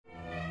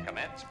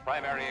Commence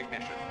primary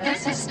ignition.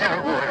 This is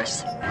Star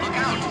Wars. Look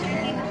out!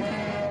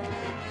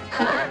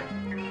 Core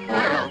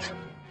World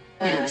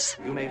News.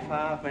 You may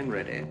fire when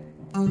ready.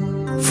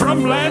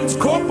 From Lands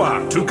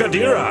Corpa to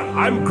Kadira,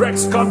 I'm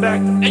Grex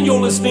Kondak, and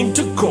you're listening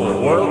to Core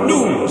World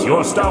News,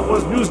 your Star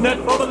Wars news net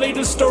for the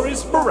latest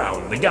stories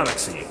around the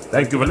galaxy.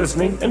 Thank you for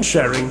listening and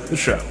sharing the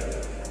show.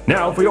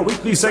 Now for your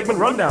weekly segment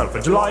rundown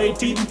for July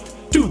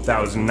 18th,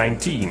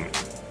 2019.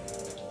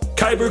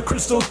 Kyber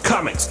Crystal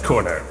Comics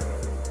Corner.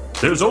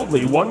 There's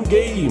only one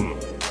game.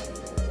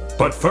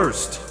 But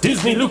first,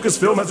 Disney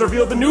Lucasfilm has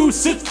revealed the new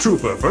SITH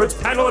Trooper for its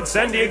panel at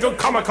San Diego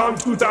Comic-Con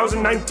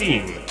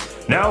 2019.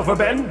 Now for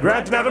Ben,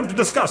 Grant, and Adam to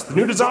discuss the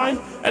new design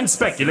and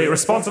speculate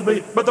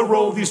responsibly about the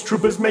role these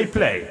troopers may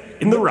play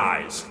in the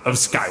rise of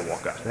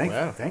Skywalker.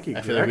 Thank you.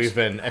 I feel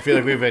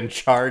like we've been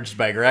charged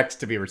by Grex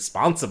to be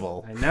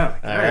responsible. I know.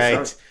 All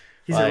right.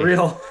 He's a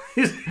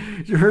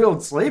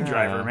real slave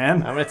driver, man.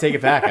 I'm gonna take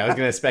it back. I was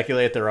gonna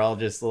speculate they're all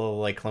just little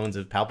like clones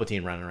of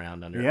Palpatine running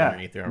around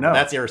underneath there. No.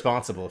 That's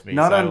irresponsible of me.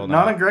 Not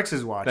on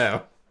Grex's watch.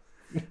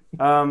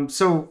 No.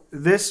 So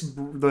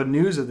the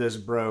news of this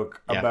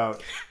broke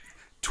about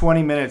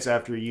 20 minutes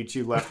after you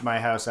two left my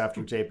house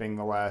after taping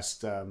the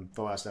last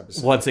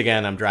episode. Once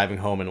again, I'm driving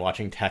home and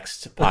watching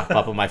text pop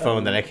up on my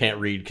phone that I can't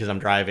read because I'm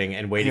driving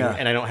and waiting,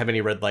 and I don't have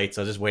any red lights.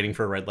 So I was just waiting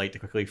for a red light to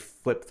quickly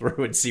flip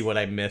through and see what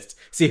I missed,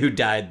 see who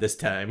died this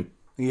time.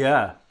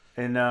 Yeah,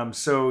 and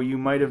so you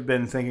might have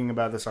been thinking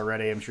about this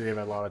already. I'm sure you've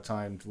had a lot of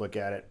time to look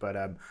at it, but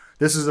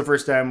this is the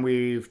first time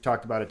we've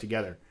talked about it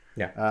together.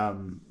 Yeah. I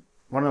don't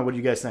know. What do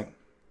you guys think?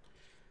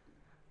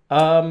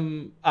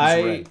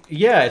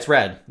 It's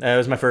red. That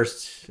was my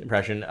first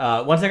impression.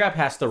 Once I got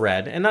past the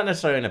red, and not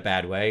necessarily in a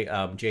bad way,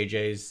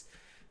 JJ's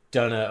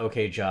done an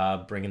okay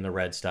job bringing the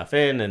red stuff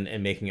in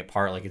and making it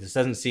part. Like, it just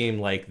doesn't seem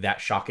like that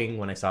shocking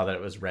when I saw that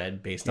it was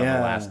red based on the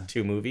last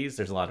two movies.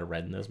 There's a lot of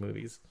red in those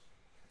movies.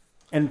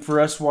 And for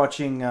us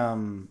watching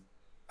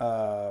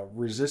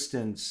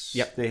Resistance,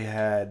 they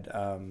had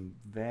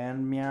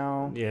Van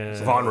Meow. Yeah.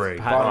 Von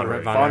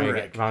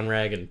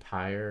Reg and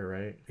Pyre,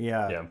 right?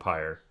 Yeah. Yeah, and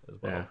Pyre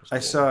as well. Yeah. I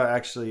saw,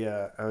 actually,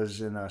 I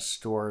was in a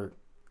store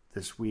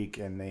this week,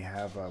 and they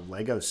have a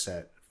Lego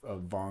set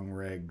of Von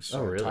Reg's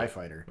TIE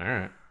Fighter. All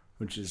right.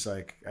 Which is,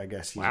 like, I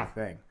guess he's a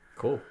thing.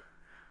 Cool.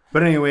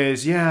 But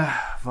anyways,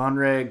 Von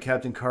Reg,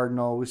 Captain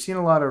Cardinal. We've seen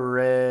a lot of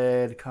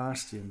red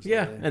costumes.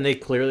 Yeah, and they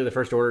clearly, the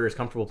First Order is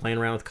comfortable playing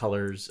around with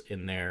colors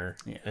in their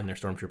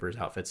Stormtroopers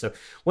outfits. So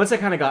once I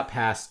kind of got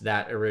past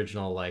that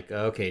original, like,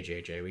 okay,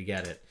 JJ, we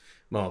get it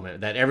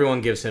moment that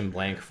everyone gives him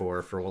blank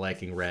for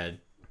liking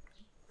red,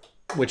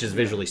 which is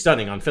visually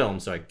stunning on film,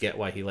 so I get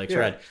why he likes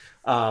red.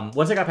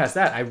 Once I got past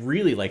that, I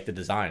really like the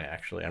design,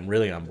 actually. I'm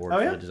really on board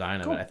for the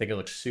design of it. I think it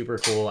looks super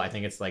cool. I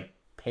think it's like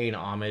paying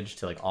homage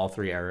to like all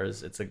three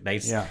eras. It's a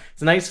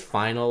nice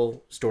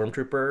final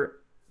Stormtrooper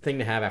thing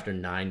to have after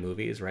 9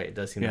 movies, right? It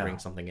does seem to bring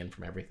something in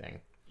from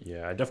everything.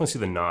 Yeah, I definitely see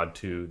the nod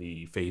to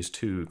the Phase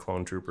 2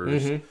 clone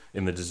troopers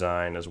in the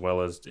design, as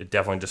well as it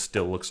definitely just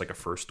still looks like a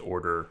First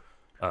Order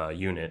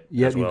unit.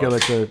 Yeah, you've got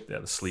like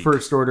the sleek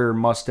First Order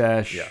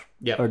mustache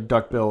or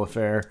duckbill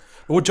affair.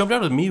 What jumped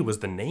out at me was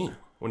the name.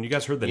 When you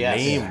guys heard the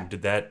name,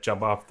 did that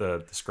jump off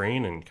the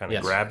screen and kind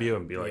of grab you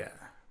and be like,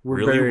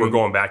 we're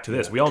going back to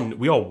this? I think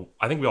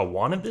we all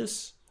wanted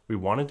this. We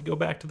wanted to go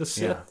back to the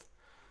Sith.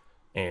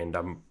 And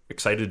I'm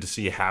excited to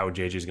see how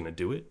JJ's going to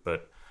do it,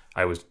 but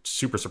I was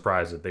super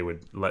surprised that they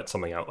would let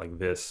something out like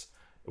this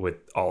with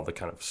all the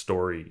kind of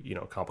story,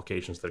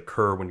 complications that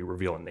occur when you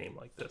reveal a name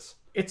like this.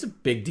 It's a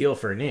big deal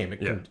for a name.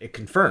 It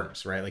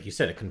confirms, right? Like you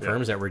said, it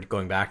confirms that we're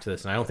going back to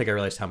this. And I don't think I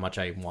realized how much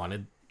I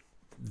wanted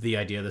the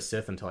idea of the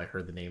Sith until I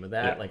heard the name of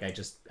that. Like,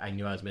 I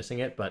knew I was missing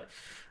it. But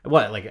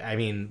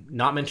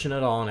not mentioned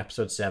at all in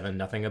episode 7.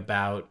 Nothing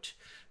about,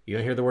 you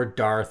don't hear the word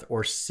Darth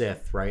or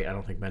Sith, right? I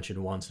don't think mentioned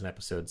once in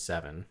episode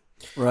 7.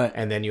 Right.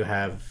 And then you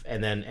have,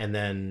 and then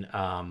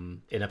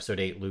in episode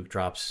 8, Luke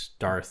drops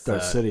Darth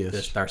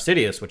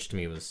Sidious, which to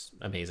me was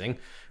amazing,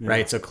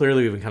 right? So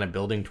clearly we've been kind of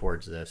building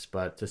towards this,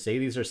 but to say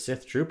these are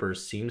Sith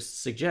troopers seems to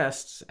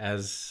suggest,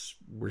 as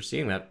we're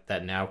seeing,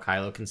 that now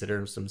Kylo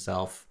considers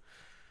himself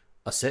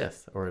a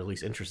Sith, or at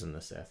least interested in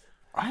the Sith.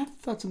 I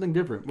thought something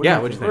different.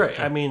 What'd you think? Right.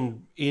 I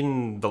mean,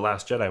 in The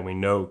Last Jedi, we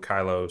know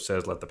Kylo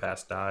says, let the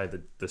past die,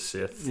 the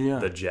Sith,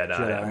 the Jedi.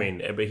 I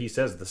mean, but he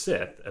says the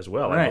Sith as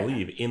well, I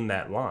believe, in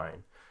that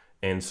line.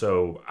 And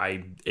so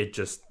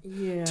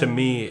to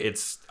me,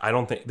 I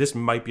don't think, this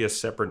might be a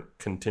separate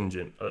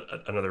contingent,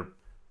 another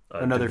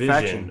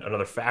division,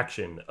 another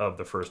faction of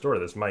the First Order.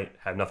 This might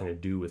have nothing to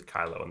do with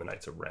Kylo and the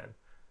Knights of Ren,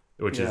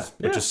 which is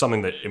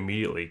something that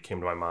immediately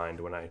came to my mind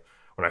when I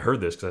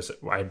heard this, because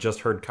I had just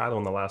heard Kylo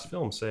in the last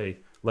film say,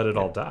 let it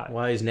all die.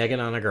 Well, he's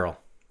negging on a girl.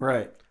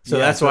 Right. So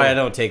that's why I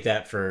don't take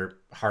that for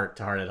heart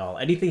to heart at all.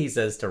 Anything he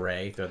says to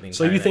Rey.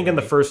 So you think in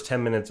the first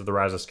 10 minutes of The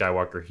Rise of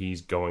Skywalker,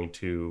 he's going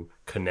to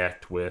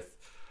connect with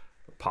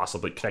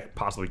possibly connect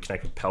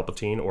with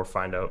Palpatine, or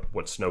find out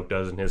what Snoke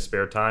does in his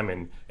spare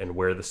time, and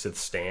where the Sith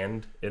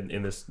stand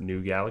in this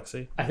new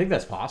galaxy. I think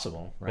that's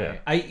possible,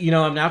 right? Yeah.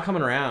 I'm now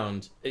coming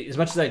around. As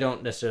much as I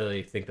don't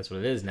necessarily think that's what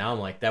it is, now I'm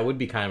like, that would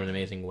be kind of an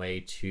amazing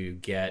way to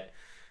get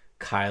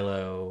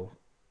Kylo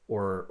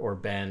or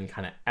Ben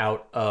kind of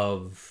out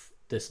of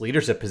this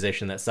leadership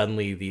position that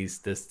suddenly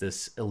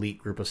this elite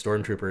group of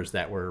stormtroopers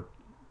that were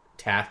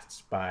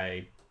tasked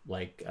by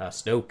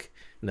Snoke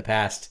in the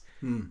past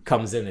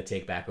comes in to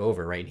take back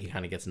over, right? And he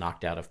kind of gets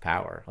knocked out of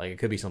power. Like, it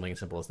could be something as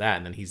simple as that,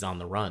 and then he's on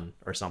the run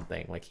or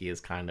something. Like, he is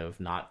kind of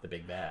not the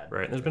big bad.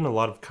 Right. And there's been a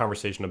lot of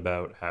conversation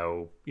about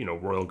how,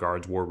 royal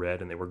guards wore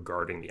red and they were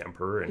guarding the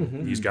Emperor,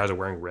 and these guys are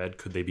wearing red.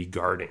 Could they be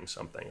guarding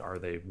something? Are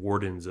they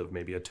wardens of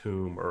maybe a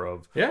tomb or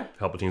of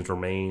Palpatine's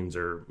remains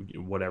or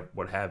whatever,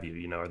 what have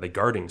you? Are they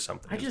guarding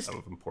something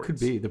of importance?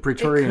 Could be. The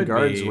Praetorian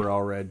Guards were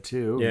all red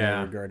too. Yeah.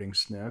 They were guarding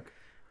Snoke.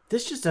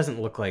 This just doesn't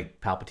look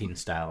like Palpatine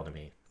style to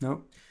me.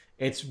 Nope.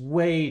 It's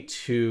way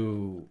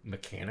too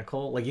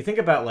mechanical. Like, you think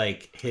about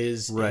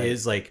his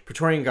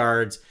Praetorian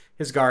Guards.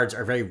 His guards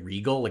are very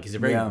regal. Like, he's a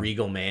very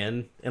regal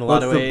man in a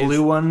lot of ways. The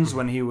blue ones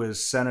when he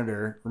was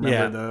senator.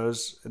 Remember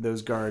those?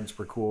 Those guards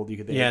were cool. They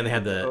and they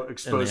had the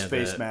exposed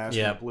face mask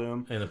and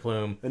the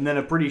plume. And then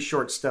a pretty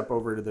short step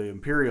over to the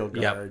Imperial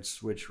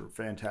Guards, which were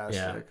fantastic.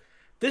 Yeah.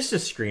 This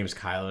just screams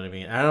Kylo to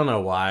me. I don't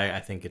know why.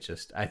 I think it's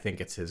his. I think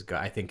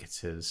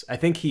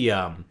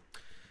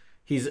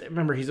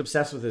he's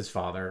obsessed with his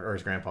father or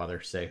his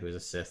grandfather, say, who is a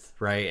Sith,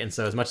 right? And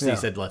so as much as he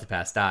said let the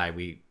past die,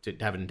 we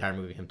did have an entire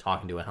movie of him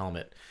talking to a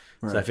helmet.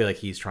 Right. So I feel like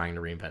he's trying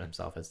to reinvent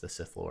himself as the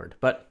Sith Lord.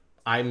 But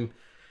I'm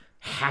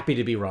happy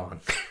to be wrong.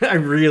 I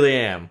really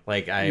am.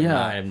 Like, I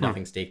have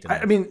nothing staked in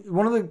it. I mean,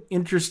 one of the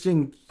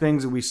interesting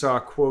things that we saw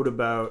a quote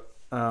about,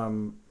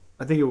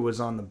 I think it was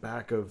on the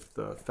back of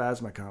the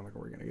Phasma comic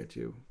we're going to get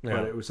to,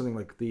 but it was something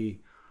like the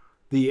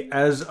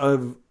as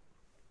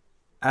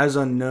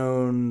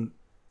unknown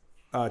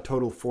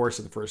total force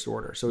of the First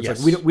Order. So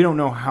it's like we don't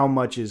know how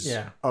much is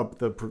up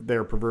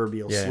their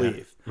proverbial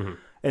sleeve,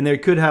 and they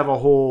could have a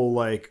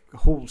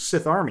whole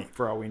Sith army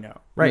for all we know,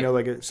 right?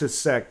 Like a Sith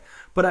sect.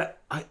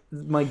 But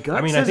my gut.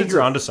 I mean, I think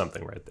you're onto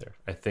something right there.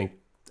 I think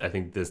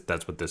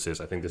that's what this is.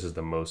 I think this is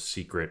the most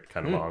secret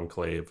kind of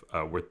enclave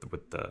with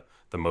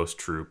the most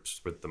troops,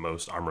 with the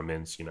most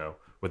armaments,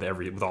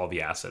 with all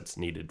the assets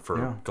needed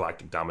for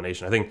galactic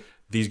domination. I think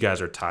these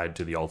guys are tied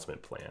to the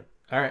ultimate plan.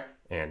 All right.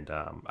 And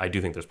I do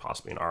think there's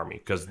possibly an army,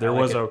 because there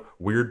was a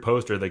weird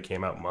poster that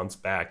came out months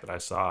back that I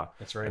saw.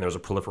 That's right. And there was a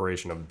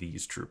proliferation of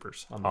these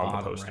troopers on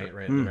the poster.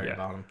 Right at the very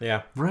bottom.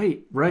 Yeah.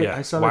 Right. Yeah.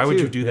 I saw that too. Why would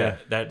you do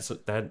that? That's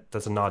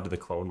a nod to the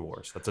Clone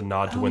Wars. That's a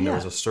nod to when there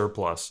was a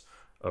surplus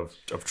of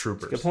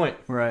troopers. Good point.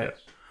 Right.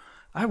 Yeah.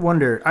 I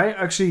wonder.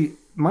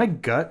 My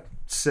gut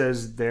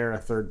says they're a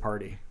third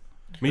party.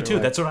 Me too.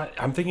 That's what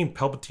I'm thinking.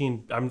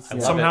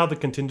 Palpatine. Somehow the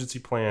contingency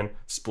plan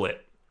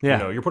split.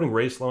 Yeah. You're putting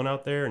Ray Sloan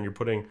out there, and you're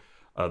putting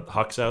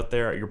Hux out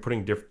there. You're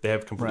putting they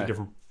have completely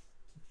different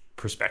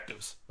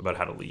perspectives about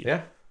how to lead.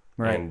 Yeah.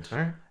 Right.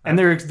 And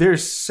they're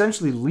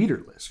essentially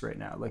leaderless right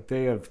now. Like,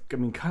 they have. I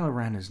mean, Kylo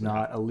Ren is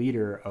not a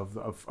leader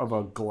of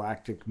a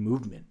galactic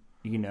movement.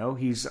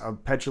 He's a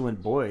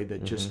petulant boy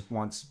that just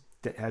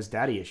has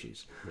daddy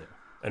issues. Yeah.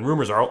 And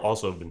rumors are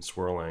also been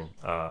swirling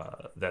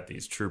that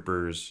these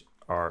troopers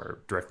are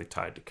directly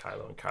tied to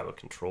Kylo, and Kylo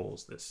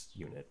controls this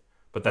unit.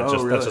 But that's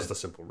just a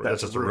simple.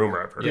 That's just a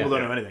rumor I've heard. People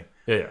don't know anything.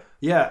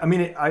 Yeah. I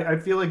mean, I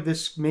feel like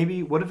this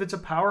maybe. What if it's a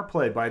power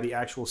play by the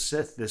actual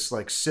Sith? This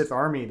Sith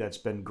army that's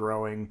been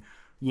growing,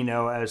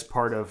 as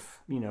part of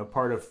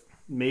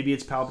maybe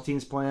it's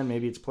Palpatine's plan,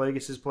 maybe it's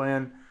Plagueis'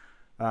 plan,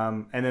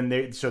 and then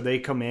they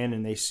come in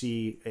and they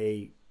see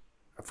a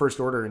First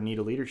Order in need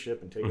of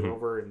leadership and take it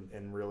over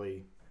and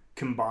really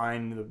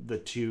combine the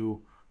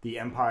two, the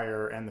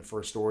Empire and the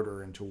First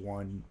Order, into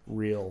one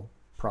real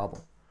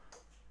problem.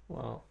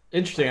 Well,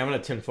 interesting. I'm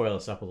going to tinfoil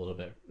this up a little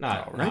bit.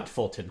 Not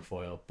full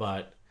tinfoil,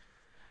 but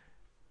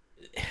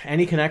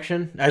any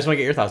connection? I just want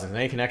to get your thoughts on it.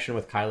 Any connection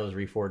with Kylo's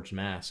reforged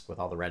mask with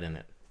all the red in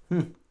it?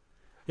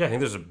 Yeah, I think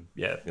there's a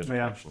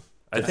connection.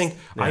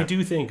 I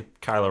do think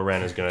Kylo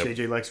Ren is going to...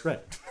 JJ likes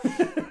red.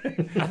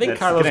 I think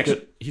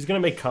Kylo's he's going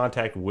to make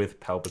contact with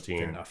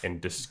Palpatine and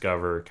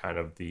discover kind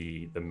of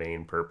the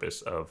main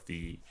purpose of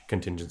the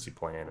contingency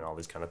plan and all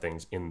these kind of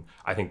things in,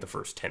 I think, the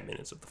first 10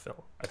 minutes of the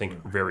film. I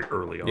think very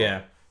early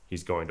on,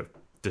 he's going to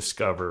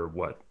discover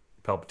what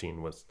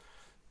Palpatine was,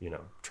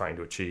 trying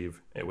to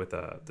achieve with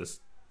this,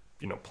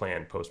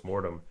 plan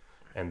post-mortem,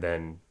 and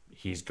then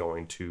he's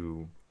going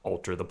to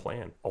alter the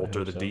plan,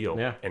 alter the deal,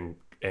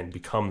 and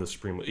become the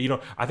supreme.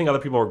 I think other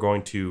people are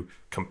going to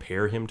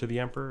compare him to the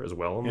Emperor as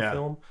well in the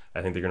film.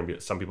 I think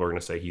some people are going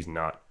to say he's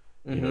not.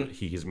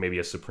 He's maybe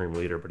a supreme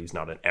leader, but he's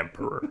not an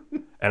emperor.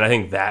 And I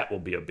think that will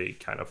be a big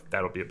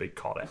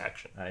call to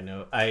action. I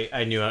know.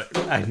 I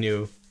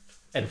knew.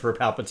 Emperor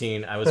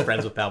Palpatine. I was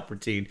friends with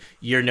Palpatine.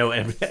 You're no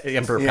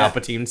Emperor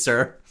Palpatine,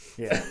 sir.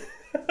 Yeah.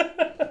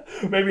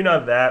 Maybe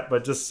not that,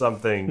 but just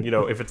something,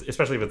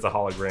 especially if it's the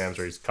holograms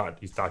or he's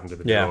talking to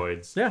the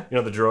droids. Yeah.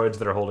 The droids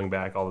that are holding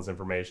back all this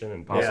information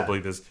and possibly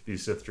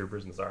these Sith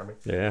troopers in this army.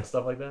 Yeah.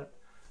 Stuff like that.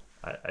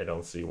 I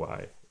don't see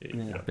why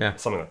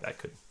something like that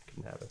couldn't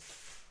happen.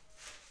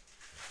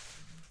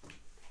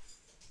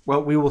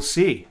 Well, we will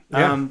see.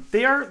 Yeah.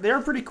 They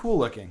are pretty cool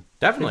looking.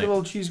 Definitely. They have a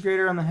little cheese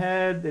grater on the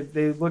head.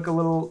 They look a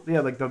little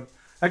like the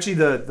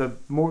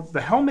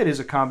helmet is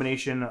a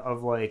combination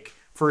of like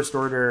First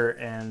Order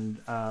and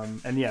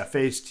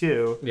Phase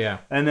 2. Yeah.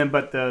 And then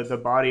but the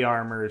body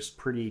armor is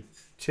pretty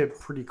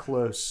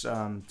close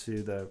to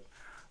the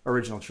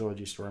original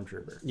trilogy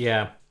Stormtrooper.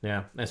 Yeah,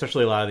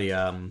 especially a lot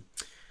of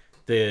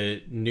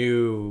the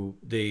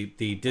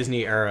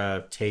Disney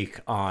era take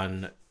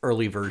on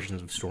early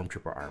versions of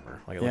Stormtrooper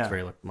armor. Like it looks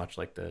very much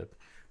like the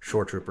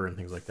Shore Trooper and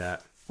things like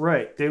that.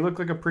 Right. They look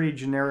like a pretty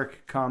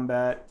generic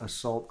combat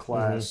assault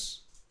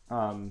class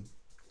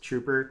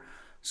trooper.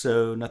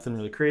 So nothing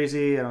really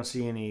crazy. I don't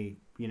see any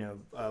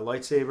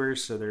lightsabers,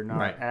 so they're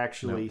not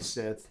actually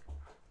Sith.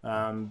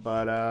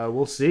 But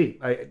we'll see.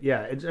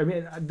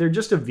 They're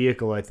just a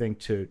vehicle, I think,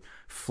 to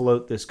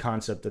float this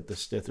concept that the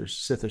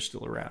Sith are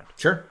still around.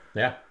 Sure.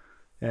 Yeah.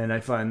 And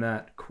I find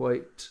that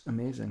quite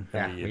amazing.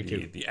 Yeah, me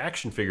too. The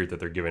action figure that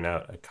they're giving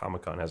out at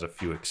Comic-Con has a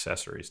few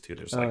accessories too.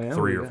 There's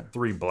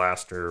three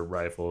blaster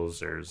rifles.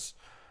 There's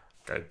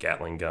a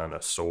Gatling gun,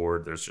 a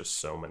sword. There's just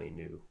so many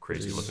new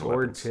crazy looking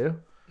weapons. Sword too.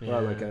 Yeah,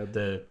 like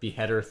the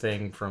beheader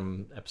thing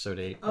from Episode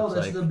 8. Oh,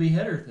 that's the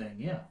beheader thing.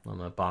 Yeah. On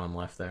the bottom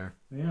left there.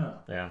 Yeah.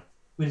 Yeah.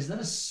 Wait, is that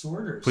a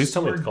sword or? Please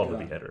tell me it's sword called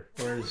gun? a beheader.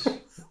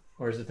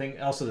 Or is the thing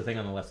also the thing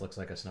on the left looks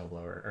like a snowblower?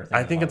 Or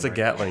I think it's a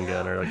Gatling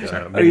gun or like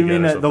a. Oh, you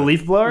mean the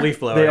leaf blower?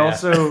 Leaf blower. They yeah.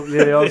 also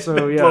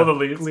blow the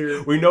leaves.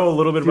 We know a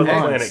little bit about the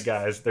Lawns. planet,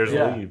 guys. There's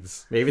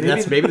leaves. Maybe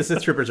the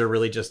Sith Troopers are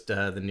really just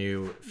the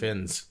new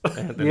Finns.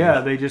 They do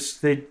the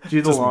Just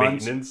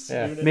lawns. maintenance.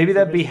 Yeah. unit. Maybe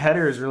that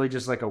beheader is really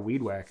just like a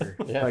weed whacker,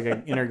 like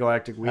an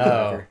intergalactic weed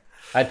whacker.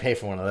 I'd pay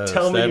for one of those.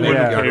 Tell me That'd you make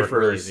wouldn't yard pay work for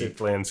really easy.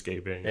 Sith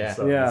landscaping. Yeah.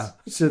 Sons. Yeah,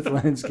 Sith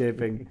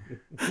landscaping.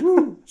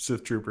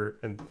 Sith Trooper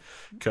and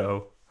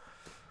Co.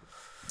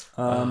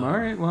 All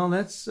right, well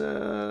that's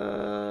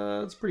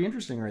pretty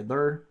interesting right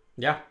there.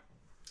 Yeah.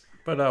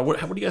 But what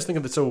do you guys think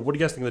of what do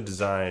you guys think of the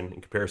design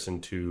in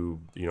comparison to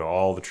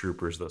all the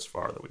troopers thus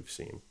far that we've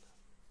seen?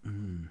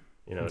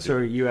 So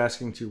are you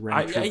asking to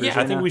rank troopers?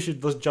 I think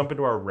let's jump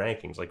into our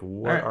rankings. Like,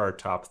 what are our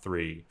top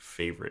 3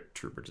 favorite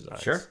trooper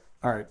designs? Sure.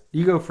 All right,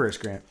 you go first,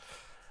 Grant.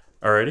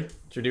 Alrighty.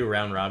 Should we do a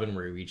round robin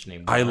where we each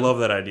name one? I love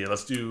that idea.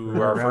 Let's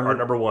do our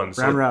number 1.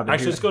 So round robin,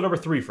 actually, yeah. let's go number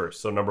 3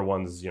 first. So number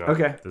 1's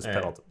Okay. this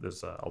penultimate,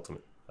 this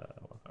ultimate.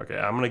 Okay,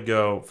 I'm gonna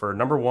go for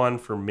number 1.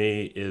 For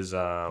me is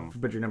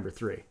But you're number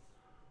 3,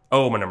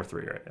 oh, my number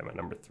 3. Right, yeah, my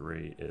number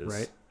 3 is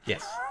right?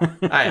 Yes.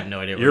 I have no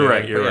idea. What You're we're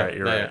right. doing,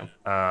 You're but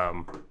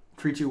right.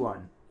 3, 2,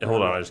 1.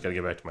 Hold on, I just gotta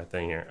get back to my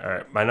thing here. All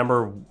right, my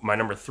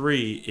number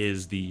 3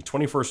 is the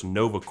 21st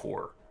Nova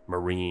Corps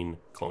Marine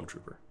Clone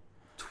Trooper.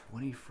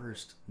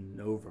 21st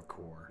Nova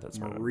Corps. That's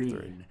my number Marine.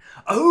 3.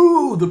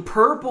 Oh, the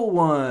purple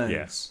ones.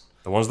 Yes,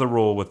 the ones that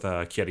roll with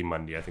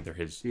Kiadi-Mundi. I think they're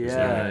his. his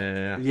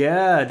unit.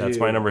 Yeah, dude. That's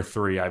my number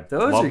 3. I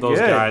Those love are those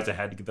good. guys. I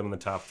had to get them in the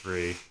top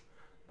 3.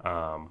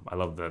 I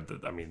love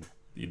I mean,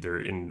 they're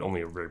in only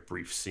a very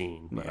brief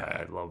scene, but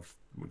I love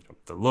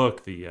the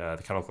look. They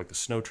kind of look like the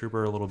Snow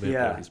Trooper a little bit. They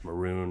have these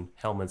maroon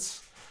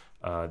helmets.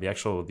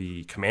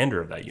 The commander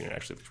of that unit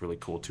actually looks really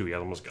cool too. He has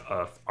almost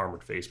a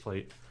armored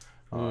faceplate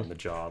on the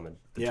jaw and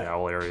the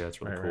jowl area.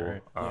 It's really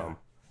cool.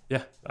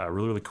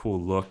 Really cool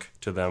look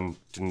to them.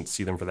 Didn't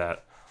see them for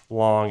that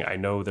long. I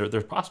know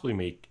they're possibly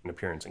make an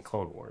appearance in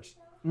Clone Wars.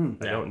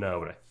 I don't know,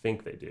 but I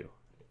think they do.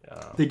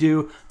 They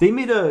do. They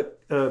made a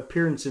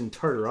appearance in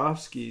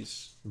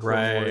Tartarovsky's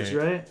Clone Wars,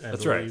 right?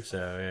 That's right.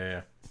 So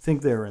yeah. I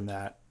think they were in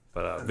that.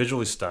 But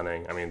visually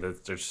stunning. I mean,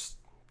 there's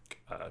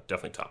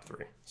definitely top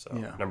 3. So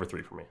number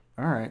 3 for me.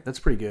 All right, that's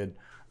pretty good.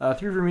 3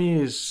 for me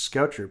is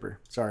Scout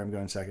Trooper. Sorry, I'm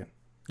going second.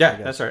 Yeah,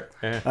 that's right.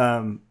 Yeah.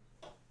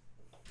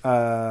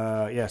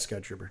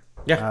 Scout Trooper.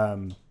 Yeah.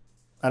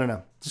 I don't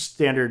know. Just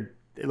standard.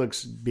 It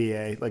looks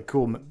BA, like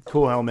cool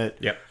helmet.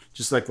 Yep.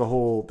 Just like their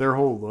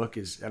whole look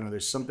is. I don't know.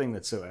 There's something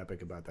that's so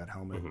epic about that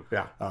helmet.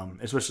 Yeah.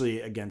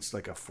 Especially against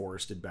like a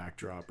forested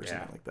backdrop or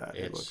something like that.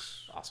 It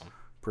looks awesome.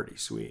 pretty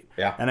sweet.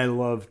 Yeah. And I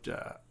loved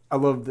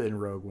in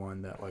Rogue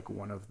One that like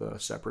one of the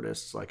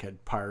separatists like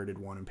had pirated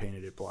one and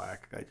painted it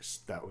black.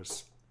 That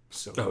was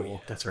so cool. yeah.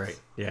 That's right.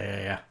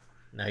 Yeah.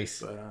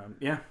 Nice. But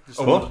just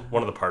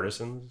One of the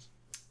partisans.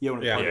 one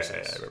of the Yeah.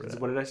 partisans. I remember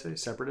that. What did I say?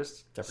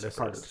 Separatists?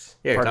 Separatists.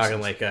 Yeah, you're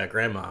Partisans. talking like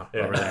grandma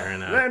over there.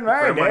 And,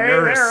 Right, Grandma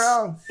Nurse. they're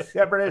all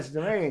separatists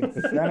to me.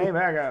 Johnny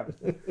back up.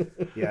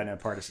 Yeah, no,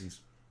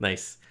 partisans.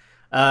 nice.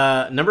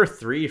 Number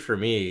 3 for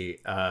me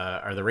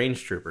are the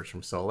range troopers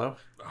from Solo.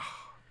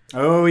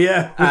 Oh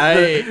yeah,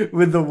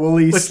 with the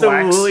woolly With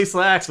slacks. the woolly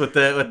slacks, with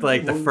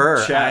the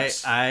fur.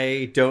 chaps.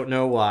 I don't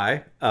know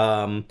why.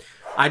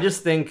 I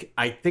just think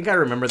I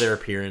remember their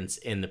appearance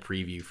in the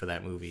preview for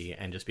that movie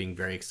and just being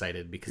very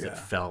excited because it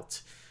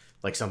felt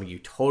like something you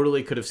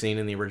totally could have seen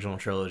in the original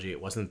trilogy. It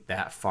wasn't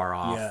that far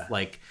off. Yeah.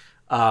 Like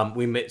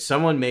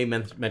Someone may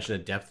mention a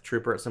Death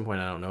Trooper at some point.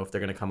 I don't know if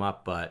they're going to come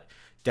up, but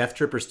Death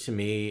Troopers to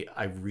me,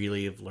 I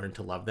really have learned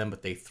to love them,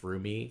 but they threw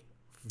me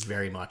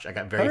very much. I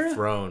got very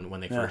thrown when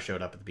they first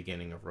showed up at the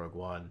beginning of Rogue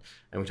One,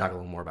 and we talk a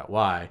little more about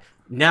why.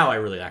 Now I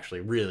really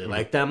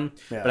like them,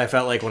 but I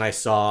felt like when I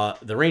saw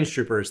the Range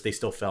Troopers, they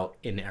still felt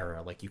in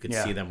era. Like you could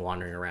see them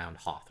wandering around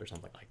Hoth or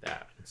something like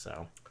that.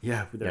 So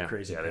they're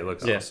crazy. Yeah, they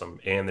look awesome.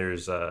 And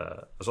there's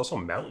also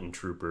Mountain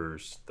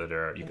Troopers that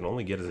are you can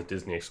only get as a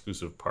Disney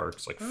exclusive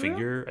parks like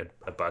figure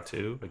at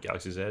Batuu at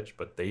Galaxy's Edge,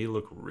 but they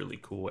look really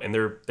cool, and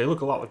they look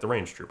a lot like the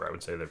Range Trooper. I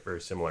would say they're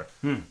very similar,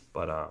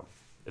 but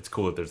it's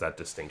cool that there's that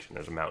distinction.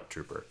 There's a Mountain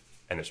Trooper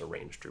and there's a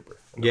Range Trooper.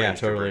 And the Range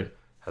totally. Trooper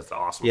has the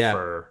awesome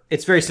fur.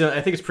 It's very similar.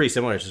 I think it's pretty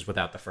similar. It's just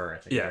without the fur. I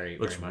think.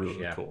 It looks very much,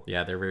 really cool.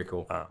 Yeah, they're very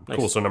cool. Nice.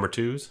 Cool. So number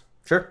 2s.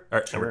 Sure. All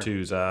right, number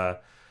 2's.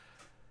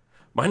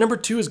 My number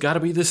 2 has got to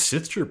be this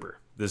Sith Trooper.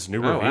 This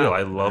new reveal. Wow.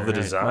 I love the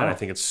design. Wow. I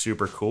think it's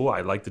super cool.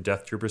 I like the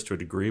Death Troopers to a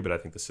degree, but I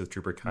think the Sith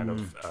Trooper kind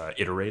of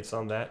iterates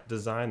on that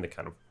design. It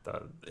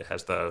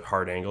has the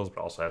hard angles, but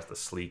also has the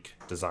sleek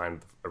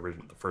design of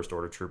the First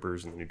Order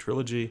Troopers in the new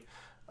trilogy.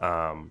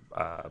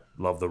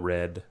 Love the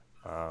red.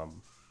 I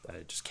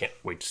just can't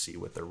wait to see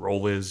what their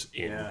role is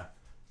in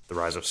the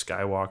Rise of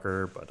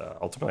Skywalker. But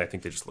ultimately, I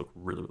think they just look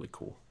really, really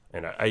cool.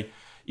 And I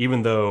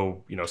even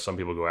though some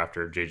people go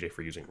after JJ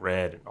for using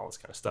red and all this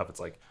kind of stuff, it's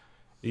like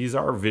these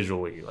are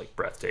visually like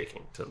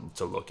breathtaking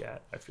to look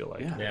at. I feel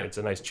like it's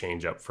a nice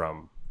change up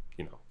from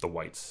the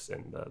whites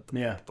and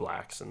the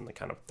blacks and the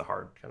kind of the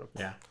hard kind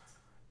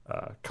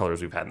of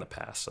colors we've had in the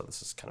past. So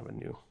this is kind of a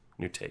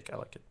new take. I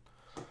like it.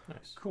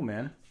 Nice, cool,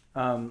 man.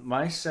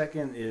 My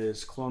second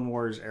is Clone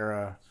Wars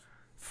era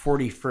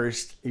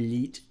 41st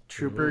Elite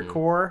Trooper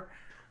Corps.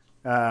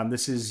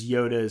 This is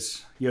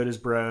Yoda's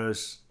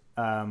bros.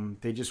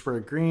 They just wear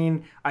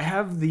green. I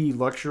have the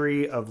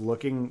luxury of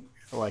looking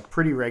like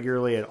pretty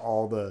regularly at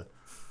all the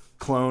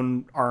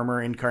clone armor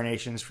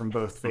incarnations from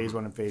both Phase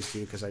 1 and Phase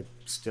 2 because I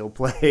still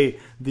play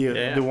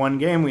the one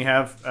game we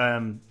have.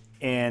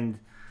 And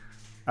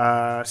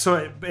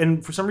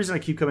for some reason I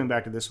keep coming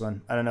back to this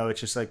one. I don't know.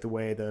 It's just like the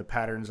way the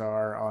patterns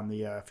are on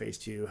the Phase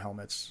 2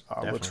 helmets.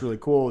 Looks really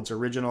cool. It's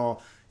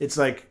original. It's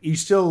like you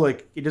still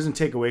like it doesn't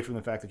take away from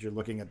the fact that you're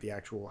looking at the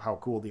actual how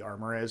cool the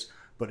armor is,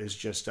 but it's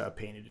just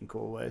painted in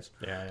cool ways.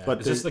 Yeah. But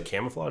is this the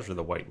camouflage or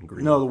the white and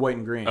green? No, the white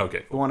and green.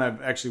 Okay, cool. The one I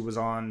actually was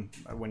on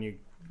when you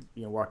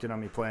walked in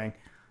on me playing.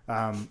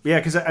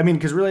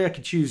 Because really I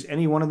could choose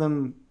any one of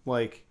them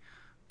like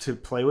to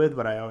play with,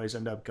 but I always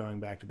end up going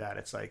back to that.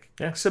 It's like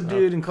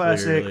subdued and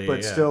classic, clearly,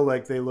 but still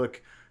like they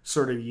look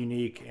sort of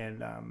unique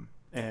and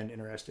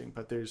interesting.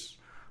 But there's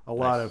a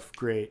lot of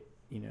great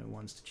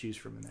ones to choose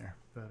from in there.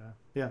 But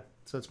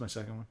so that's my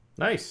second one.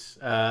 Nice.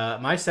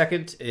 My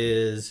second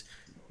is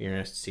you're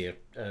gonna see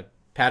a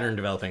pattern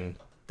developing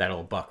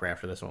that'll buck right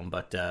after this one,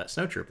 but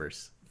Snow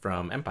Troopers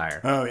from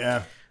Empire. Oh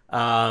yeah.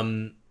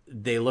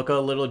 They look a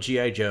little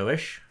G.I.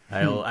 Joe-ish.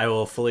 I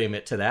will fully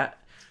admit to that.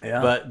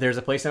 Yeah. But there's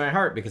a place in my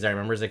heart because I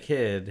remember as a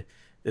kid,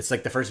 it's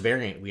like the first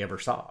variant we ever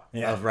saw.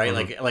 Yeah. Right?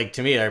 Mm-hmm. Like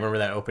to me, I remember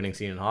that opening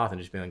scene in Hoth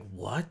and just being like,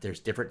 what? There's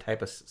different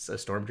type of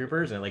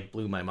stormtroopers? And it like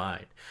blew my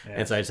mind. Yeah.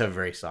 And so I just have a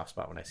very soft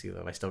spot when I see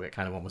them. I still get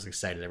kind of almost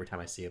excited every time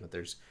I see them that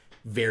there's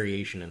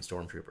variation in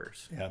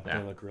stormtroopers. Yeah,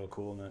 they look real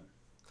cool in it.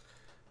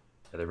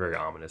 Yeah, they're very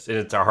ominous. And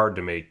it's hard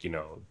to make,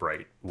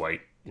 bright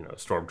white,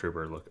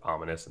 stormtrooper look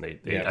ominous. And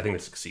they I think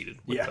they succeeded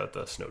with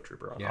the snow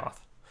trooper on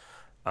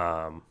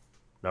Hoth.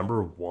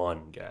 Number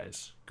 1,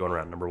 guys. Going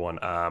around number 1.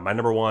 My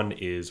number 1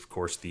 is, of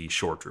course, the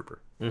Shore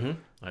Trooper.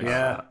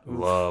 Mm-hmm.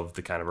 Love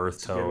the kind of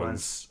earth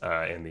tones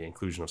and the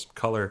inclusion of some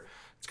color.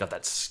 It's got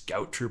that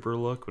Scout Trooper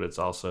look, but it's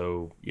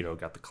also,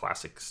 got the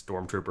classic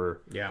Stormtrooper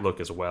look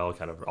as well,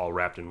 kind of all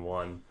wrapped in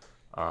one.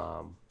 They're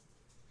on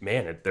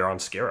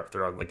Scarif.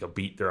 They're on like a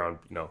beat. They're on,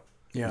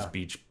 these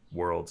beach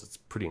worlds. It's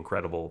pretty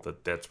incredible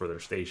that's where they're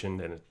stationed,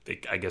 and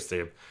I guess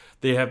their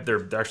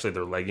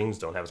leggings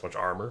don't have as much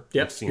armor.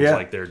 Yep. It seems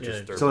like they're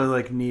just so they're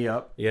like knee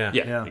up.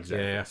 Exactly.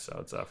 Yeah. So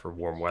it's for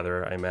warm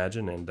weather, I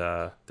imagine, and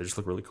they just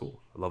look really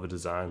cool. I love the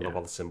design. Love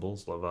all the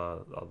symbols. Love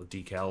all the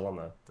decal on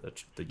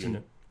the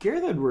unit.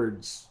 Gareth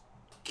Edwards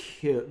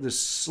killed the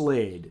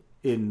Slade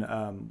in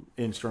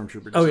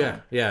Stormtrooper design.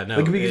 Oh yeah.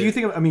 No, because you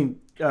think of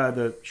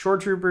the Shore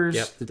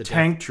Troopers, the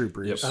Tank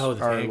Troopers. Yep. Oh, the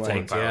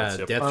tank pilots.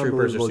 Yeah, Death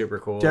Troopers are super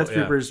cool. Death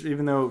Troopers,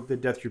 even though the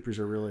Death Troopers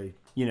are really,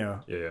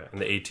 and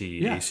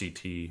the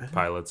ACT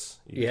pilots.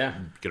 You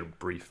get a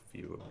brief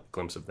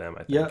glimpse of them.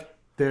 I think. Yeah,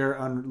 they're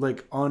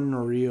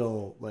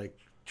unreal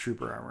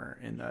trooper armor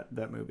in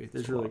that movie.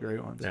 There's really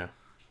great ones. Yeah.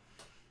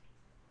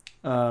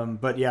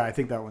 But I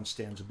think that one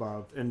stands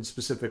above, and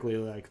specifically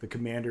the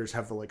commanders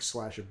have the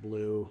slash of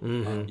blue.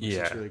 Mm-hmm.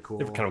 It's really cool.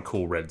 They have kind of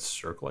cool red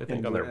circle, I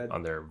think,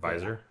 on their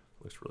visor.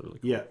 Looks really, really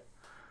cool.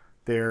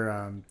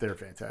 Yeah, they're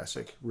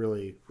fantastic.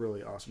 Really,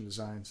 really awesome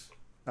designs.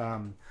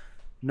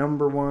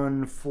 Number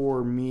 1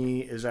 for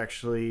me is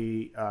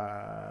actually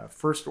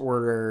First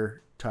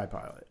Order TIE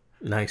Pilot.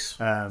 Nice.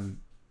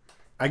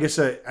 I guess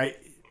I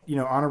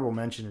honorable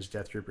mention is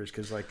Death Troopers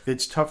because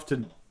it's tough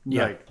to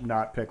like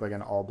not pick like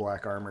an all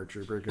black armor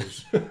trooper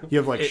because you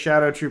have like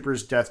Shadow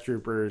Troopers, Death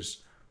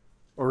Troopers,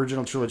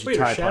 original trilogy. Wait,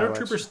 TIE are Shadow pilots.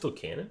 Troopers still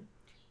canon?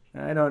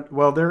 I don't.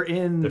 Well, they're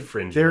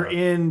fringy,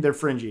 They're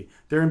fringy.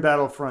 They're in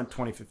Battlefront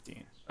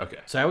 2015. Okay.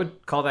 So I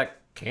would call that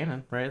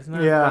canon, right? Isn't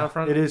that Yeah,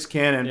 Battlefront? it is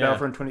canon. Yeah.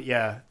 Battlefront 20.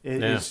 Yeah,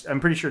 it Yeah. is. I'm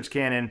pretty sure it's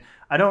canon.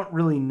 I don't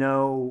really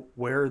know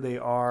where they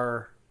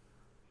are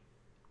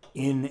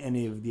in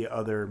any of the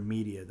other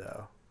media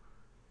though.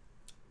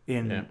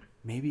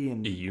 Maybe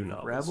in EU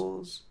novels.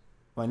 Rebels.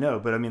 Well, I know,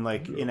 but I mean,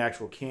 like in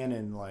actual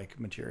canon, like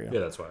material. Yeah,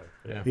 that's why.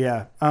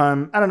 Yeah. I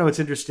don't know. It's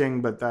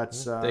interesting, but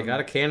that's They got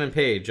a canon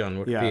page on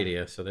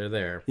Wikipedia, so they're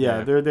there.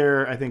 Yeah, they're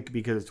there. I think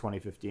because it's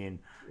 2015.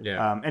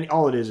 Yeah. And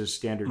all it is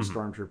standard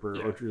Stormtrooper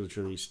or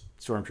literally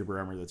Stormtrooper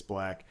armor that's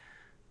black.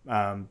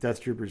 Death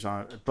Troopers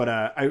on it. But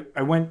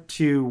I went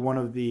to one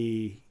of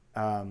the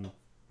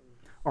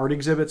art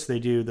exhibits. They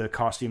do the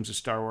costumes of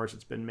Star Wars.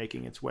 It's been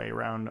making its way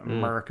around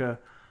America.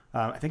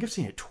 I think I've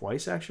seen it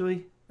twice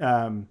actually.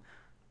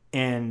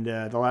 And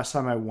the last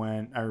time I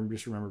went, I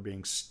just remember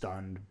being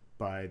stunned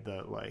by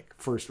the like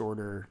First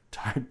Order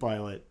TIE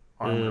pilot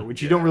armor,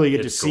 which you don't really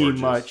get to see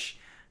gorgeous. much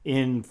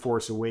in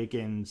Force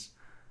Awakens.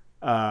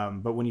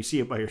 But when you see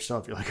it by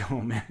yourself, you're like,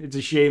 oh man, it's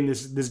a shame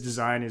this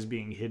design is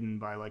being hidden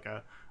by like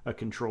a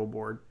control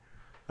board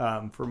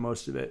for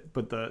most of it.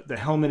 But the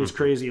helmet is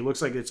crazy. It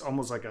looks like it's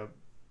almost like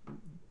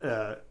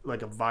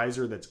a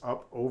visor that's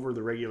up over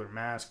the regular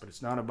mask, but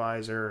it's not a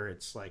visor.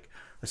 It's like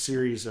a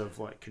series of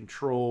like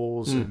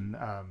controls and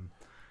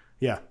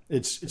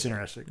it's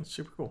interesting. It's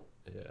super cool.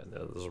 Yeah,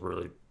 no, those are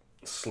really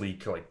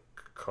sleek, like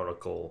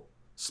conical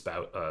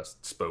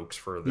spokes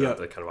for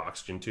the kind of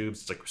oxygen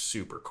tubes. It's like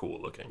super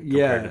cool looking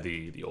compared to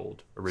the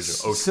old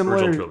original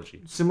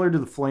trilogy. Similar to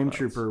the Flame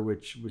Trooper,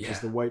 which is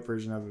the white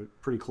version of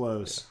it, pretty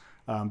close.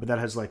 But that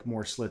has like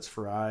more slits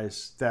for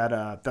eyes.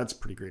 That's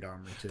pretty great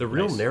armor too. The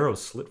real narrow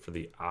slit for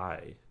the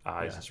eyes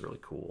is really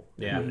cool.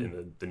 Yeah,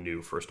 in the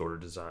new First Order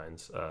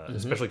designs,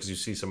 especially because you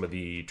see some of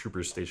the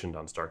troopers stationed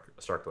on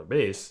Starkiller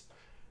Base.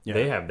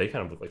 Yeah. They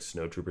kind of look like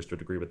snow troopers to a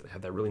degree, but they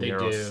have that really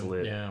narrow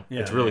slit. Yeah.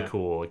 It's really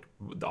cool. Like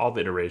all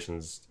the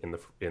iterations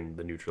in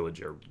the new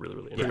trilogy are really,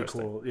 really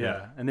interesting. Cool.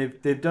 Yeah. And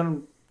they've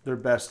done their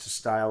best to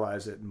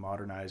stylize it and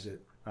modernize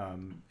it.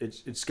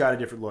 It's got a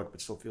different look, but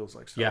still feels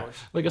like Star Wars.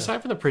 Like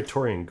aside from the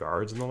Praetorian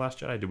Guards in The Last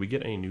Jedi, did we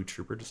get any new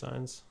trooper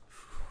designs?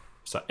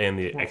 And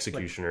the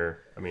Executioner.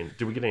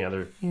 Did we get any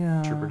other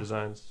trooper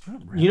designs?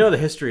 You know the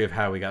history of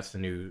how we got to the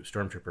new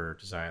Stormtrooper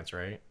designs,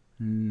 right?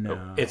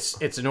 No.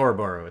 It's an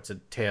Ouroboros. It's a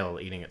tail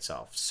eating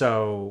itself.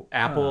 So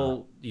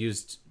Apple's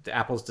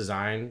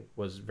design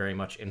was very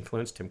much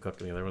influenced. Tim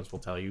Cook and the other ones will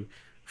tell you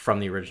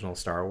from the original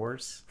Star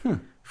Wars,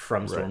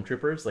 from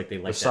Stormtroopers. Like they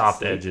like the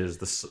soft edges,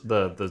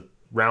 the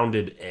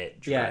rounded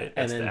edge. Yeah, right?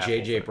 and then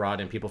JJ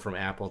brought in people from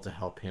Apple to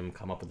help him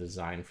come up with a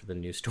design for the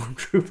new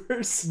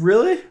Stormtroopers.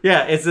 Really?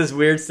 Yeah, it's this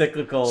weird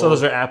cyclical. So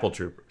those are Apple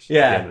troopers.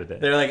 Yeah, at the end of the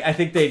day. They're like, I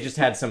think they just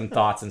had some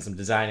thoughts and some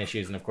design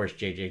issues, and of course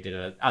JJ did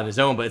it on his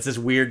own. But it's this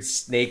weird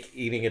snake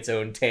eating its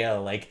own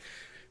tail, like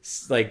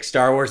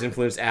Star Wars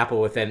influenced Apple,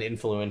 with then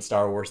influenced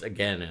Star Wars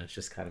again, and it's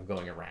just kind of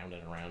going around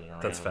and around and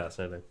around. That's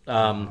fascinating.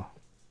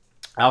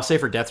 I'll say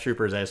for Death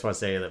Troopers, I just want to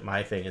say that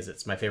my thing is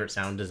it's my favorite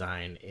sound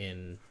design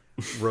in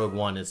Rogue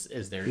One is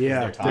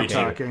their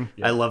talking.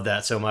 Yeah. I love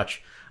that so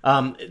much.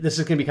 This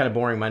is going to be kind of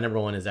boring. My number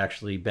one is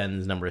actually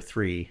Ben's number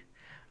 3,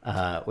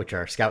 which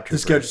are Scout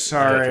Troopers.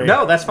 Sorry.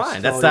 No, that's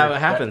fine. That's how it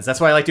happens.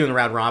 That's why I like doing the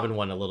round robin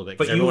one a little bit.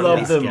 But you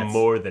love them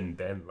more than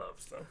Ben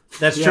loves them.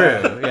 That's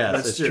true.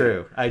 Yes, it's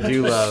true. I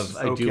do love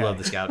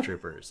the Scout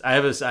Troopers. I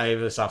have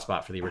a soft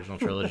spot for the original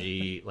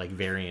trilogy, like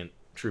variant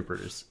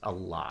troopers a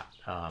lot.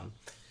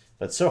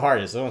 But it's so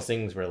hard. It's one of those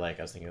things where, like,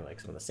 I was thinking, like,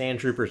 some of the Sand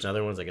Troopers and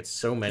other ones. Like, it's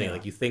so many.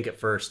 Like, you think at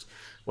first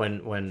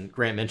when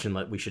Grant mentioned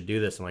like we should do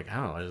this, I'm like, I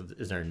don't know,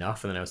 is there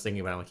enough? And then I was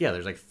thinking about it, I'm like, yeah,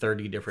 there's like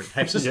 30 different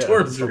types of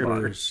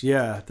stormtroopers.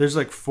 Yeah, there's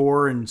like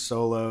 4 in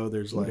Solo.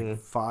 There's like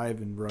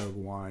 5 in Rogue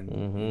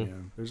One. Yeah,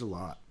 there's a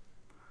lot.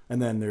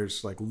 And then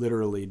there's like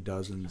literally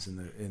dozens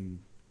in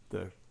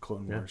the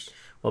Clone Wars.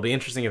 Well, it'll be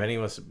interesting if any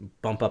of us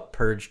bump up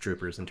Purge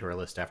Troopers into our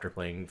list after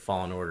playing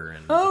Fallen Order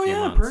in a few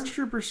months. Purge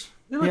Troopers.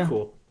 They look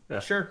cool. Yeah,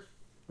 sure.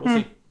 We'll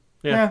see.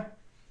 Yeah.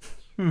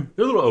 They're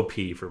a little OP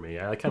for me.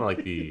 I kind of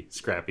like the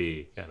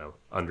scrappy kind of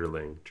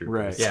underling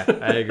troopers. Right. Yeah,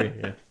 I agree.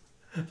 Yeah.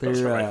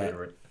 Those are my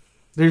favorite.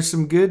 There's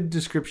some good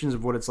descriptions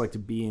of what it's like to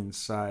be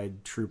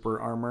inside trooper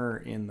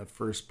armor in the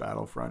first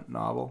Battlefront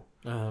novel.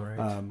 Oh, right.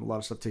 A lot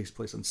of stuff takes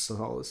place on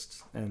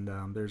Sullust, and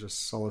there's a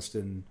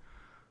Sullustan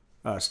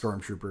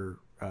stormtrooper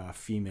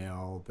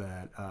female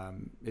that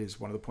is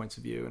one of the points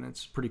of view, and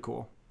it's pretty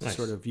cool. Nice.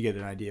 Sort of, you get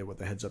an idea of what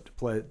the heads-up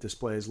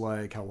display is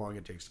like, how long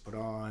it takes to put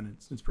on.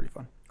 It's pretty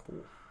fun. Cool.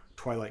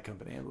 Twilight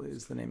Company, I believe,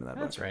 is the name of that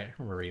book. That's right. I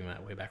remember reading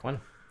that way back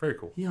when. Very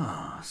cool.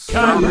 Yes.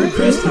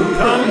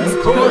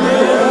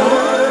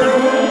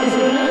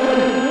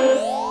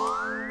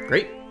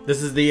 Great.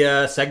 This is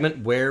the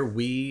segment where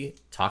we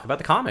talk about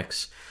the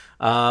comics.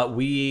 As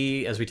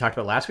we talked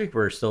about last week,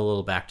 we're still a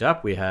little backed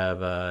up. We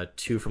have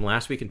 2 from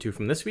last week and 2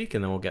 from this week,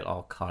 and then we'll get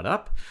all caught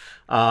up.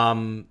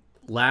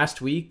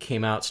 last week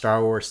came out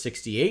Star Wars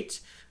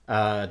 68,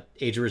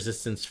 Age of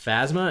Resistance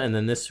Phasma, and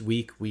then this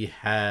week we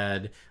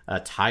had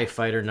TIE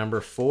Fighter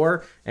number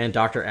 4 and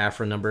Dr.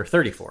 APHRA number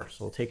 34.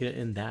 So we'll take it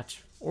in that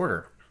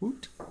order.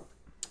 Woot.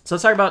 So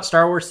let's talk about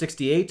Star Wars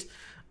 68,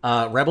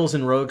 Rebels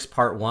and Rogues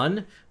Part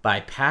 1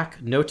 by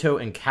Pack, Noto,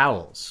 and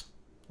Cowles.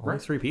 Only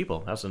 3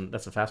 people. That's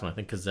a fast one, I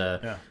think, because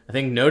I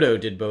think Noto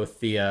did both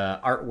the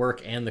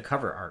artwork and the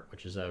cover art,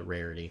 which is a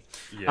rarity.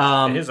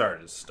 Yeah, his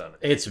art is stunning.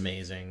 It's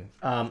amazing.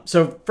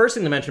 So first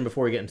thing to mention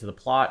before we get into the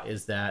plot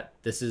is that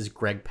this is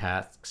Greg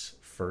Pak's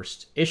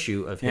first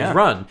issue of his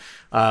run.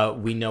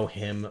 We know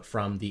him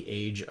from the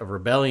Age of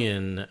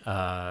Rebellion,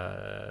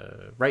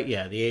 the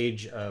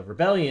Age of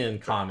Rebellion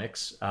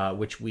comics,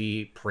 which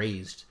we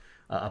praised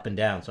up and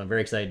down. So I'm very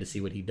excited to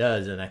see what he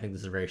does, and I think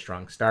this is a very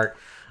strong start.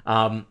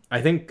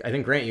 I think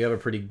Grant, you have a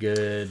pretty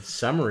good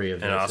summary of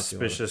this. An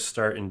auspicious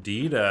start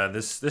indeed.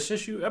 This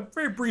issue, a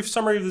very brief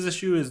summary of this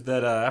issue is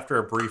that after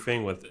a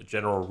briefing with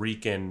General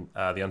Reekin,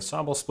 the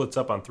ensemble splits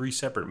up on 3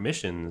 separate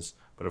missions,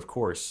 but of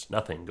course,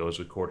 nothing goes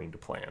according to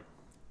plan.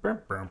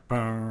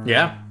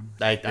 Yeah,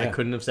 I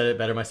couldn't have said it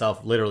better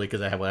myself, literally, because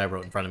I have what I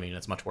wrote in front of me, and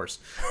it's much worse.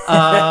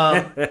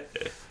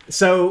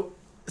 So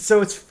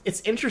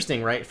it's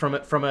interesting, right? From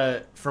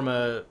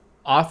a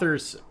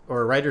author's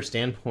or a writer's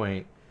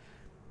standpoint,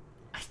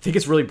 I think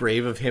it's really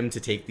brave of him to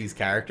take these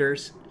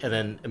characters and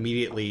then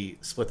immediately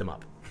split them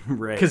up.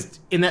 Right. Because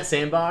in that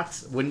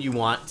sandbox, wouldn't you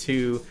want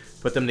to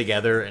put them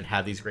together and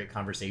have these great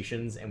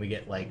conversations? And we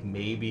get like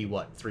maybe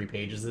 3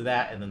 pages of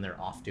that, and then they're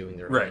off doing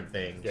their own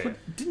thing. Yeah.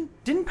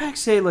 Didn't Pack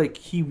say like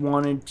he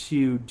wanted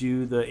to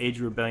do the Age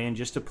of Rebellion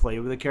just to play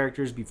with the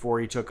characters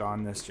before he took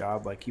on this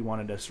job? Like he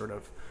wanted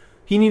to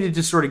he needed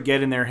to sort of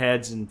get in their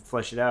heads and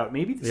flesh it out.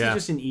 Maybe this is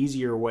just an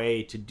easier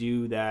way to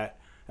do that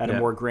at a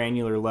more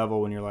granular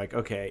level when you're like,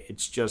 okay,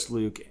 it's just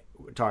Luke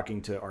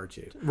talking to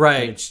R2.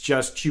 Right. And it's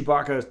just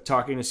Chewbacca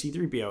talking to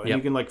C-3PO. And you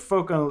can like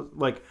focus on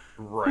like,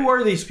 who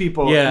are these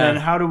people? Yeah. And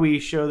then how do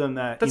we show them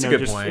that, That's you a know,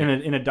 good just point.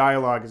 in a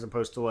dialogue as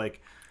opposed to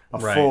like a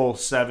full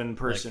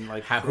 7-person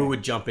who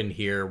would jump in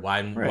here?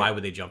 Why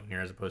would they jump in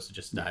here as opposed to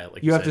just dialogue?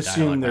 Like you have to said,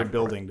 assume they're dialogue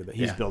building to that.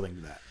 He's building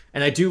to that.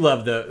 And I do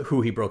love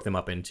who he broke them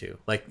up into.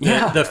 Like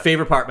the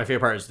favorite part, my favorite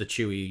part is the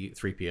Chewie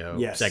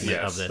 3PO segment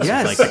of this.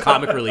 Yes. It's like the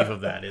comic relief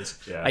of that is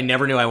I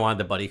never knew I wanted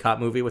the buddy cop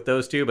movie with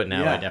those two, but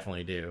now I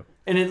definitely do.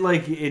 And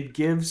it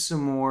gives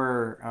some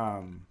more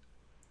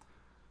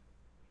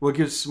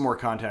gives some more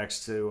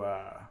context to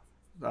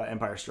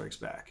Empire Strikes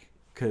Back.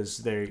 Because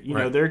they're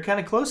they're kind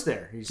of close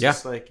there. He's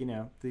just like,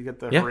 they got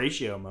the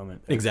Horatio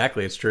moment.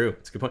 Exactly, it's true.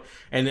 It's a good point.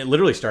 And it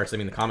literally starts. I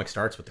mean, the comic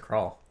starts with the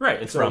crawl,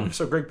 right? And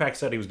so Greg Pak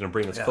said he was going to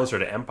bring this closer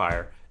to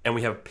Empire, and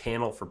we have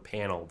panel for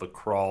panel the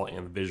crawl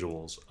and the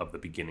visuals of the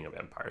beginning of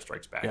Empire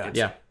Strikes Back. It's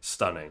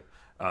stunning.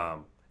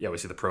 We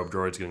see the probe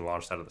droids getting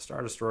launched out of the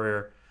Star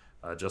Destroyer,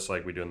 just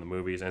like we do in the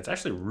movies, and it's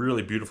actually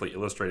really beautifully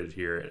illustrated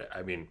here.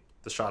 I mean,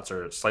 the shots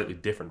are slightly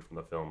different from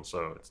the film,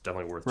 so it's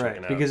definitely worth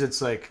checking out. Because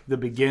it's like the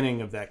beginning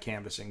of that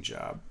canvassing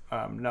job,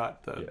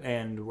 not the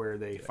end where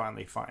they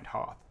finally find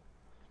Hoth.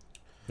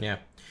 Yeah.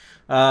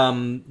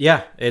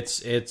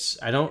 It's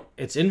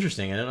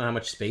interesting. I don't know how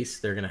much space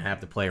they're going to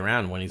have to play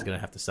around when he's going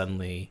to have to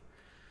suddenly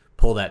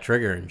pull that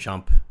trigger and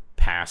jump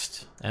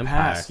past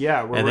Empire.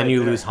 And then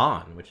you lose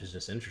Han, which is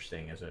just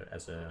interesting as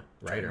a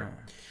writer.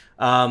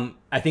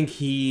 I think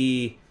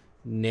he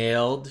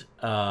nailed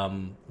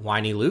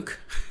whiny Luke.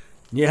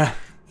 Yeah.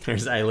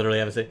 I literally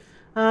have to say,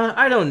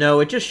 I don't know.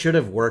 It just should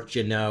have worked,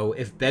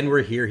 If Ben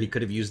were here, he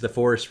could have used the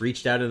Force,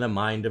 reached out in the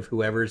mind of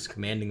whoever's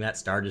commanding that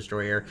Star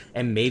Destroyer,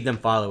 and made them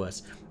follow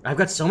us. I've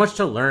got so much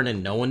to learn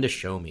and no one to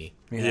show me.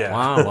 Yeah.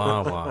 Wah,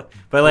 wah, wah.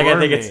 But like, I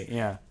think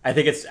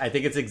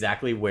it's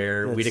exactly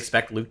where we'd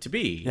expect Luke to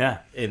be. Yeah.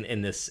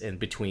 In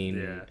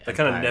between. Yeah. The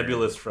kind of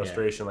nebulous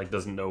frustration, like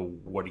doesn't know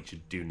what he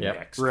should do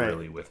next,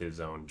 really, with his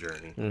own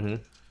journey. Mm-hmm.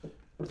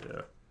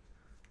 Yeah.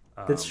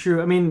 That's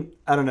true. I mean,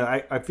 I don't know.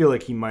 I feel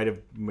like he might have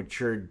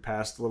matured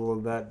past a little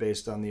of that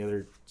based on the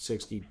other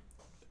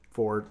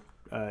 64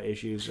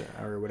 issues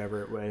or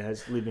whatever it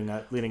has leading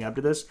up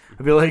to this.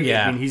 I feel like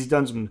I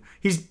mean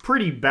he's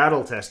pretty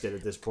battle tested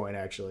at this point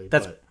actually.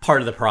 That's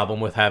part of the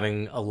problem with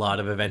having a lot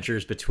of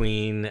adventures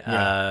between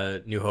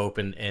New Hope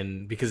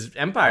and because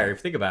Empire, if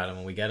you think about him,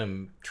 when we get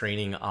him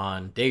training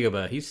on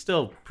Dagobah, he's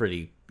still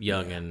pretty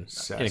young and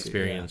sassy,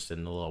 inexperienced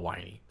and a little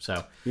whiny.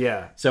 So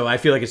I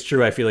feel like it's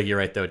true. I feel like you're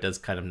right though. It does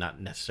kind of not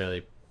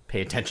necessarily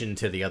pay attention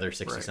to the other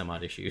 60 some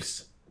odd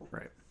issues.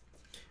 Right.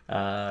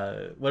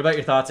 What about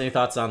your thoughts? Any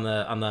thoughts on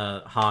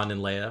the Han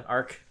and Leia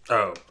arc?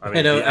 Oh, I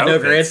mean, I know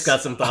Grant's got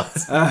some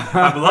thoughts.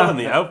 I'm loving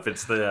the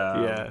outfits.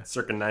 The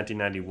circa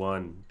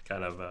 1991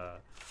 kind of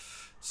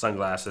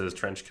sunglasses,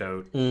 trench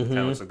coat, kind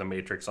of looks like the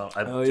Matrix.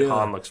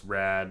 Han looks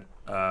rad.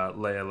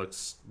 Leia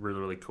looks really,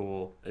 really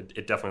cool.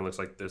 It definitely looks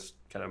like this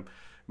kind of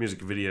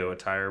music video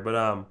attire.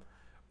 But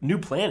new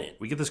planet.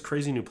 We get this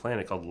crazy new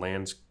planet called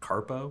Lans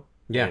Carpo.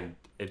 Yeah. And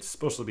it's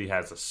supposed to be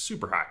has a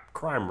super high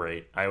crime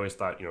rate. I always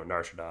thought,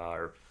 Nar Shaddaa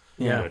or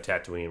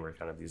Tatooine, where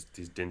kind of these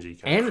dingy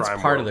kind And of it's crime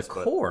part of the worlds,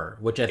 but- core,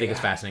 which I think is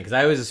fascinating, because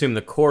I always assumed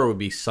the core would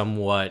be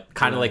somewhat,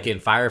 kind of like in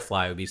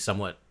Firefly, would be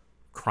somewhat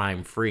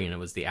crime-free, and it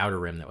was the Outer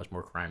Rim that was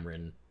more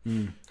crime-ridden.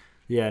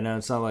 Yeah, no,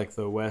 it's not like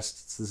the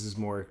West. This is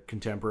more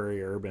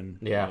contemporary, urban.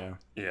 Yeah. You know.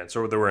 Yeah,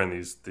 so they're wearing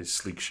these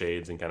sleek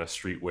shades and kind of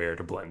streetwear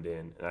to blend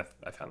in, and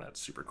I found that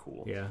super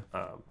cool. Yeah.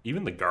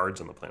 Even the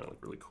guards on the planet look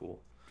really cool.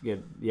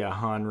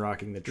 Han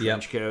rocking the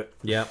trench coat.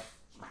 Yep.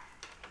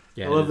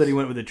 Yeah, I love that he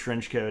went with the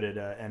trench coat at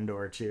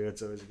Endor too.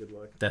 It's always a good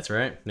look. That's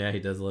right. Yeah, he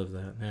does love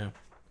that. Yeah.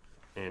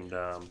 And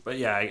but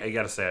yeah, I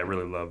gotta say I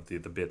really love the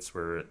bits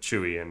where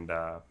Chewie and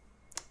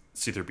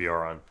C-3PO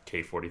are on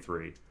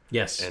K-43.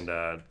 Yes. And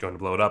going to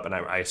blow it up, and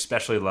I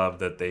especially love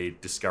that they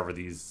discover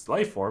these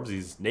life forms,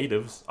 these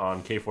natives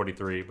on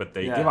K-43, but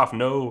they give off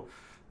no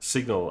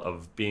signal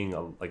of being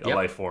a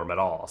life form at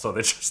all. So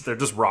they're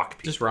just rock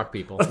people. Just rock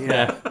people.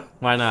 Yeah.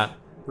 Why not?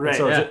 Right.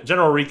 So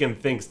General Regan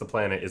thinks the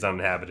planet is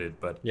uninhabited,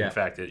 but Yeah. in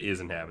fact it is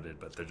inhabited.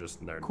 But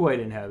they're Quite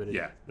inhabited.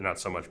 Yeah, they're not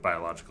so much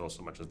biological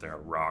so much as they're a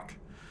rock.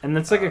 And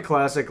that's like a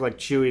classic, like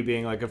Chewie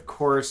being like, "Of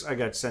course, I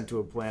got sent to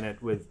a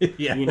planet with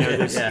Yeah.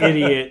 this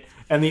idiot,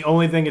 and the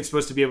only thing it's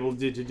supposed to be able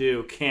to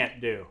do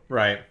can't do."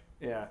 Right.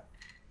 Yeah.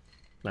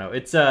 No,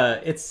 it's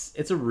a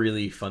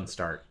really fun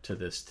start to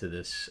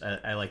this.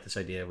 I like this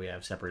idea. We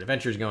have separate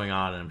adventures going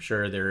on, and I'm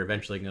sure they're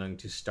eventually going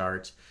to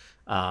start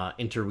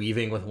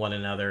interweaving with one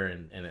another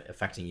and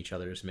affecting each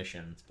other's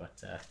missions.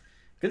 But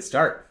good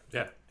start.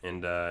 Yeah,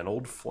 and an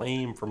old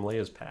flame from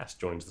Leia's past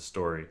joins the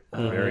story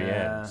at the very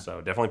end.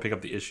 So definitely pick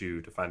up the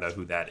issue to find out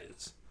who that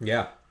is.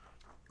 Yeah.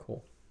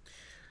 Cool.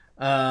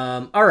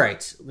 All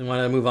right. We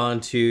want to move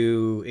on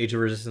to Age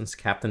of Resistance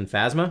Captain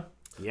Phasma.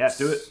 Yes.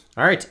 Do it.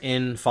 All right.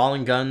 In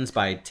Falling Guns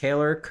by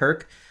Taylor,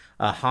 Kirk,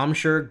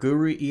 Hamsher,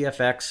 Guru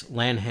EFX,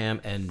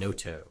 Lanham, and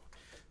Noto.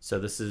 So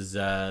this is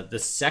the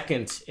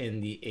second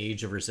in the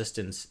Age of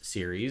Resistance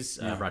series,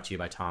 brought to you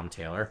by Tom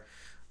Taylor.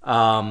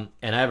 And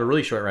I have a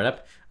really short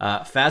write-up.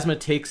 Phasma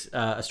takes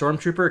a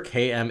stormtrooper,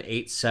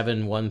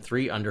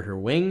 KM8713, under her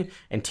wing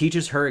and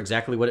teaches her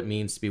exactly what it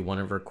means to be one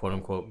of her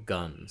quote-unquote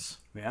guns.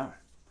 Yeah.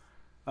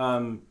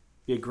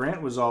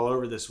 Grant was all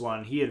over this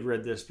one. He had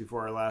read this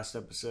before our last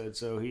episode,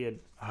 so he had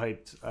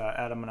hyped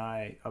Adam and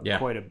I up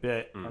quite a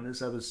bit on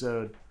this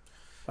episode.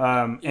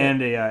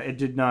 And it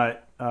did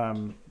not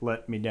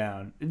let me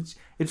down.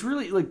 It's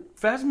really, like,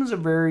 Phasma's a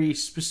very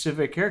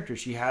specific character.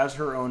 She has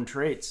her own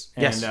traits.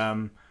 And,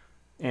 Yes.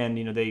 And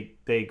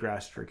they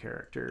grasped her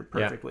character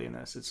perfectly in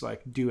this. It's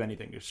like, do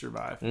anything to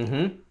survive.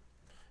 Mm-hmm.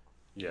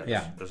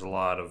 Yeah, there's a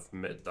lot of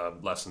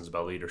lessons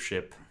about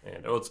leadership,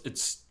 and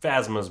it's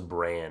Phasma's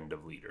brand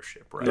of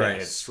leadership, right?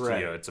 Right. It's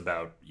Right. it's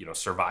about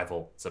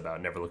survival. It's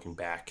about never looking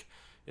back.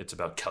 It's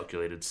about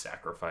calculated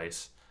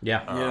sacrifice.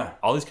 Yeah.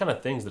 All these kind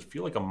of things that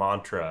feel like a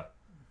mantra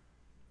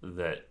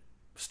that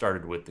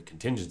started with the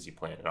contingency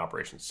plan in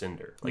Operation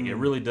Cinder. Like it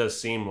really does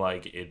seem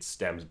like it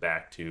stems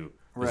back to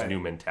this new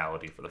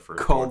mentality for the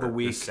First Call Order, the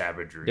weak. this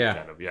savagery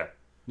kind of Yeah.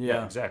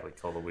 exactly.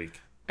 Call the weak.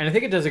 And I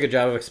think it does a good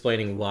job of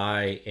explaining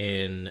why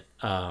in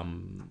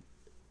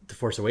The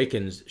Force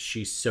Awakens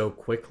she so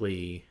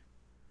quickly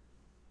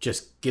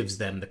just gives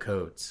them the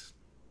codes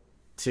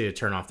to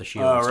turn off the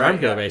shield Oh, and right,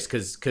 Stormkiller yeah. base,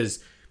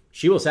 because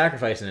she will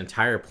sacrifice an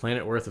entire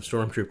planet worth of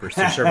stormtroopers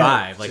to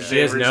survive. Like she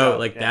has Every no, time,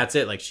 like that's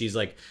it. Like she's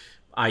like,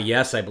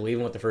 yes, I believe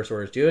in what the First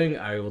Order is doing.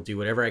 I will do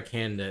whatever I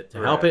can to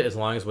help it, as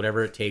long as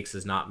whatever it takes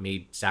is not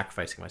me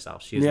sacrificing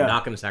myself. She is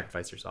not going to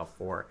sacrifice herself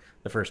for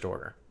the First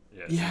Order.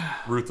 Yeah.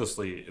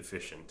 Ruthlessly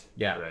efficient.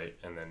 Yeah. Right.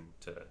 And then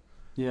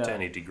to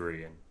any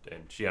degree, and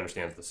she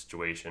understands the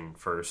situation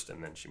first,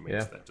 and then she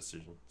makes that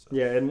decision. So.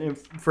 Yeah, and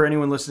for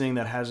anyone listening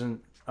that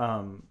hasn't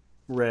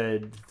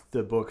read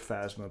the book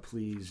Phasma,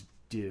 please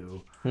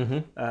do.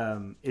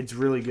 Mm-hmm. It's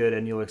really good,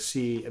 and you'll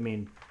see. I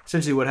mean,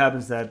 essentially, what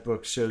happens to that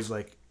book shows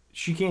like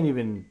she can't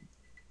even,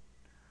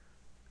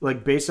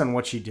 like, based on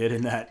what she did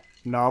in that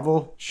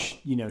novel.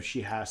 She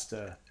has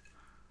to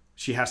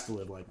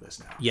live like this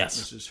now. Yes.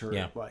 This is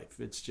her life.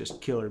 It's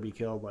just kill or be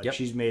killed. Like, Yep.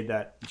 she made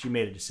a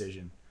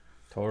decision.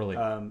 Totally.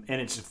 And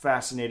it's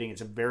fascinating.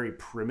 It's a very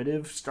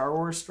primitive Star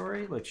Wars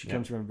story. Like, she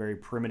comes from a very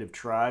primitive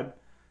tribe,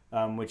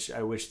 which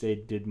I wish they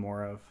did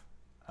more of,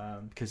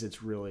 because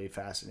it's really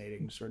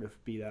fascinating to sort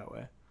of be that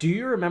way. Do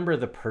you remember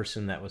the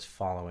person that was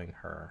following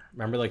her?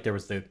 Remember, like, there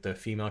was the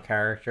female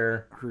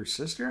character. Her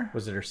sister?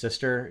 Was it her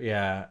sister?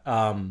 Yeah.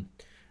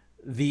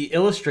 The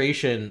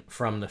illustration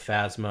from the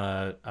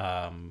Phasma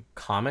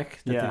comic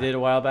that they did a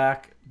while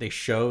back, they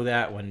show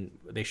that when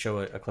they show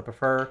a clip of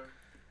her.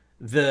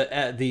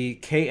 The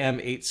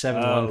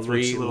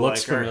KM8713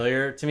 looks like her.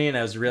 familiar to me, and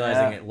I was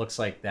realizing it looks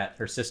like that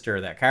her sister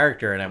or that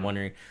character, and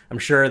I'm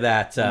sure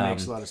that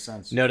Makes a lot of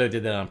sense. Noto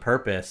did that on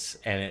purpose,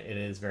 and it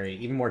is very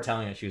even more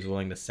telling that she was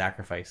willing to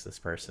sacrifice this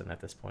person at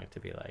this point to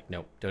be like,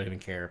 nope, don't even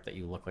care that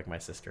you look like my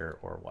sister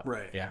or what.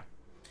 Right. Yeah.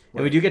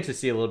 And we do get to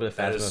see a little bit of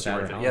That Phasma is without super her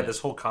interesting. helmet. Yeah, this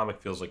whole comic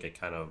feels like a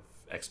kind of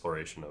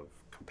exploration of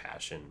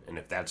compassion, and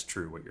if that's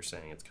true, what you're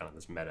saying, it's kind of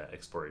this meta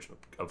exploration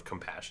of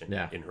compassion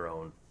in her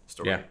own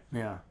story.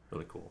 Yeah.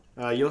 Really cool.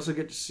 You also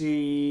get to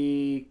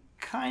see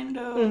kind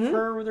of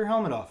her with her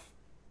helmet off.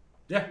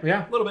 Yeah,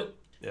 Yeah. a little bit.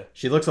 Yeah,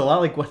 She looks a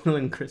lot like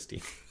Gwendolyn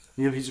Christie.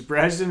 You'll be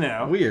surprised to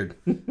know. Weird.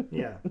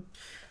 Yeah.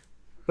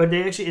 But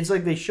they actually, it's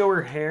like they show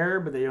her hair,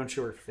 but they don't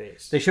show her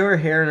face. They show her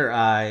hair and her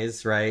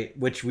eyes, right?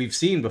 Which we've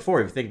seen before.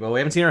 If you think, well, we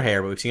haven't seen her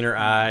hair, but we've seen her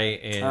eye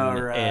in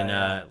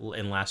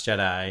in Last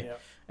Jedi.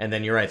 Yep. And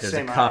then you're right. There's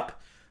Same a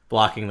cup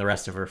blocking the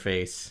rest of her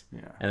face.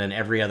 Yeah. And then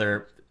every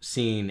other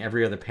scene,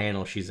 every other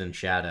panel, she's in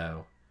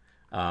shadow,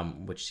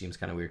 which seems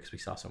kind of weird because we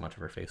saw so much of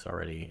her face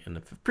already in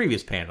the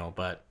previous panel.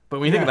 But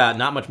when you think about it,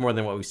 not much more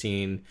than what we've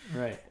seen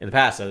in the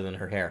past, other than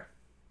her hair.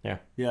 Yeah.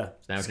 Yeah.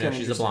 So now It's we know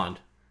kinda she's a blonde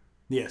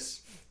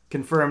Yes.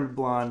 Confirmed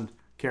blonde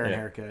Karen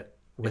haircut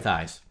with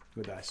eyes.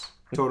 with eyes.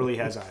 Totally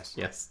has eyes.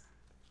 Yes.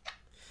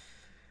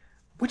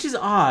 Which is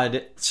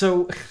odd.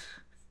 So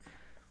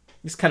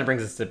this kind of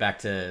brings us back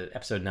to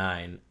episode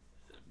 9.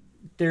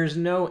 There's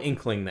no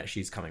inkling that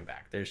she's coming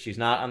back. She's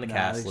not on the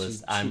cast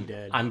list.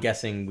 I'm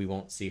guessing we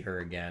won't see her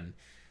again.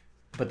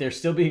 But they're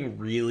still being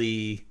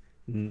really,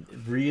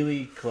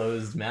 really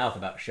closed mouth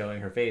about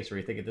showing her face. Where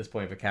you think at this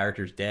point, if a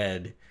character's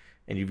dead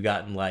and you've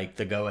gotten like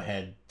the go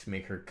ahead to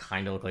make her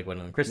kind of look like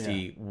Gwendolyn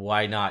Christie,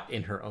 why not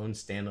in her own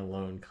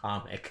standalone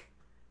comic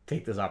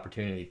take this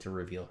opportunity to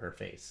reveal her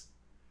face?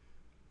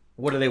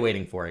 What are they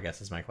waiting for? I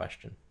guess is my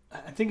question.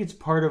 I think it's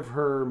part of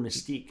her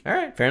mystique. All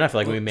right, fair enough.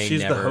 Like we may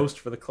she's never. the host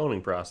for the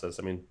cloning process.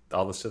 I mean,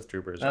 all the Sith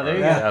Troopers. Oh, there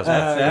you are go.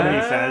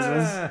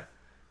 Phasmas.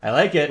 I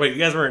like it. Wait, you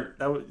guys weren't?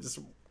 That was just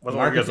wasn't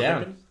Mark what it you guys were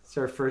down. thinking? It's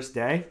our first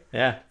day.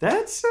 Yeah,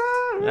 That's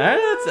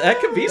that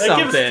could be That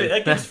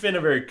something. gives Finn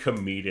a very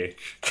comedic.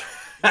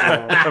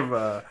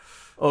 of,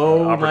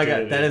 Oh my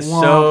god, opportunity. that is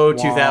Womp so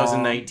womp.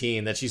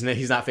 2019 that he's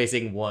not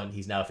facing one,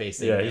 he's now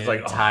facing he's an like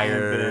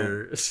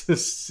entire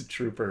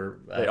trooper.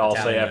 They all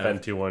say battalion of-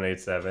 FN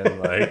 2187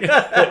 like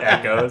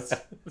echoes.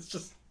 It's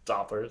just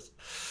Dopplers.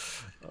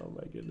 Oh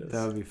my goodness.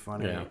 that would be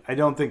funny. Yeah. I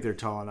don't think they're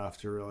tall enough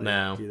to really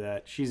No. do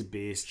that. She's a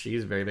beast.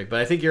 She's very big, but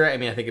I think you're right. I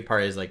mean, I think it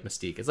part is like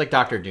Mystique. It's like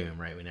Doctor Doom,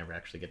 right? We never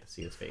actually get to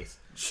see his face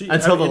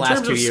until the in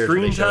last terms 2 of years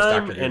when they screen show us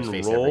time Doctor Doom's and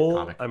face in every role,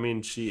 comic. I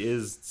mean, she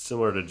is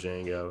similar to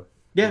Django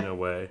Yeah. in a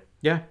way.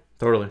 Yeah,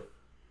 totally.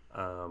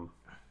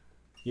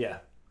 Yeah.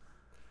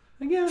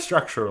 I guess.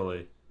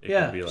 Structurally, it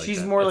can be like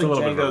she's that. more It's like a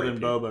little bit of a Django than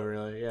repeat. Boba,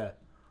 really. Yeah.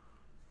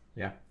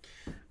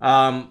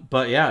 Yeah.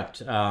 But yeah,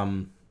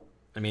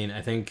 I mean,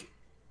 I think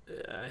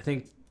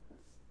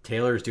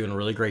Taylor's doing a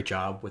really great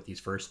job with these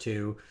first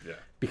two. Yeah.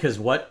 Because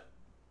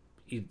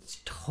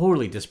it's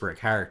totally disparate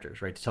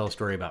characters, right? To tell a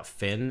story about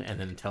Finn and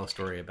then tell a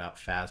story about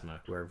Phasma,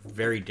 who are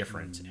very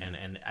different,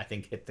 and I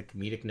think hit the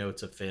comedic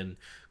notes of Finn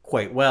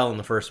quite well in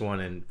the first one,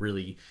 and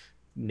really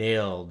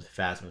nailed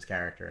Phasma's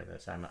character in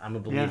this. I'm a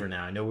believer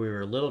now. I know we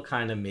were a little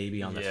kind of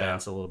maybe on the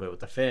fence a little bit with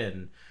the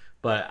Finn,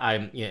 but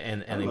and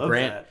then love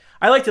Grant, that.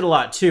 I liked it a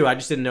lot too. I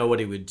just didn't know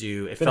what he would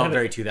do. It felt had a-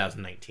 very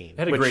 2019. It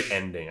had a which- great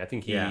ending. I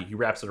think he Yeah. he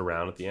wraps it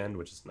around at the end,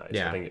 which is nice.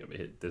 Yeah. I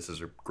think this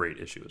is a great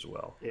issue as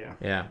well. Yeah.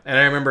 Yeah, and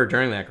I remember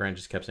during that, Grant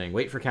just kept saying,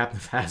 "Wait for Captain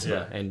Phasma,"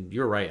 Yeah. and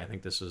you're right. I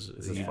think he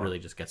fun. really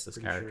just gets this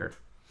character.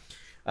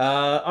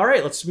 All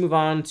right, let's move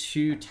on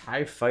to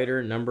TIE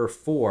Fighter number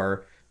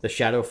 4, The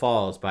Shadow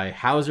Falls by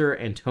Hauser,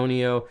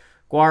 Antonio,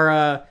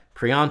 Guara,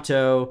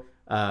 Prianto,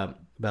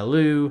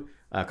 Bellew,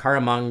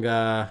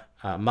 Caramanga,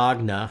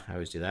 Magna, I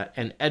always do that,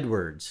 and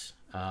Edwards.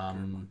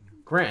 Grant,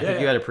 I think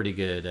you had a pretty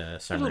good A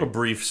summary. little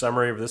brief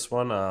summary of this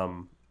one.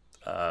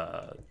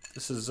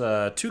 This is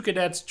 2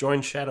 cadets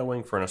join Shadow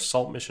Wing for an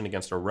assault mission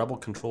against a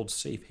rebel-controlled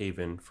safe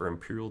haven for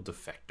Imperial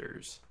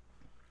defectors.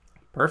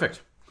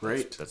 Perfect.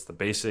 Great. That's the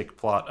basic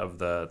plot of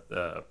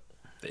the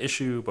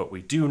issue, but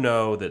we do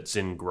know that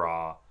Xin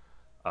Gra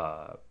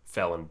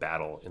fell in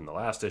battle in the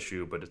last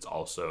issue, but it's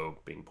also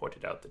being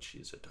pointed out that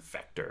she's a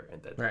defector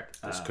and that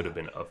this could have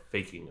been a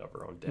faking of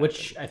her own death.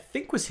 Which I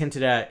think was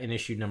hinted at in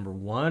issue number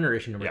 1 or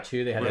issue number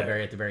 2. They had Yeah.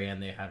 at the very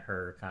end, they had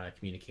her kind of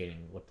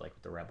communicating, looked like,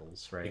 with the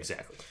rebels, right?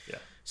 Exactly, yeah.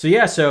 So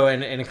yeah,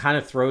 and it kind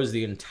of throws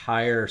the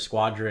entire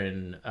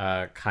squadron,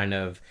 kind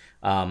of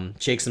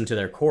shakes them to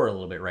their core a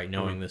little bit, right?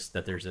 Knowing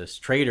that there's this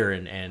traitor,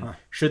 and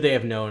should they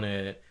have known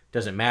it,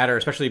 doesn't matter,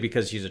 especially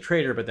because she's a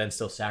traitor, but then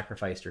still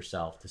sacrificed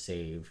herself to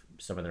save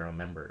some of their own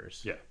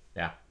members.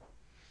 Yeah.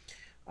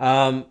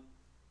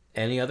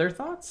 Any other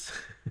thoughts?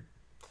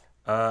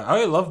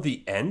 I love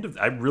the end.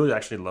 I really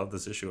actually love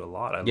this issue a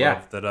lot. I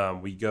love that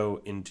we go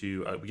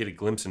into we get a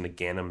glimpse into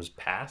Ganem's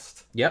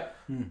past. Yep.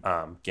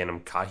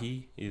 Ganem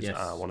Kahi is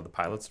one of the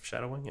pilots of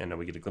Shadow Wing, and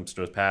we get a glimpse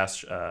into his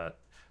past.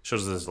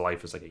 Shows us his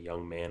life as like a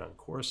young man on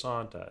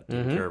Coruscant,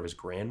 taking care of his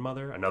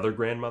grandmother, another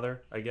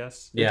grandmother, I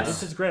guess. Yes. It's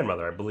his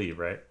grandmother, I believe,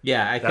 right?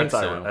 Yeah, I think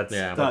so. That's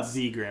Not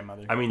the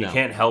grandmother. I mean, you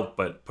can't help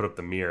but put up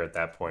the mirror at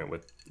that point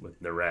with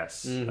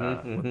Nares,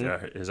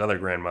 with his other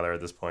grandmother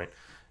at this point,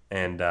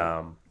 and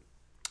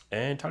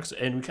talks,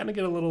 and we kind of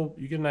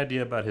you get an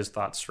idea about his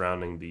thoughts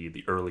surrounding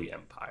the early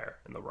Empire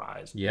and the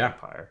rise of the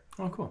Empire.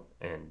 Oh, cool.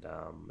 And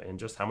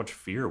just how much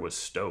fear was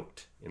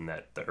stoked in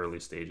the early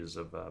stages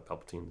of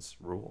Palpatine's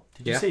rule.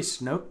 Did you say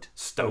Snoked?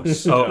 Stoked. And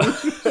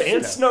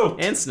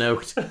Snoked. And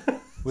Snoked.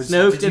 Did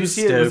Snoked you and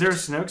see it? Was stoked. there a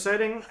Snoke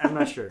sighting? I'm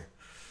not sure.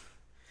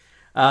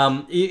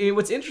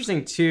 What's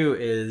interesting too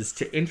is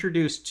to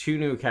introduce 2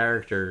 new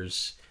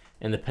characters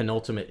in the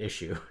penultimate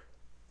issue.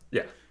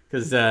 Yeah.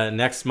 Because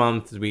next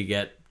month we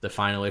get the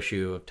final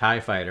issue of TIE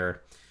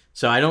Fighter.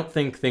 So I don't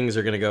think things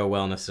are going to go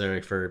well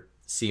necessarily for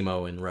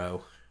Simo and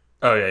Ro.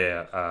 Oh,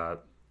 yeah.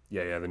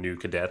 The new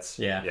cadets.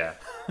 Yeah.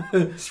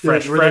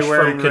 fresh Were they from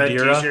wearing red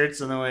Kadira.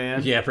 t-shirts on the way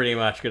in? Yeah, pretty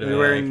much. Could have They're been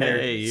wearing like, their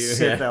hey, you.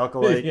 Sith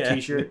Alkalite Yeah,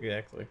 t-shirt.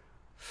 Exactly.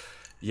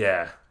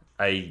 Yeah,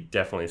 I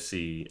definitely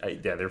see.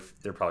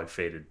 They're probably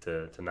fated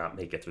to not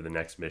make it through the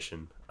next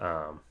mission.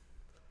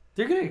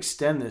 They're going to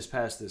extend this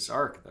past this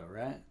arc, though,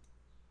 right?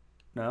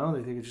 No,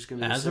 they think it's just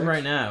going to be As 6? of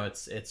right now,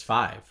 it's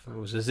 5. It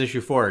was this issue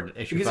 4.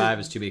 Issue Because 5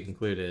 is to be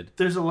concluded.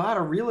 There's a lot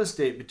of real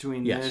estate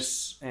between Yes.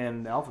 this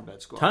and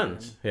Alphabet Squadron.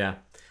 Tons, yeah.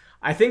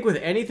 I think with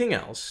anything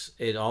else,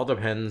 it all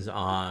depends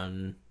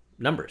on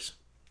numbers,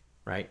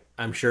 right?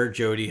 I'm sure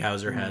Jodie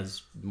Hauser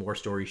has more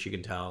stories she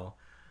can tell.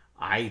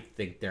 I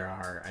think there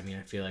are. I mean,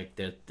 I feel like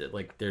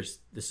this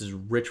is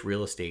rich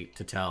real estate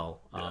to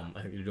tell. I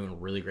think you're doing a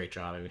really great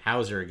job. I mean,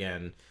 Hauser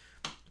again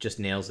just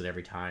nails it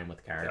every time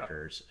with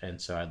characters, and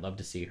so I'd love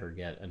to see her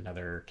get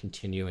another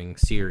continuing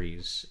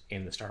series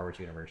in the Star Wars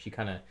universe. She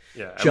kind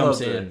of jumps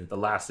in. The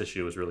last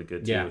issue was really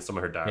good too. Yeah. With some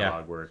of her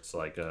dialogue where it's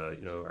like,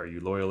 are you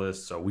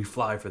loyalists? So we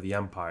fly for the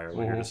Empire.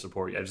 We're here to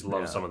support you. I just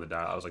love some of the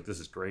dialogue. I was like, this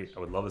is great. I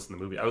would love this in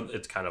the movie.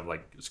 It's kind of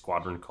like a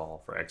squadron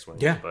call for X-Wing.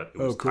 Yeah. But it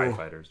was TIE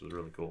Fighters. It was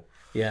really cool.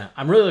 Yeah,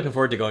 I'm really looking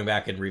forward to going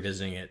back and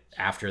revisiting it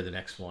after the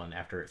next one,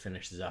 after it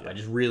finishes up. I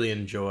just really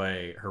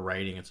enjoy her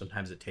writing, and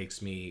sometimes it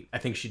takes me... I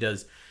think she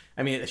does...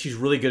 I mean, she's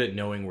really good at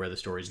knowing where the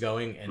story's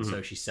going, and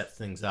so she sets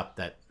things up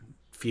that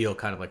feel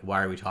kind of like,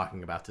 why are we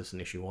talking about this in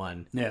issue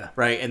 1? Yeah.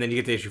 Right? And then you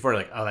get to issue 4,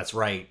 like, oh, that's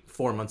right,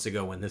 4 months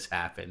ago when this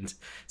happened.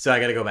 So I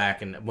got to go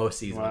back, and most of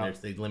these, when there's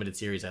the limited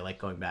series, I like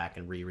going back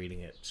and rereading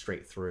it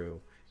straight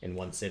through in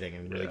one sitting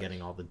and really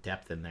getting all the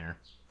depth in there.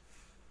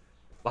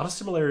 A lot of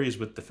similarities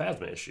with the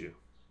Phasma issue.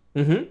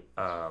 In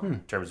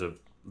terms of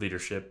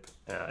leadership.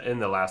 In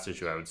the last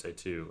issue, I would say,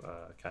 too,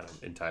 kind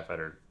of in TIE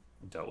Fighter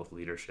dealt with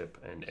leadership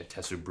and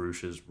Tessu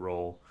Bruce's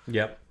role.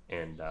 Yep.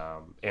 And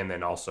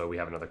then also we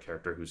have another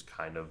character who's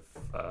kind of,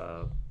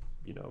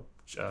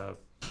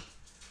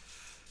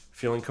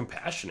 feeling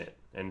compassionate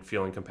and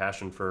feeling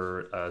compassion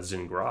for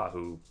Zingra,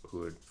 who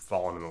had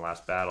fallen in the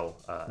last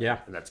battle.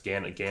 And that's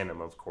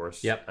Ganem, of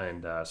course. Yep.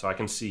 And so I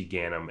can see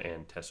Ganem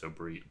and Tessu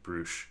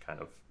Bruce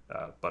kind of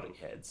butting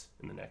heads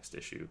in the next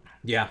issue.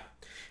 Yeah.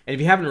 And if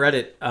you haven't read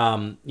it,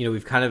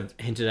 we've kind of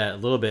hinted at it a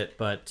little bit,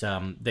 but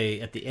they,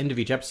 at the end of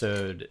each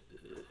episode,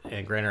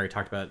 and Grant already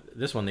talked about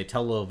this one, they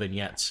tell little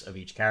vignettes of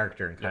each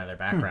character and kind of their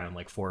background,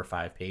 like 4 or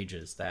 5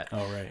 pages that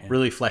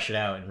really flesh it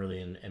out, and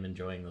really am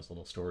enjoying those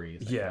little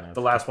stories. Yeah,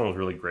 the last one was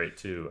really great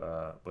too,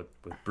 with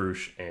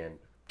Bruce and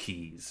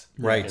Keys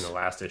in the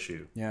last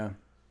issue. Yeah.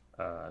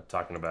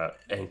 Talking about,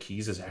 and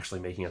Keys is actually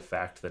making a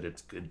fact that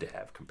it's good to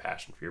have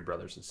compassion for your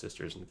brothers and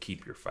sisters and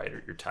keep your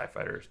TIE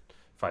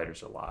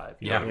fighters alive.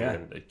 You know what I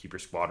mean? And keep your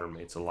squadron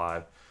mates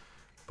alive.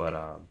 But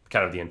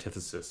kind of the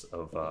antithesis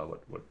of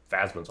what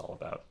Phasma's all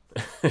about.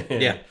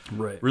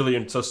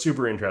 Really, so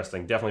super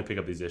interesting. Definitely pick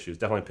up these issues.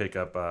 Definitely pick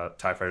up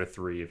TIE Fighter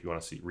 3 if you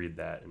want to read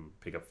that, and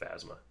pick up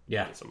Phasma.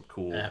 Yeah. Get some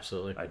cool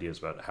ideas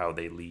about how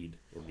they lead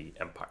in the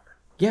Empire.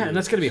 Yeah, and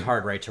that's going to be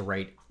hard, right, to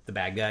write the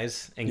bad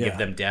guys and give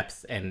them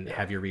depth and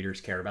have your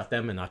readers care about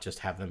them and not just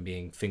have them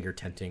being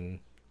finger-tenting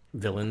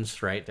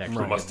villains, right?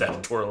 Mustache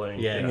twirling.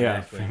 Yeah,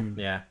 exactly.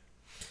 Yeah.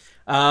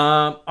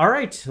 All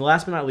right.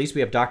 Last but not least,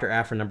 we have Dr.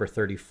 APHRA number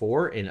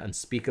 34 in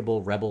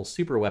Unspeakable Rebel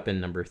Superweapon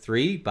number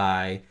 3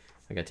 by,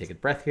 I gotta take a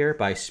breath here,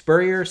 by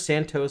Spurrier,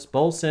 Santos,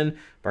 Bolson,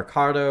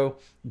 Barcardo,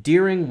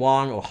 Deering,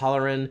 Wong,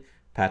 O'Halloran,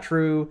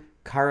 Patru,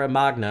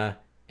 Caramagna,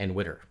 and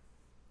Witter.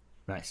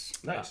 Nice.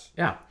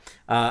 Yeah.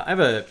 I have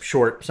a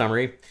short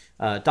summary.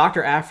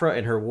 Dr. APHRA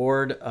and her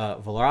ward,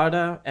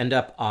 Velarada, end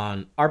up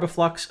on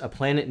Arbiflux, a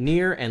planet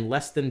near and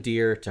less than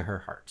dear to her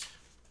heart.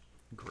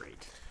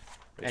 Great.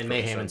 And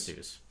mayhem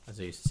ensues, as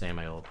I used to say in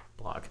my old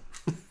blog.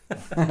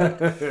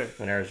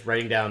 When I was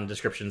writing down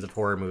descriptions of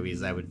horror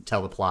movies, I would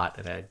tell the plot,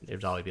 and it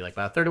would always be like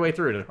about a third of the way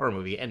through to a horror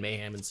movie, and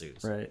mayhem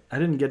ensues. Right. I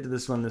didn't get to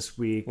this one this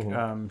week.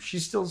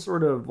 She's still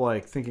sort of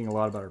like thinking a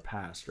lot about her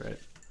past, right?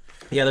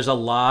 Yeah, there's a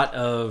lot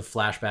of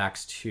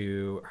flashbacks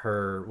to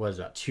her, what is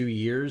it, about 2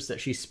 years that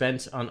she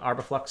spent on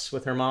Arbiflux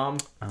with her mom.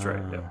 That's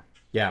right,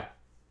 Yeah.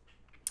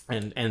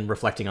 And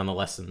reflecting on the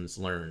lessons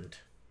learned.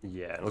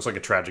 Yeah, it looks like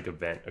a tragic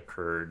event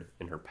occurred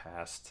in her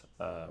past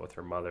with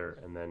her mother.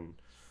 And then,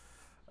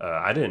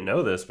 I didn't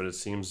know this, but it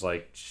seems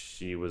like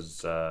she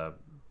was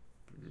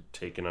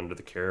taken under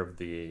the care of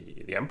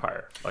the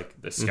Empire.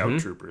 Like, the scout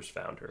troopers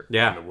found her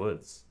in the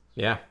woods.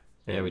 Yeah.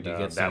 Yeah, we do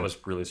get that was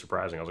really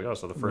surprising. I was like, oh,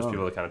 so the first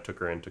people that kind of took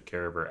her in, took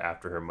care of her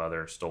after her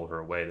mother stole her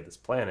away to this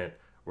planet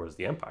was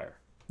the Empire.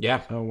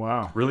 Yeah. Oh,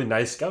 wow. Really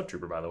nice scout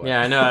trooper, by the way.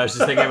 Yeah, I know. I was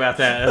just thinking about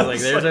that. I was like,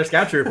 there's our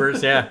scout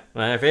troopers. Yeah,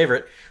 my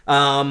favorite.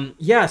 So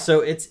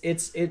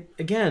it's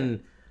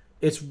again,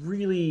 it's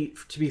really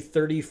to be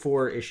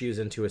 34 issues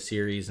into a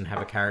series and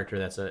have a character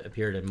that's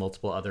appeared in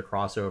multiple other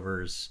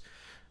crossovers.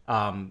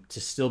 to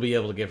still be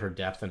able to give her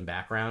depth and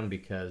background,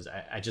 because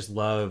I just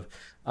love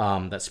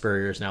that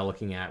Spurrier is now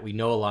looking at. We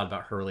know a lot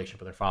about her relationship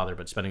with her father,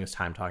 but spending his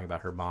time talking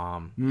about her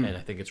mom, and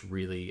I think it's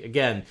really,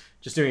 again,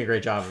 just doing a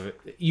great job of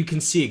it. You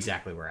can see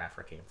exactly where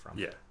APHRA came from.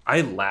 Yeah,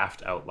 I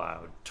laughed out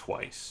loud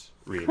twice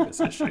reading this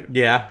issue.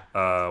 Yeah.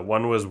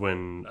 One was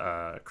when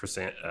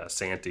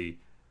Santi,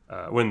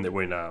 when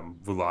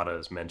Vulata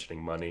is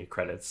mentioning money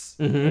credits,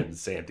 and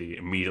Santi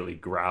immediately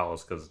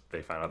growls because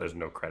they find out there's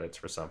no credits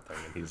for something,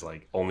 and he's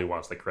like only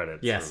wants the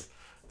credits. Yes.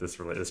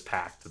 For this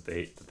pact that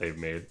they've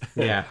made.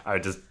 Yeah. I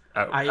just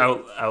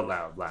out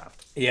loud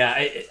laughed. Yeah,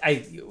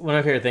 I one of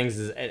my favorite things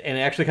is, and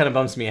it actually kind of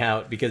bumps me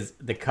out, because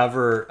the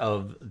cover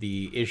of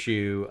the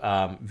issue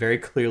very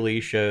clearly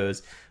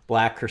shows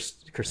Black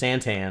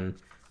Chrysantan.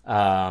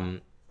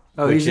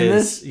 He's in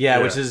this?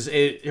 Yeah, which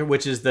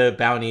is the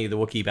bounty, the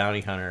Wookiee bounty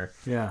hunter.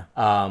 Yeah.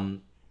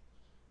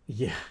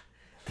 Yeah.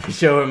 They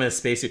show him in a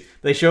spacesuit.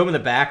 They show him in the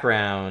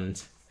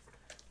background.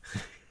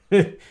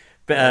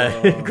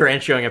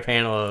 Grant showing a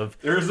panel of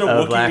There's a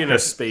Wookiee Black in a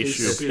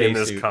spacesuit in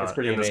this It's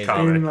pretty amazing.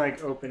 comic. In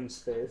like open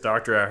space.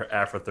 Dr.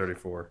 APHRA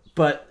 34.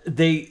 But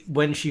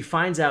when she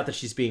finds out that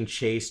she's being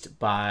chased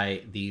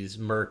by these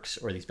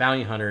mercs or these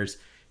bounty hunters,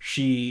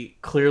 she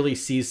clearly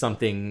sees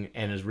something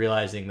and is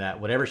realizing that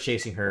whatever's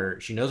chasing her,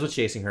 she knows what's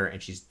chasing her,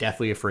 and she's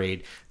deathly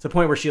afraid. To the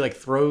point where she like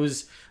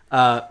throws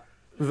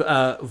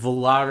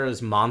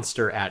Volara's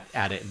monster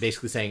at it,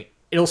 basically saying,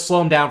 it'll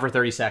slow him down for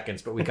 30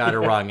 seconds, but we got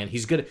her wrong, and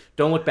he's gonna,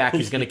 don't look back,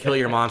 he's gonna kill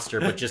your monster,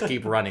 but just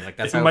keep running. Like,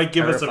 that's It how might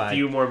give us terrified. a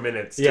few more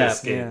minutes to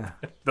escape. Yeah.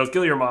 They'll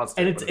kill your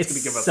monster, And but it's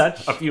gonna give us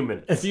such a few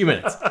minutes. A few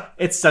minutes.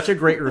 It's such a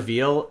great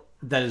reveal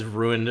that is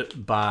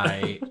ruined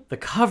by the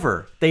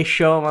cover. They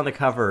show him on the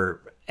cover,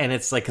 and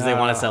it's like because they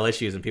want to sell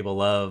issues, and people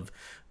love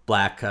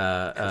Black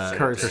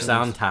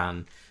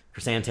Chrysantan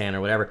or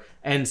whatever.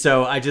 And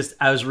so I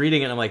was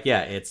reading it, and I'm like,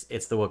 yeah, it's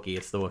the Wookiee,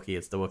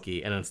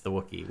 and it's the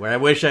Wookiee. Where I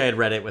wish I had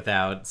read it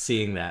without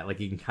seeing that. Like,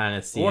 you can kind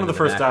of see One of the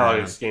first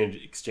background. dialogue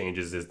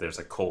exchanges is there's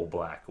a coal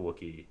black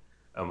Wookiee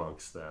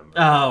amongst them.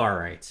 Oh, all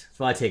right.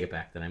 Well, I take it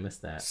back then. I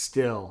missed that.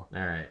 Still.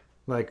 All right.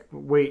 Like,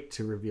 wait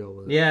to reveal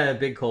the... Yeah,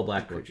 big coal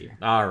black Wookiee.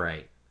 All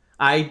right.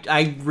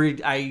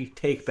 I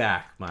take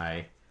back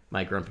my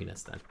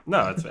grumpiness then.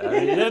 No,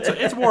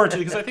 it's warranted,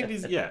 because I think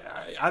these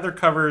either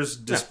covers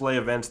display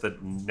events that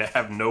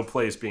have no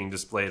place being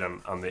displayed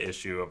on the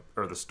issue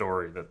or the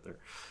story that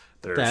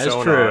they're That is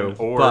shown true,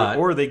 on,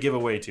 or they give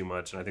away too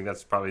much, and I think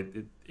that's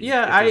probably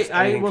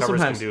I will covers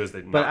sometimes can do is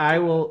they but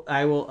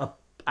not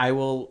I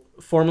will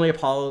formally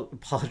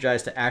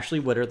apologize to Ashley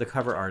Witter, the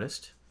cover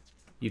artist.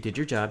 You did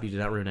your job. You did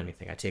not ruin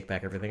anything. I take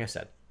back everything I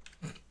said.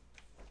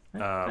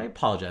 I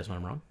apologize when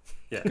I'm wrong.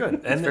 Yeah,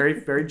 Good. And very,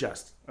 very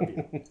just of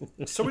you.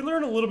 So we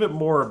learn a little bit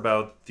more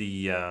about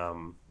the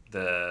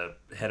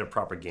head of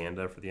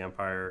propaganda for the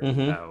Empire,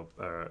 and how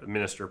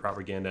Minister of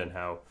Propaganda, and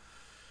how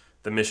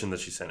the mission that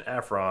she sent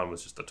APHRA on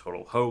was just a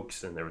total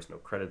hoax, and there was no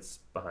credits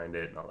behind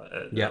it, and all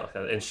that. Yeah.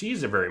 And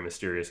she's a very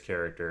mysterious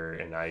character,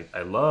 and I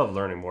love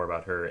learning more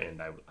about her,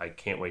 and I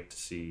can't wait to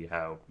see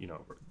how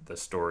the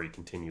story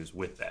continues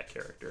with that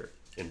character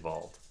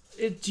involved.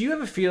 Do you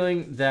have a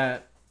feeling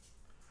that?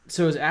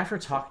 So has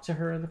APHRA talked to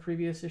her in the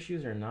previous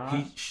issues or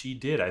not? She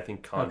did, I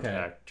think,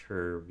 contact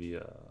her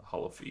via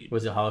holofeed.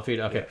 Was it holofeed?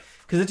 Okay,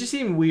 because it just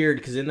seemed weird.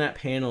 Because in that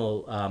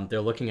panel, they're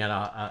looking at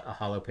a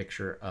holo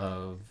picture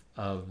of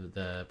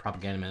the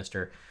propaganda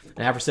minister, and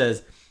APHRA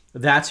says,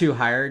 "That's who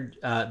hired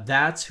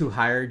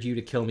you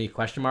to kill me?" ?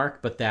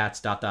 But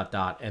that's ...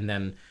 And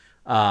then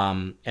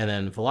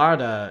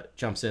Velarda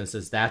jumps in and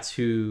says, "That's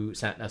who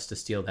sent us to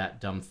steal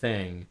that dumb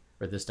thing,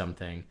 or this dumb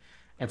thing."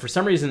 And for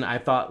some reason, I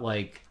thought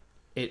like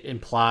it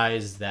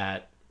implies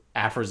that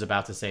APHRA's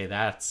about to say,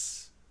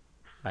 "That's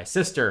my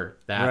sister.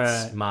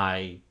 That's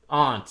my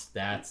aunt.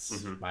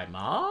 That's my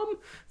mom.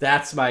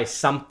 That's my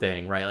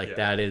something," right? Like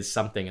that is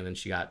something. And then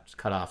she got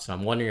cut off. So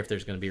I'm wondering if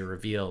there's going to be a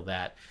reveal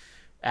that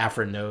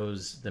APHRA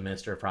knows the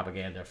Minister of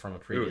Propaganda from a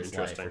previous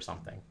life or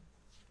something.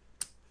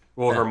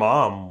 Well, her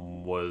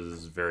mom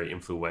was very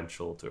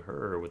influential to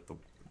her with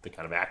the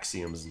kind of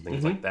axioms and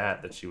things like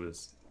that she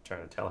was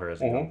trying to tell her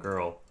as a young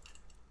girl.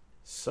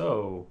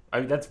 So, I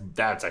mean, that's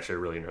actually a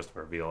really interesting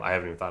reveal. I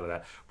haven't even thought of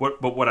that.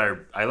 What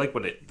I like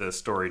what the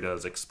story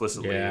does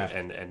explicitly,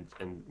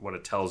 and what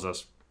it tells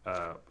us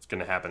what's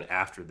going to happen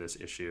after this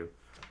issue,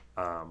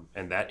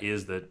 and that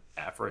is that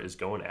APHRA is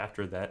going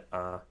after that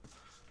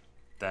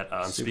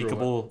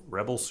unspeakable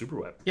rebel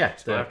superweapon. Yeah,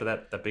 it's going after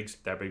that big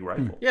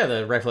rifle. Yeah,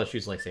 the rifle that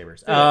shoots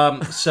lightsabers.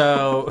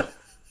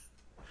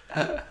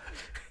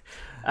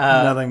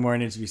 Nothing more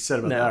needs to be said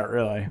about that,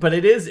 really. But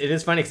it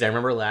is funny because I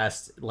remember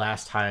last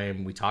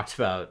time we talked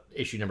about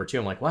issue number 2.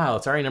 I'm like, wow,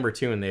 it's already number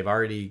 2, and they've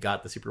already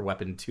got the super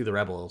weapon to the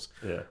rebels.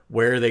 Yeah,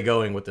 where are they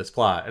going with this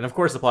plot? And of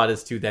course, the plot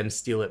is to then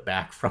steal it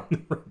back from the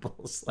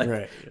rebels. Like,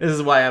 this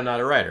is why I'm not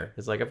a writer.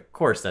 It's like, of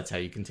course, that's how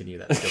you continue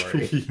that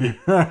story.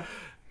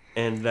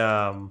 And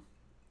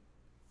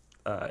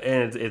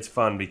it's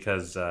fun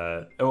because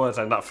it's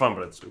not fun,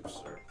 but it's oops,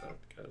 sorry,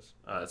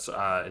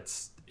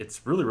 because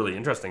it's really, really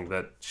interesting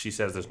that she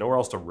says there's nowhere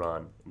else to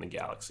run in the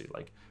galaxy.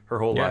 Like, her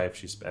whole life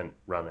she spent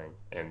running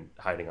and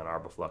hiding on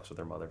Arboflux with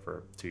her mother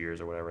for 2 years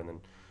or whatever, and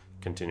then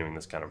continuing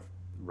this kind of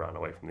run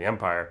away from the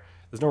Empire.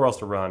 There's nowhere else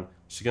to run.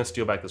 She's going to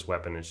steal back this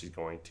weapon, and she's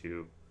going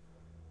to,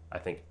 I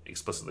think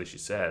explicitly she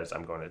says,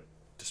 I'm going to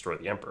destroy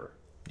the Emperor.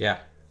 Yeah.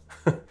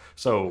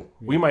 So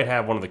we might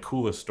have one of the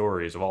coolest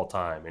stories of all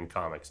time in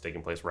comics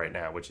taking place right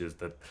now, which is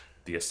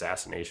the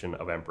assassination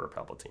of Emperor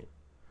Palpatine.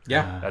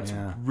 Yeah. That's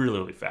really,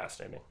 really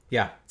fascinating.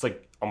 Yeah. It's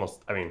like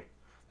almost, I mean,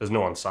 there's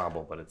no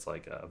ensemble, but it's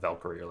like a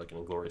Valkyrie or like an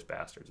Inglourious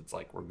Bastards. It's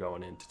like we're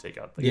going in to take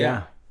out the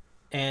guy.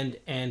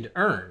 And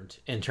earned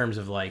in terms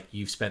of like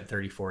you've spent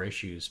 34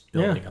 issues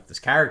building up this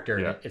character.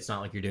 And it's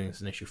not like you're doing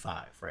this in issue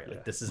 5, right?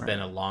 Like this has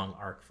been a long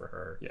arc for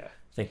her. Yeah.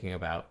 Thinking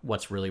about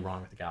what's really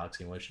wrong with the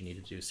galaxy and what she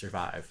needed to do to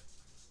survive.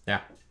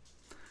 Yeah.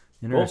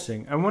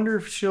 Interesting. Cool. I wonder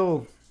if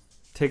she'll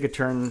take a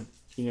turn,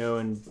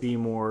 and be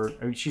more.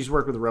 I mean, she's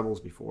worked with the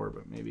rebels before,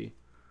 but maybe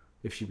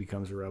if she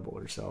becomes a rebel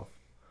herself,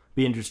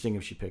 be interesting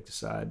if she picked a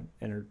side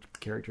and her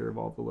character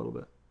evolved a little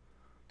bit.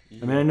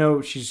 I mean, I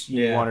know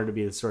you want her to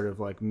be the sort of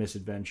like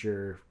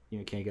misadventure,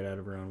 can't get out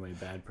of her own way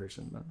bad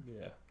person. But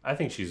I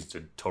think she's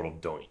a total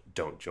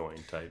don't join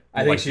type.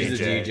 I think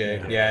she's a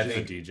DJ. Yeah, she's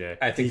a DJ.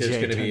 I think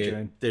there's gonna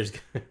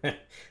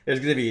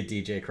be a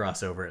DJ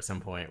crossover at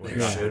some point.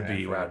 There should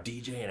be. Wow,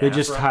 DJ. And they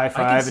just high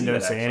five and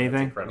don't say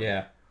anything.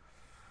 Yeah.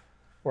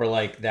 Or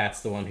like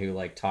that's the one who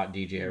like taught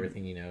DJ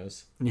everything he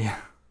knows. Yeah,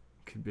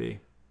 could be.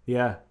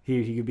 Yeah,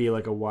 he could be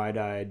like a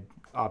wide-eyed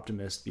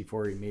optimist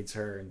before he meets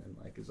her, and then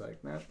like is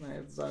like, nah,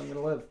 that's how I'm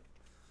gonna live.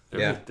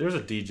 There's a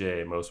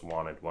DJ Most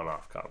Wanted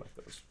one-off comic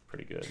that was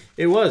pretty good.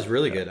 It was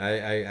really good.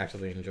 I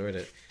actually enjoyed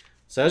it.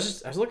 So I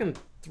was looking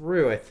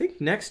through. I think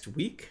next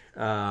week,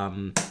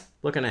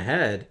 looking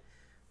ahead,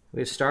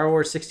 we have Star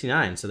Wars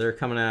 69. So they're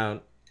coming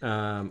out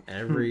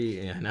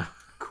every.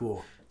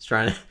 Cool. It's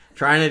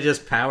trying to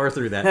just power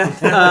through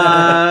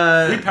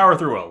that. We power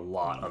through a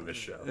lot on this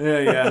show.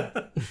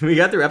 Yeah. We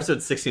got through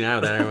episode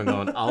 69 without everyone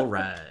going, all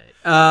right.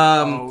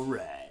 All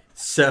right.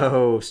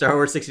 So Star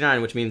Wars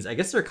 69, which means I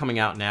guess they're coming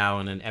out now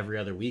in an every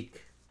other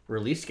week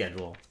release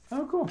schedule.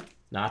 Oh, cool.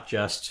 Not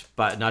just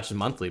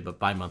monthly, but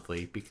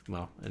bi-monthly.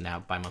 Well, and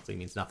now bi-monthly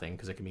means nothing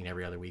because it can mean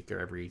every other week or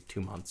every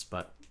 2 months.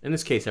 But in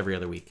this case, every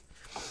other week.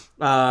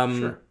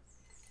 Sure.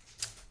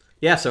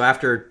 Yeah, so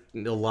after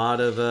a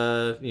lot of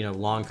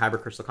long Kyber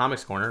Crystal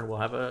Comics Corner, we'll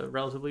have a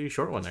relatively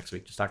short one next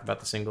week. Just talk about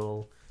the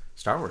single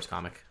Star Wars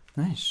comic.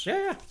 Nice.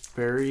 Yeah.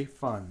 Very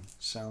fun.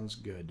 Sounds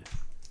good.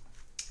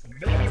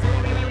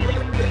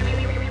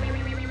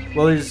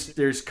 Well,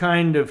 there's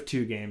kind of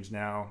 2 games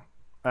now.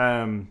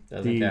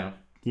 Doesn't count.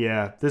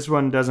 Yeah, this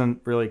one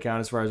doesn't really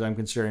count as far as I'm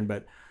concerned,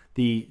 but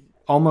the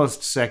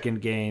almost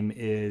second game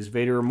is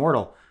VADER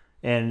Immortal.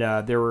 And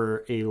there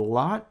were a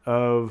lot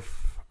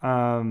of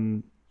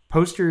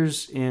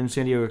posters in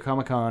San Diego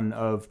Comic-Con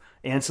of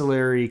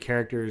ancillary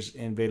characters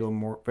in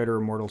VADER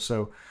Immortal.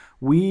 So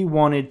we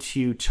wanted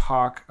to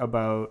talk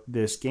about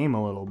this game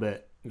a little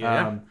bit.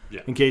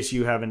 In case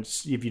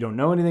if you don't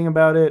know anything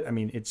about it, I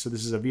mean, this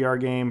is a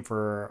VR game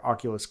for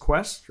Oculus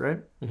Quest, right?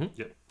 Mm-hmm.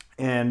 Yeah.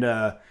 And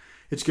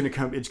it's going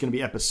to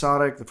be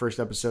episodic. The first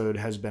episode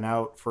has been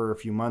out for a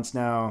few months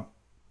now.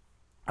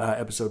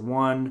 Episode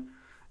 1,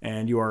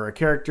 and you are a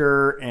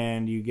character,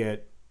 and you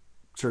get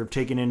sort of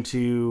taken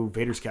into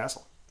Vader's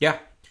castle. Yeah.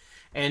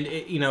 And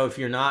if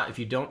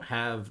you don't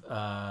have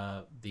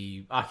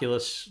the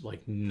Oculus,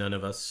 like none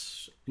of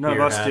us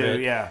do.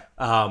 Yeah.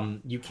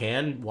 You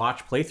can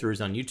watch playthroughs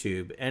on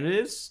YouTube, and it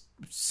is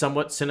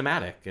somewhat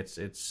cinematic.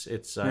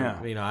 It's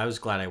I was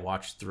glad I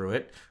watched through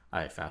it.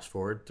 I fast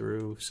forward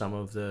through some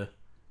of the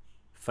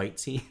fight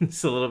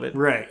scenes a little bit,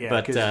 right? Yeah,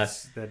 but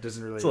that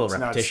doesn't really. It's a little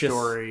repetitious. Not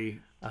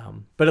story.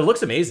 But it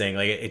looks amazing.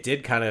 Like it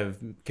did kind of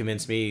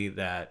convince me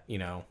that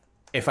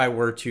if I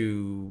were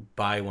to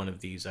buy one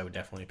of these, I would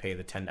definitely pay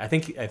the $10. I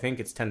think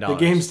it's $10. The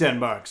game's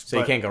 $10, so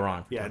you can't go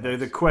wrong. Yeah,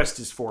 the Quest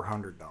is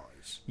 $400.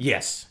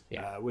 Yes,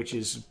 yeah, which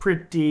is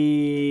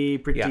pretty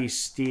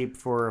steep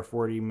for a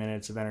 40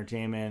 minutes of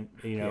entertainment.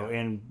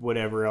 And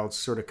whatever else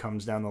sort of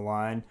comes down the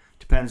line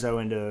depends how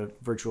into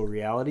virtual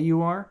reality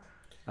you are.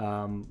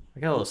 I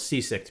got a little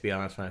seasick, to be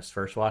honest, when I was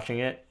first watching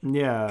it.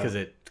 Yeah,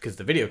 because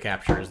the video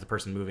capture is the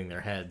person moving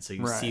their head, so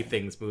you see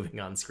things moving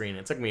on screen.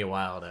 It took me a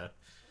while to.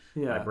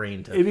 My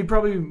brain to... It'd be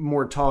probably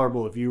more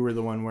tolerable if you were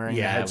the one wearing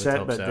the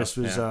headset, but this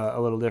was a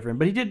little different.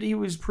 But he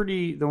was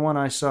pretty. The one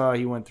I saw,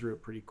 he went through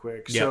it pretty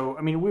quick. Yep. So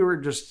I mean,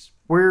 we're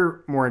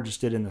more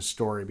interested in the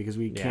story because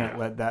we can't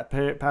let that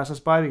pass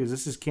us by because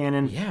this is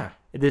canon. Yeah,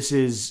 this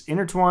is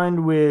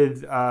intertwined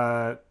with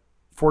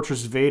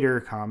Fortress Vader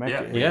comic.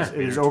 Yeah, it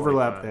is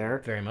overlap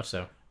there, very much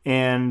so.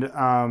 And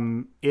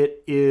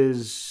it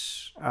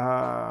is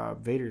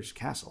Vader's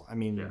castle. I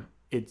mean. Yeah.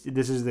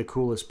 This is the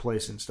coolest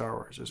place in Star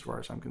Wars as far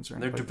as I'm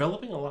concerned. They're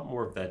developing a lot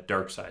more of that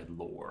dark side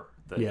lore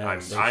that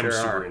I'm sure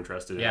super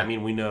interested in. Yeah. I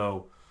mean, we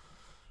know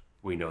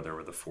we know there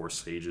were the 4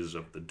 sages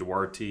of the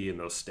Duarte and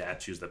those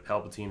statues that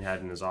Palpatine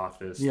had in his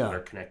office Yeah. that are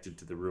connected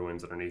to the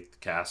ruins underneath the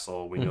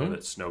castle. We know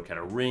that Snoke had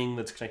a ring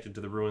that's connected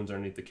to the ruins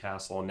underneath the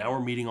castle. And now we're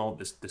meeting all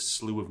this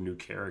slew of new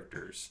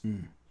characters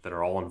that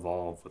are all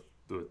involved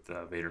with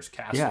Vader's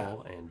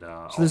castle. Yeah. And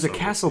So there's a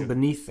castle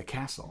beneath the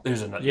castle.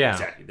 There's another, Yeah.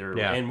 exactly. There,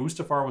 Yeah. And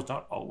Mustafar was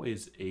not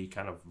always a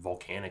kind of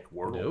volcanic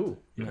world. No.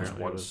 It was No,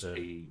 it once was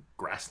a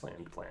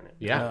grassland planet.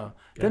 Yeah.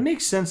 That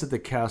makes sense that the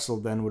castle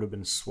then would have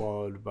been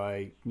swallowed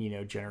by,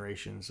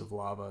 generations of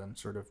lava and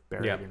sort of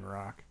buried Yeah. in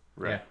rock.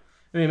 Right. Yeah.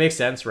 I mean, it makes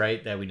sense,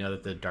 right? That we know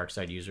that the dark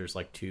side users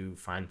like to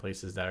find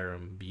places that are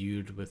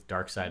imbued with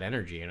dark side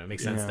energy. And it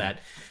makes sense that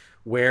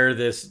where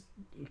this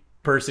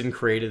person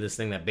created this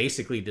thing that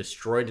basically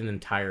destroyed an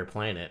entire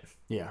planet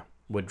Yeah.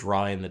 would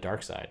draw in the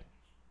dark side.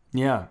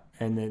 Yeah,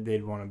 and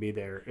they'd want to be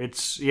there.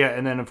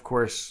 And then of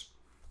course,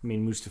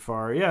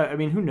 Mustafar. Yeah,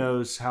 who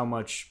knows how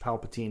much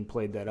Palpatine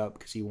played that up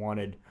because he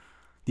wanted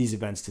these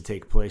events to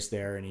take place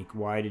there, and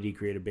why did he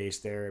create a base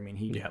there?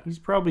 He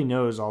probably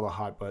knows all the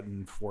hot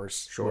button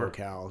Force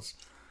locales.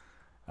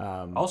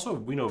 Also,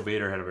 we know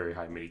Vader had a very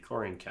high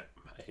midi-chlorian count.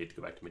 I hate to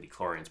go back to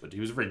midi-chlorians, but he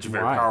was very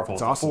Why? powerful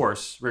It's with awesome. the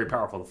Force. Very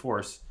powerful with the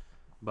Force.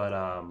 But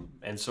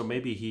and so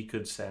maybe he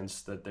could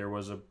sense that there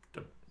was a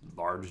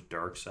large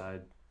dark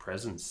side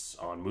presence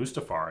on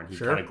Mustafar, and he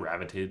kind of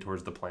gravitated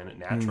towards the planet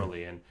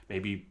naturally. And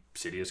maybe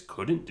Sidious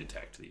couldn't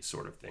detect these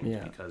sort of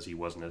things because he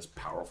wasn't as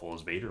powerful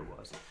as Vader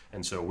was.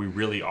 And so we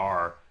really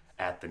are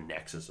at the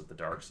nexus of the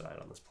dark side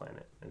on this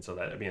planet. And so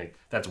that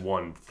that's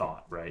one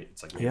thought, right?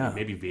 It's like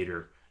maybe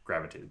Vader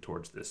gravitated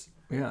towards this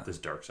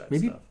dark side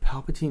Maybe stuff.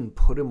 Palpatine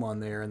put him on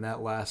there in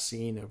that last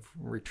scene of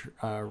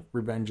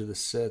Revenge of the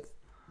Sith.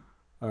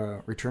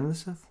 Return of the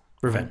Sith?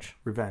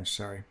 Revenge,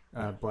 sorry.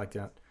 Blacked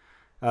out.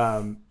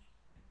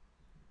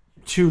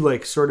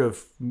 To sort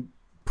of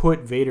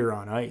put Vader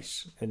on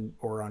ice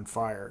or on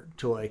fire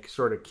to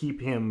sort of keep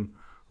him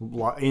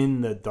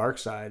in the dark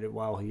side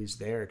while he's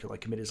there to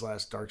commit his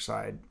last dark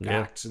side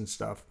acts and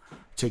stuff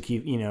to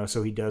keep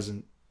so he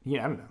doesn't I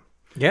don't know.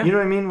 Yeah. You know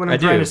what I mean? What I'm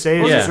trying to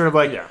say is just sort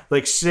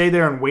of stay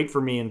there and wait for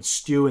me and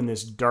stew in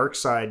this dark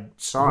side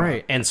sauna.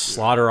 Right. And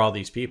slaughter all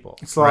these people.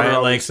 Slaughter right?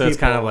 all these So it's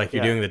kind of people, like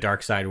you're doing the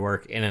dark side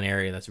work in an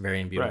area that's very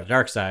imbued with the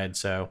dark side.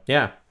 So,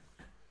 yeah.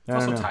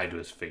 It's also tied to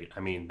his fate.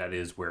 that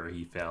is where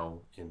he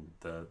fell in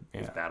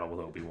his battle with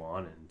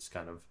Obi-Wan, and it's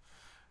kind of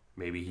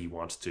maybe he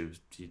wants to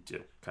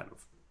kind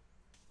of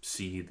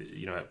see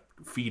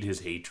feed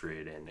his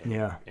hatred and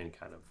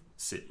kind of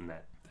sit in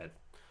that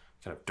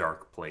kind of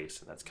dark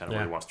place, and that's kind of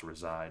where he wants to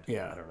reside.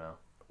 Yeah, I don't know.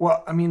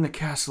 Well, the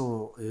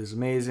castle is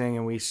amazing,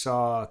 and we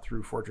saw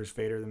through Fortress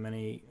Vader the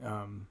many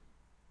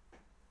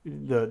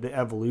the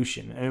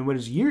evolution, and it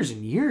was years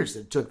and years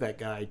that it took that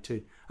guy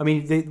to. How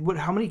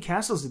many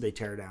castles did they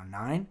tear down?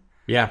 9?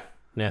 Yeah,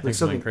 I think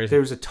something crazy. There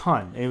was a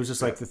ton. It was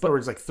just there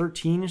was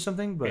 13 or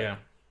something. But yeah.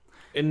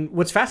 And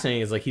what's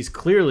fascinating is he's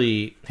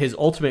clearly his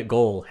ultimate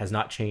goal has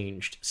not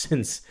changed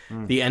since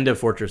the end of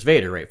Fortress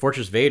Vader, right?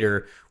 Fortress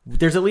Vader,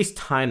 there's at least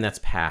time that's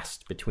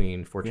passed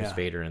between Fortress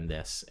Vader and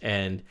this,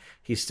 and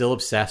he's still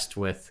obsessed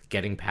with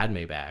getting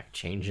Padme back,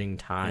 changing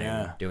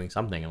time, doing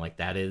something, and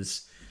that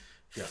is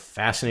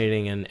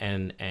fascinating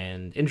and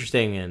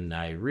interesting, and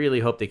I really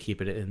hope they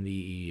keep it in the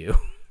EU.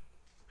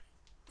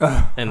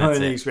 And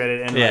that's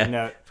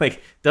it.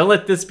 Don't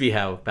let this be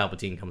how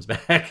Palpatine comes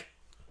back.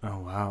 Oh,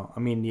 wow.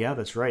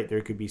 That's right.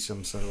 There could be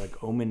some sort of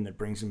omen that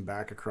brings him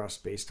back across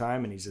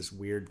space-time, and he's this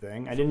weird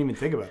thing. I didn't even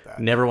think about that.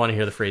 Never want to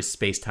hear the phrase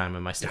space-time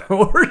in my Star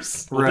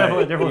Wars.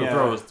 Well, definitely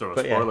throw a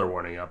spoiler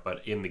warning up,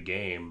 but in the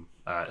game,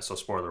 so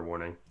spoiler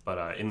warning,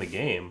 but in the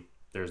game,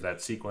 there's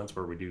that sequence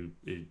where you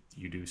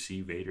do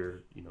see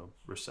Vader,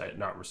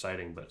 not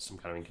reciting, but some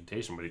kind of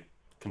incantation, but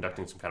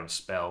conducting some kind of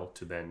spell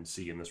to then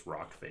see in this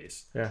rock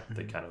face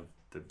the kind of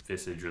the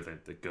visage or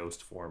the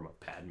ghost form of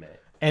Padme.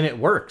 And it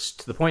works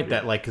to the point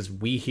that, because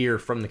we hear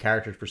from the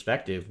character's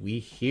perspective, we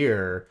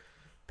hear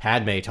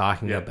Padme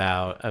talking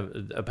about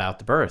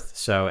the birth.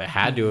 So it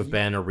had to have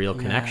been a real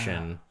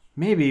connection.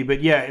 Maybe, but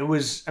it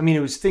was. It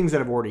was things that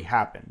have already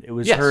happened. It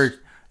was her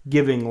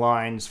giving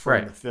lines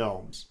from the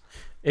films.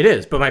 It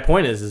is, but my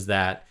point is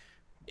that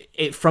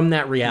from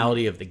that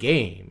reality of the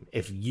game,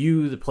 if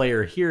you, the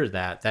player, hears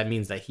that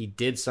means that he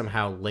did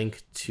somehow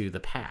link to the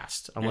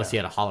past, unless he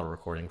had a holo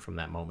recording from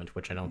that moment,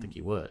 which I don't think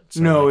he would.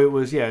 So no, it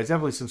was it's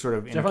definitely some sort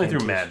of definitely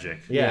through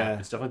magic. Yeah,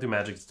 it's definitely through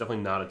magic. It's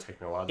definitely not a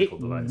technological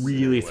device. It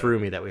really threw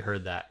me that we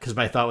heard that, because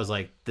my thought was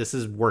this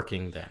is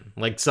working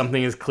then.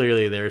 Something is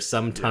clearly there's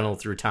some tunnel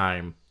through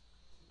time.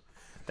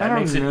 That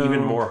makes it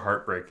even more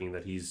heartbreaking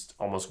that he's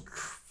almost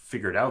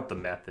figured out the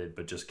method,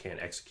 but just can't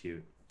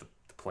execute the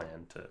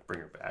plan to bring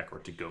her back or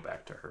to go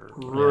back to her.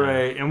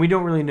 Right, and we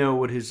don't really know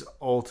what his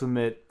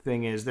ultimate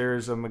thing is.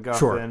 There's a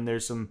MacGuffin.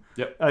 There's some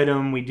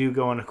item. We do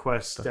go on a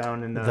quest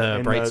down in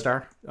the Bright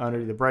Star,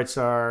 under the Bright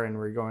Star, and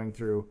we're going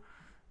through.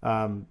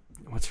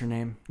 What's her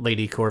name?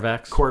 Lady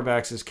Corvax.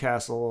 Corvax's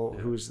castle.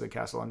 Who's the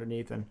castle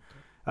underneath, and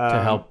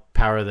to help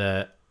power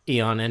the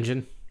Eon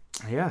engine.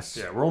 Yes.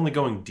 Yeah, we're only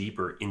going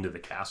deeper into the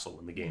castle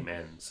when the game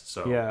ends.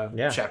 So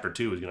Yeah. chapter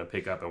 2 is going to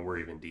pick up, and we're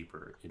even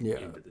deeper into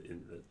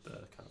the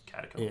kind of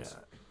catacombs.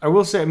 Yeah. I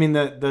will say, I mean,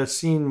 the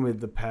scene with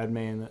the Padme,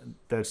 and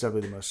that's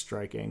definitely the most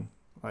striking.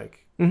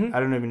 Like, I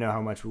don't even know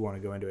how much we want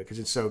to go into it because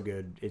it's so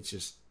good. It's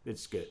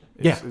good.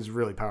 It's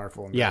really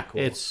powerful and really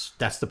cool.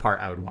 That's the part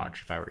I would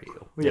watch if I were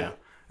you. Yeah.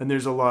 And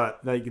there's a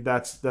lot, like,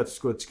 that's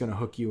what's going to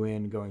hook you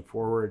in going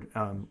forward.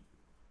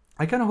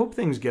 I kind of hope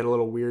things get a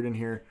little weird in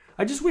here.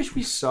 I just wish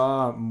we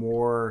saw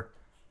more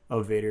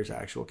of Vader's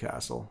actual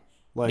castle.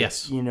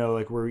 Like, you know,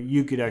 like where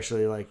you could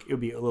actually, like, it would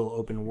be a little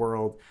open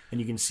world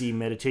and you can see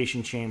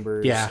meditation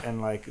chambers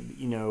and, like,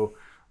 you know,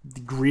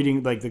 the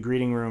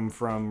greeting room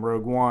from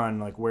Rogue One.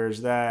 Like,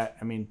 where's that?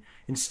 I mean,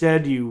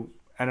 instead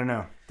I don't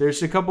know.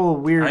 There's a couple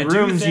of weird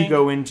rooms you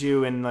go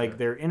into and, like,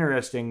 they're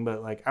interesting,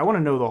 but, like, I want to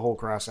know the whole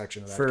cross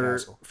section of that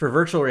castle. For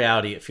virtual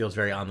reality, it feels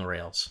very on the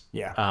rails.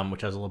 Yeah.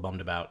 Which I was a little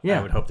bummed about. Yeah.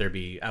 I would hope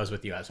I was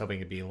with you. I was hoping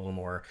it'd be a little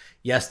more,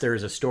 yes,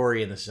 there's a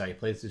story and this is how you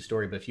play through the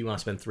story, but if you want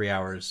to spend 3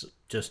 hours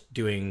just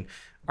doing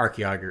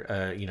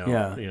archaeography, you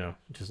know,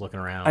 just looking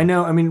around. I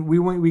know. I mean,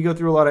 we go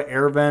through a lot of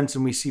air vents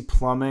and we see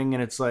plumbing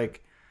and it's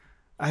like,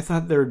 I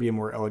thought there would be a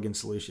more elegant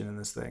solution in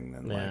this thing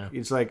than like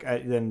it's like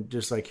then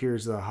just like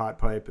here's the hot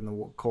pipe and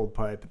the cold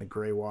pipe and the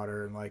gray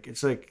water and like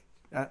it's like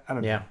I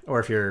don't know. Yeah, or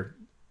if you're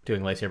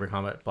doing lightsaber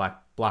combat,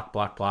 block,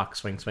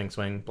 swing, block,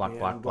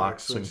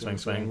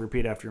 swing.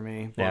 Repeat after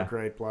me. Block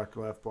right, block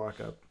left,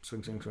 block up,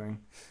 swing.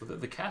 Well,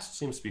 the castle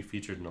seems to be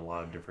featured in a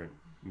lot of different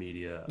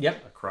media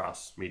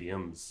across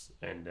mediums,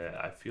 and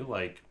I feel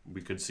like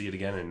we could see it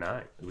again in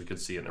 9. We could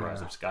see it in The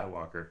Rise of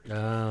Skywalker.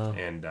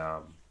 And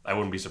I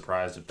wouldn't be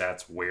surprised if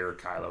that's where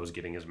Kylo's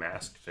getting his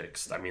mask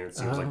fixed. I mean, it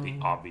seems like the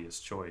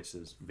obvious choice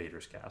is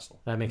Vader's castle.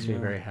 That makes me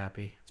very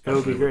happy. That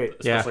would be great.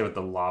 Especially with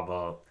the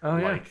lava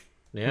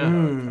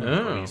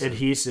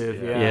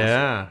adhesive.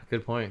 Yeah.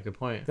 Good point.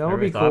 That would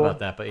be cool. Thought about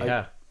that, but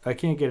I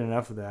can't get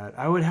enough of that.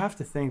 I would have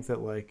to think that,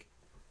 like,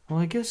 well,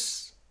 I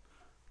guess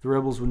the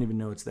rebels wouldn't even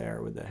know it's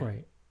there, would they?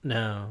 Right.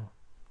 No.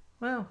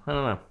 Well, I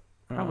don't know.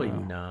 Probably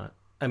not.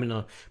 I mean,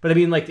 no. But I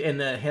mean, like in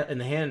the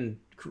hand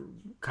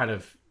kind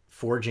of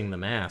forging the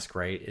mask,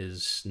 right,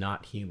 is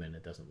not human.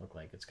 It doesn't look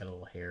like it's got a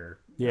little hair.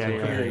 Yeah.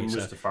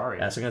 Mustafarian.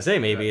 That's what I'm gonna say.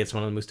 Maybe it's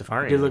one of the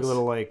Mustafarians. It did look a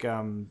little like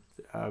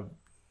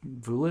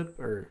Vulip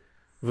or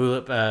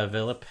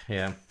Vilip.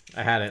 Yeah,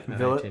 I had it.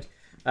 Vilip.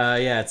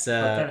 It's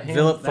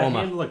Vilip Foma.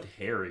 That hand looked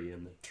hairy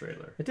in the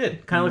trailer. It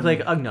did kind of look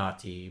like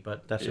Ugnaughty,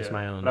 but that's just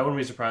my own. But I wouldn't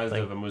be surprised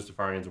if a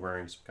Mustafarian's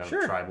wearing some kind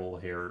of tribal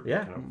hair,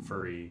 kind of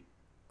furry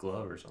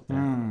glove or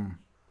something.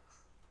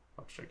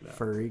 I'll check it out.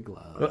 Furry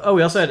glove. Oh,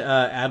 we also had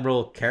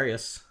Admiral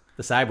Carius,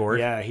 the cyborg.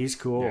 Yeah, he's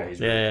cool. Yeah, he's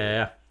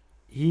really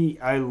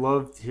cool. I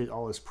loved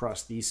all his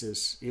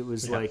prosthesis. It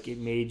was like it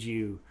made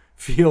you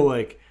feel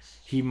like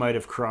he might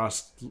have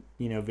crossed,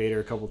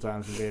 Vader a couple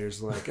times, and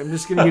Vader's like, "I'm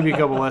just gonna give you a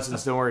couple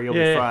lessons. Don't worry, you'll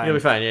be fine. You'll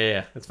be fine.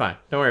 Yeah, it's fine.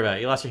 Don't worry about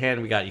it. You lost your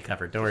hand, we got you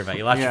covered. Don't worry about it.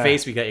 You lost your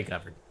face, we got you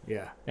covered.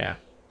 Yeah. And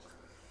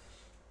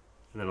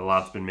then a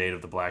lot's been made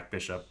of the Black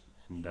Bishop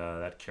and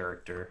that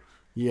character.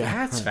 Yeah,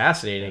 that's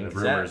fascinating. And the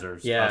rumors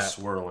are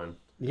swirling.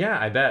 Yeah,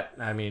 I bet.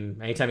 I mean,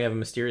 anytime you have a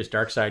mysterious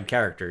dark side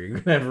character, you're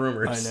gonna have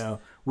rumors. I know.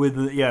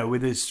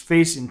 With his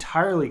face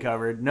entirely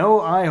covered,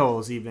 no eye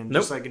holes even,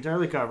 just like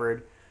entirely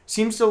covered.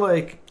 Seems to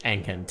like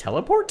and can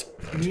teleport.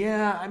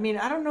 Yeah, I mean,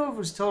 I don't know if it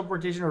was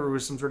teleportation or it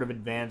was some sort of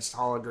advanced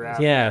holograph.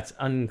 Yeah, it's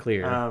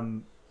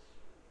unclear.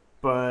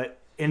 But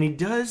he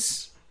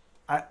does.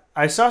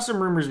 I saw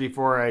some rumors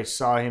before I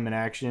saw him in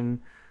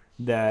action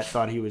that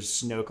thought he was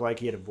Snoke-like.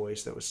 He had a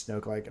voice that was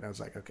Snoke-like, and I was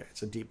like, okay,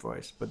 it's a deep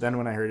voice. But then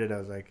when I heard it, I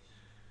was like,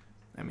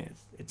 I mean,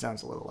 it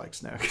sounds a little like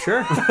Snoke.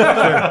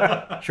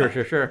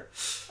 Sure.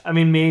 I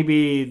mean,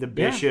 maybe the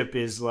bishop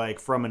is like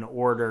from an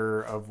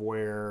order of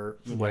where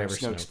whatever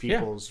Snoke's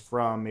people's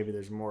from. Maybe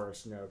there's more of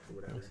Snoke or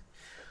whatever.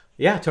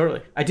 Yeah,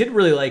 totally. I did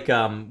really like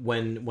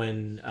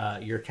when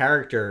your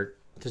character,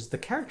 does the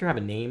character have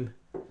a name?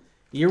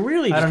 You're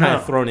really just kind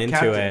of thrown into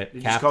Captain. it. They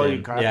just call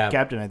you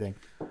Captain, I think.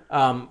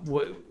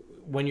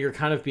 When you're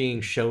kind of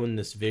being shown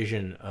this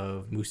vision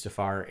of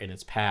Mustafar in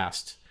its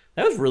past,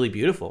 that was really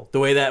beautiful. The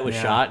way that was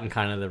shot and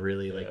kind of the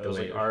really like it the was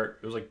way like art.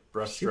 It was like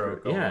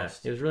brushstroke.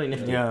 Almost. It was really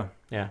nifty. Yeah.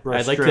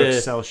 I'd like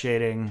to cell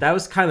shading. That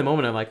was kind of the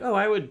moment I'm like, oh,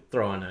 I would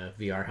throw on a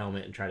VR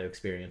helmet and try to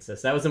experience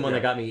this. That was the one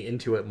that got me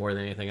into it more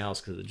than anything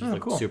else because it just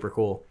looked super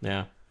cool.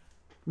 Yeah.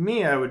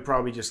 Me, I would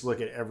probably just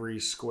look at every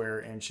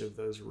square inch of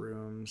those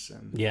rooms,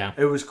 and yeah,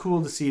 it was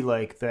cool to see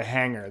like the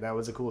hangar. That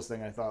was the coolest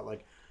thing I thought.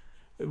 Like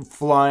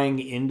flying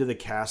into the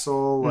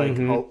castle, like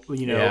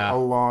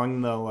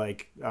along the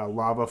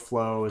lava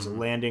flow is a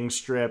landing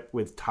strip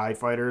with TIE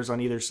fighters on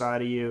either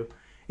side of you.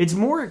 It's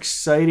more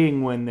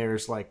exciting when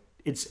there's like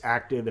it's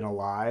active and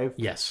alive,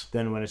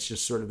 than when it's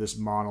just sort of this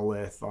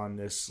monolith on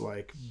this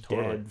like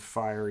dead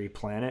fiery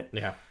planet.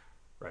 Yeah.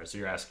 Right, so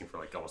you're asking for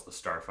like almost the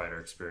Starfighter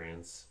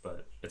experience,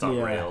 but it's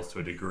on rails to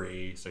a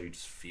degree, so you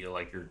just feel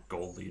like you're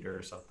Gold Leader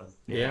or something.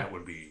 Yeah, that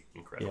would be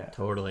incredible. Yeah,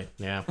 totally.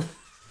 Yeah.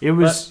 It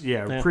was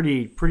But,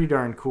 pretty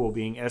darn cool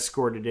being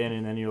escorted in,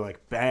 and then you're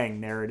like, bang,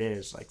 there it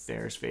is, like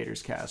there's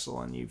Vader's castle,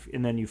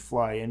 and then you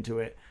fly into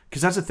it.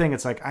 Because that's the thing.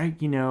 It's like I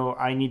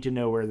need to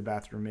know where the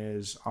bathroom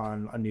is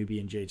on a new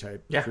B&J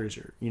type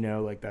cruiser.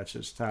 Like that's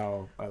just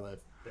how I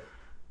live.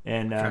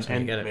 And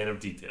Man of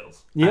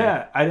details.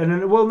 Yeah, I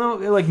don't know. Well, no,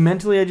 like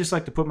mentally, I just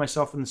like to put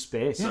myself in the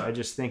space. Yeah. I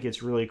just think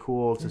it's really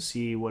cool to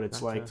see what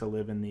it's like to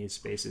live in these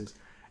spaces.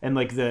 And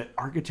like the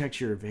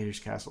architecture of Vader's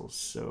castle is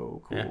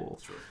so cool. Yeah. Really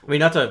cool. I mean,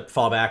 not to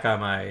fall back on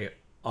my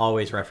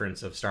always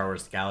reference of Star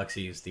Wars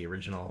Galaxies, the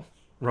original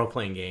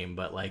role-playing game,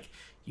 but like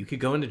you could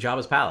go into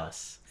Jabba's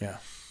palace. Yeah.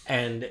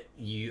 And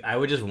I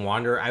would just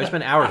wander. I would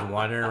spend hours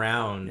wandering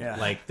around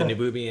like the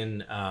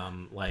Naboobian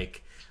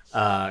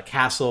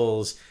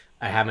castles.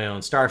 I have my own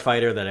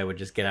starfighter that I would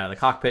just get out of the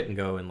cockpit and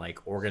go and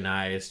like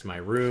organize my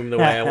room the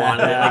way I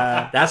wanted it.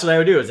 Like, that's what I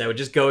would do is I would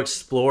just go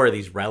explore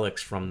these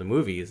relics from the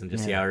movies and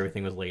just see how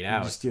everything was laid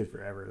out. Just do it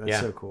forever.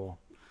 That's so cool.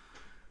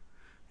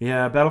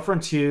 Yeah,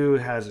 Battlefront 2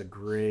 has a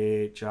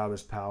great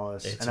Jabba's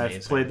Palace. It's amazing.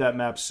 I've played that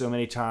map so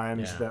many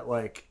times that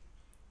like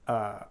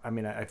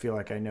I feel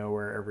like I know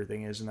where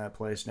everything is in that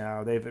place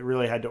now. They've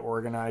really had to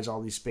organize all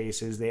these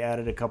spaces. They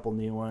added a couple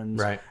new ones.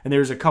 Right. And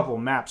there was a couple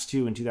maps,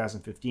 too, in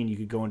 2015. You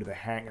could go into the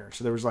hangar.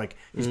 So there was, like,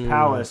 his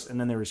palace, and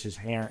then there was his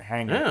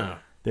hangar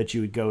that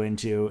you would go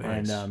into.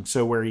 Nice. And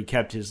so where he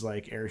kept his,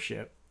 like,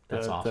 airship.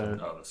 That's awesome.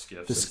 The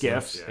skiffs. The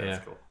skiffs. Yeah,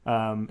 that's cool.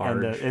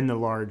 And the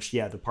large,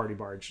 the party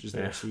barge is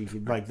there. Yeah. So you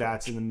could, like,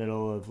 that's in the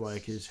middle of,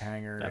 like, his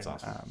hangar. That's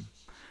awesome.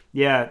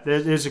 Yeah,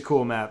 there's a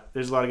cool map.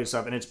 There's a lot of good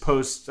stuff, and it's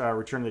post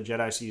Return of the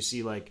Jedi, so you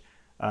see like,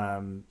 what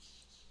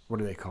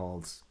are they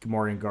called?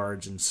 Gamorrean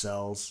guards and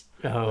cells.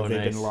 Oh, they've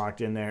nice. been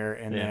locked in there,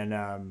 and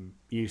then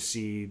you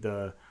see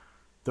the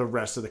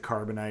rest of the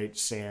Carbonite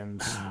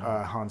Sans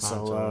Han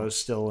Solo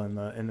still in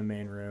the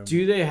main room.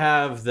 Do they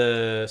have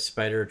the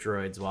spider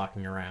droids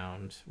walking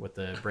around with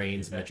the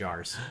brains in the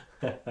jars?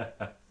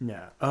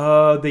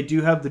 No. They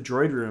do have the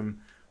droid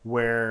room.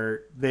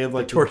 Where they have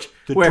like the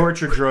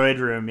torture droid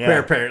room, where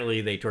apparently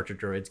they torture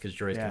droids because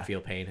droids can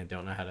feel pain and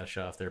don't know how to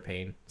shut off their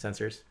pain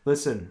sensors.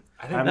 Listen,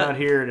 I'm not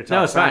here to talk.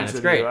 No, it's fine. It's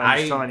great.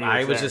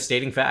 I was just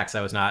stating facts.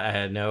 I was not. I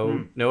had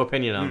no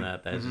opinion on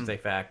that. That's just a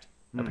fact.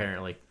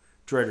 Apparently,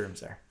 droid room's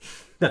there.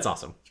 That's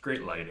awesome. It's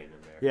great lighting in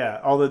there.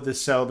 Yeah, all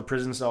the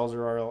prison cells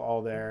are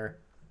all there.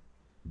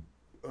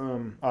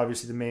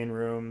 Obviously the main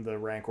room, the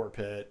Rancor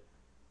pit.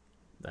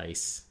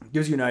 Nice.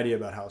 Gives you an idea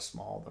about how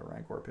small the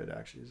Rancor pit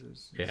actually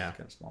is. It's kind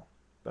of small,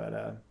 but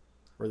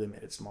or they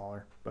made it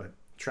smaller. But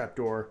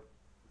trapdoor.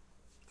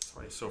 That's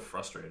why he's so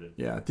frustrated.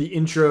 Yeah, the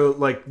intro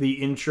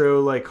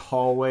like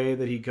hallway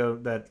that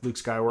that Luke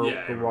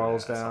Skywalker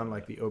walls down,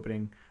 like the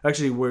opening.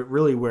 Actually, where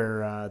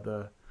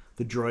the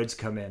droids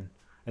come in,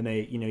 and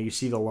they you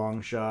see the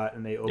long shot,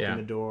 and they open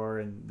the door,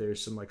 and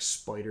there's some like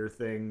spider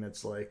thing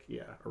that's like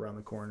around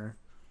the corner.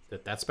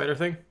 That spider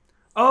thing.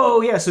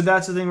 Oh yeah, so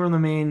that's the thing from the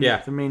main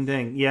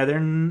thing. Yeah,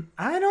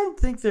 I don't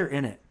think they're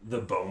in it. The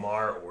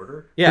Bomar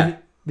Order? Yeah.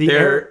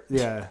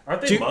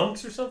 Aren't they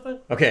monks or something?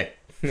 Okay.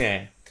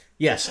 Yeah.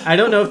 Yes. I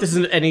don't know if this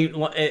is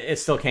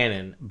it's still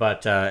canon,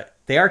 but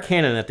they are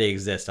canon that they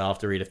exist. I'll have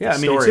to read if the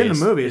story it's in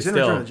the movie. It's in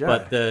Return of the Jedi.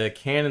 But the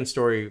canon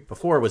story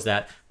before was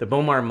that the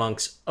Bomar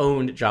monks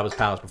owned Jabba's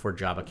palace before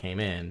Jabba came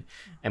in.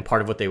 And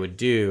part of what they would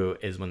do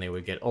is when they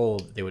would get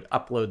old, they would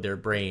upload their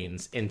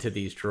brains into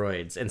these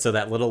droids. And so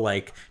that little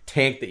like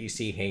tank that you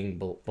see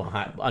hanging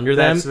under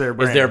them is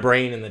their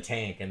brain in the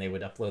tank, and they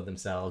would upload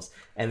themselves.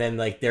 And then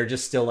like they're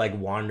just still like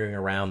wandering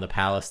around the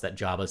palace that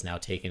Jabba's now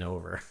taken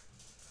over.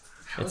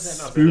 It's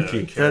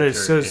spooky. That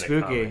is so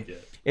spooky.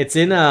 It's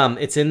in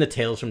the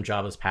Tales from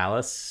Jabba's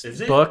Palace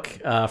book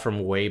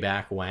from way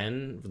back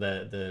when.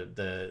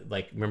 The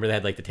like remember they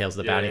had like the Tales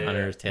of the Bounty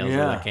Hunters, Tales of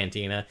the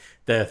Cantina.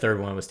 The third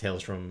one was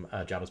Tales from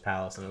Jabba's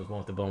Palace, and it was one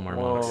with the Bomar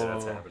monks. Yeah,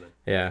 that's happening.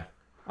 Yeah.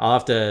 I'll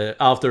have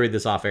to read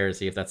this off air and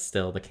see if that's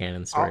still the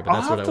canon story. But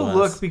that's what it was. I'll have to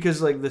look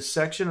because like the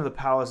section of the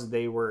palace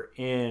they were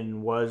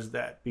in was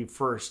that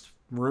first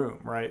room,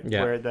 right?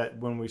 Yeah. Where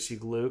when we see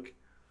Luke,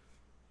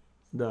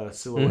 the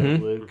silhouette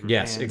of Luke.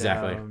 Yes,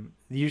 exactly.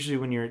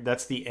 Usually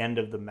that's the end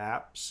of the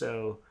map.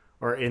 So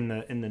or in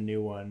the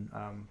new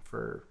one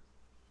for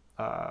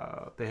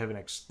they have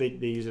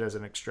they use it as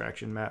an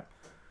extraction map.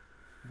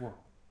 Whoa.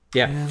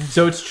 Yeah.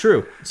 So it's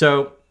true.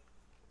 So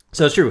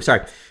it's true.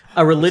 Sorry,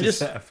 a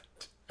religious. It's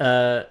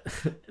a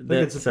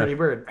pretty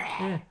bird.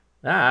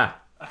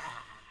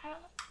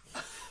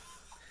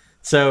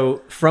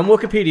 So, from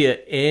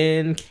Wikipedia,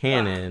 in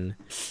canon,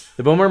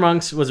 the Bomar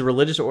monks was a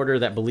religious order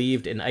that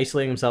believed in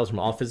isolating themselves from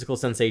all physical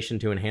sensation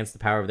to enhance the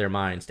power of their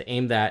minds. To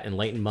aim that,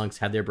 enlightened monks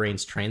had their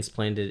brains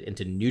transplanted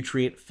into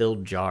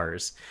nutrient-filled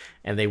jars.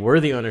 And they were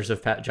the owners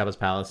of Jabba's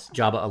palace.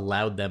 Jabba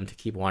allowed them to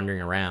keep wandering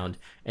around,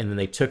 and then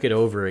they took it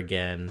over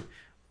again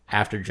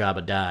after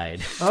Jabba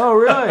died. Oh,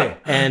 really?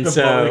 And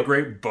the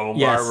Great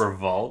Bomar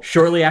Revolt.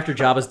 Shortly after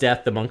Jabba's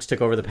death, the monks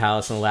took over the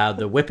palace and allowed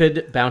the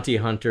whipped bounty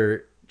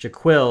hunter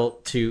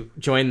Jaquil to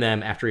join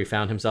them after he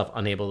found himself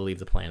unable to leave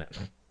the planet.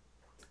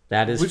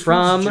 That is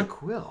from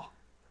Jaquil?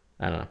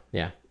 I don't know.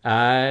 Yeah.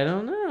 I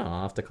don't know.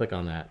 I'll have to click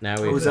on that.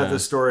 Now we Was that the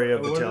story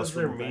of the What Tales is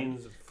their from the Bank?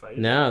 means of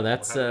fighting? No,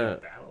 that's How do they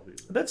battle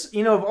these? That's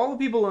of all the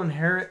people who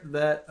inherit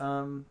that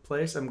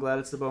place, I'm glad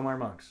it's the Bomar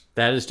monks.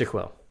 that is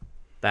DeQuil.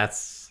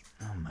 That's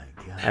Oh my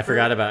god. I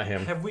forgot about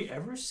him. Have we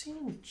ever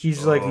seen?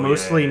 He's like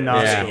mostly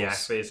nostrils.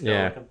 Yak-faced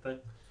Yeah. skeleton thing.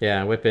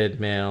 Yeah, whipped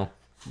male.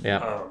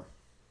 Yeah.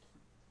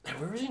 Have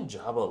we ever seen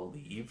Jabba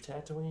leave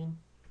Tatooine?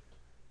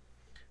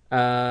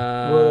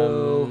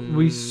 Well,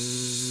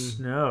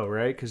 no,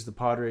 right? Because the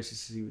pod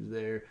races he was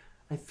there.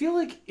 I feel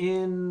like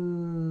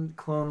in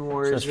Clone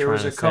Wars Just there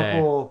was trying a to say.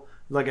 couple,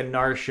 like a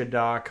Nar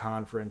Shaddaa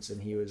conference,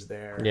 and he was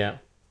there. Yeah.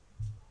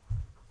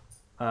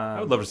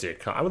 I would love to see a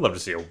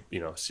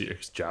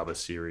Jabba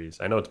series.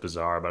 I know it's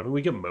bizarre, but I mean,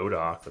 we get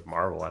MODOK with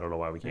Marvel. I don't know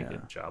why we can't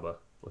get Jabba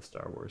with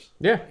Star Wars.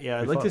 Yeah. Yeah,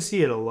 I'd Be like fun. to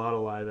see it a lot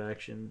of live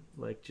action,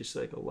 like just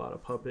like a lot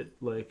of puppet.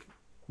 Like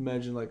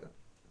imagine like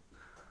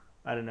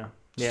I don't know.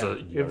 Just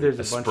Yeah, if there's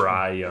a bunch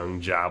spry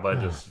young Jabba,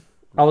 just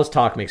All this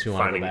talk makes me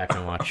want to Finding- go back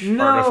and watch.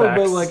 No,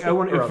 artifacts but like I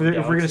want if around the we're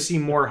gonna galaxy. see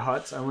more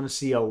huts, I want to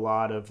see a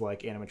lot of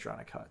like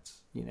animatronic huts.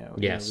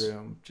 Yes. in a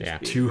room. Yeah.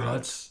 being- two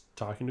huts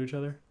talking to each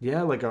other.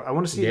 Yeah, like I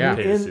want to see Yeah.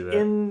 Pay to see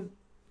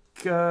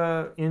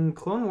that. in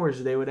Clone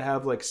Wars they would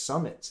have like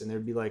summits and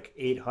there'd be like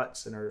 8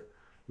 huts in a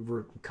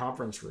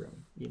conference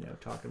room,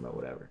 talking about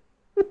whatever.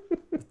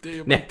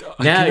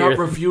 Now you're,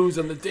 refuse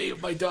on the day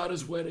of my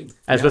daughter's wedding.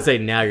 I was going to say,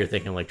 now you're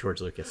thinking like George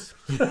Lucas.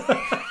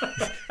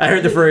 I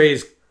heard the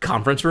phrase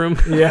conference room.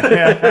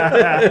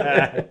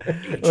 Yeah.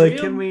 Like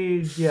can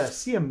we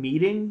see a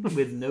meeting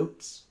with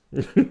notes?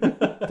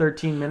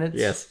 13 minutes.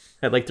 Yes.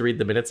 I'd like to read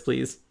the minutes,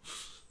 please.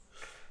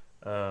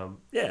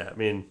 Yeah, I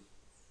mean,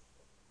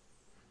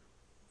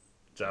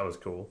 that was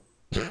cool.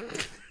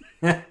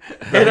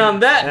 And on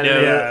that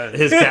note, Yeah.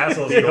 His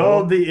castle's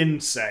Behold cool. the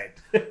insight.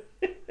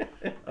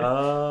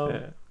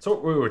 So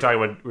we were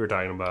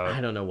talking about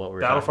I don't know what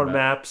we're talking Battlefront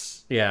about.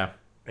 maps Yeah.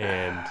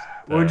 and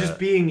Or just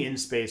being in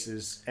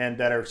spaces and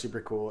that are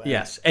super cool. And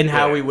Yes. And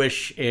how Yeah. we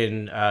wish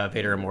in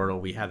Vader Immortal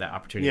we had that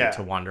opportunity Yeah.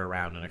 to wander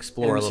around and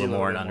explore And a see little a little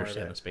more and bit more of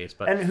understand it. the space.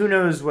 But And who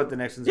knows what the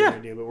next one's Yeah.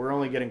 going to do, but we're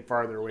only getting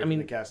farther away mean,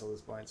 from the castle at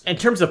this point. So. in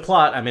terms of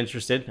plot, I'm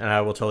interested, and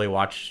I will totally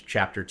watch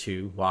Chapter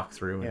 2, walk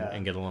through, Yeah.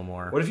 and get a little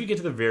more. what if you get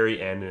to the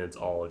very end and it's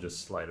all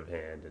just sleight of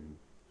hand and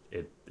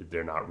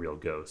they're not real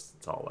ghosts?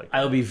 It's all like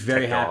I will be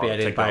very happy I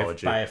didn't buy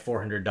technology. a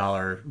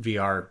 $400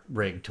 VR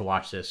rig to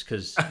watch this,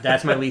 because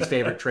that's my least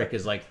favorite trick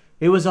is like,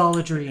 it was all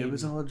a dream. It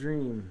was all a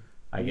dream.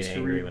 I get used to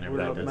angry read whenever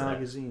World that does that.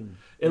 magazine.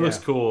 It looks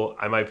cool.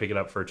 I might pick it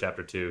up for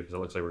chapter 2 because it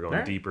looks like we're going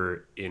Alright.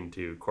 deeper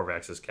into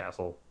Corvax's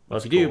castle. Well,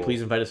 if Looks you do, cool.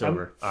 please invite us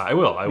over. I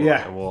will.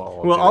 Yeah. And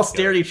we'll We'll do all it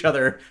stare at together. each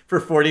other for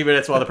 40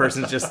 minutes while the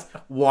person's just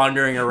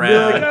wandering You're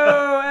around. like,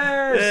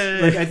 oh,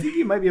 yes. Like, I think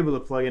you might be able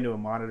to plug into a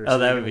monitor. Oh, so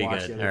that you would can be watch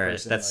good. the All other right,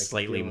 person, that's like,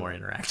 slightly do more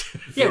it.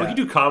 interactive. Yeah, we Yeah. can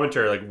do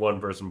commentary like one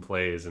person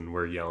plays and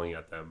we're yelling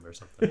at them or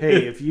something.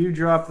 Hey, if you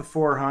drop the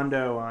 4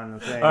 hundo on the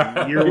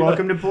thing, you're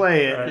welcome to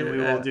play it, and we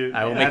will do.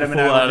 I will make a Adam fool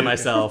and I will out of do-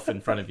 myself in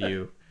front of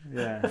you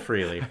Yeah,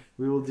 freely.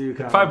 we will do.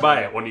 If I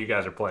buy it, one of you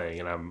guys are playing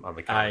and I'm on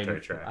the commentary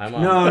track. I'm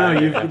on. No,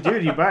 you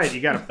buy it.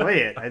 You got to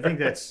play it. I think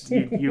that's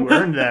you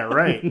earned that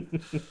right.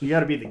 You got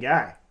to be the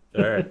guy.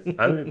 All right.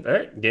 All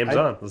right. Game's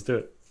on. Let's do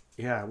it.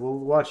 Yeah, we'll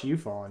watch you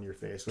fall on your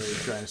face while you're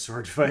trying to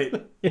sword fight.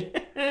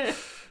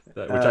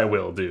 Which I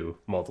will do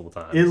multiple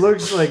times. It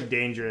looks like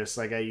dangerous.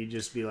 Like you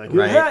just be like,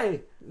 Right.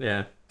 hey.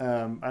 Yeah.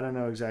 I don't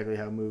know exactly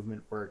how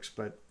movement works,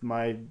 but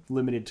my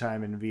limited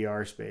time in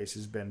VR space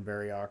has been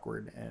very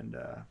awkward and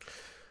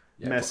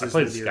messes I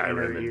played with your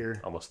inner Skyrim and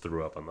ear. almost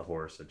threw up on the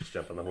horse. I just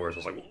jumped on the horse. I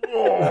was like,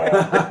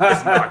 "Oh,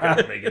 it's not going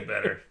to make it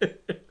better."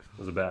 It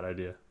was a bad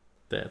idea.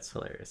 That's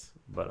hilarious.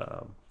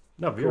 But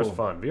no, VR is Cool.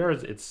 fun. VR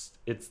is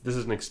this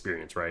is an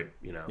experience, right?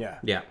 You know, Yeah.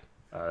 Yeah.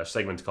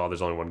 segment's called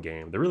 "There's Only One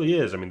Game." There really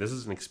is. I mean, this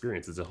is an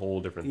experience. It's a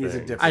whole different It's a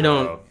thing. different- I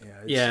don't. So,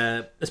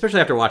 Yeah,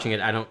 especially after watching it,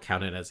 I don't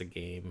count it as a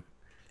game,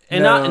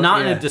 and No,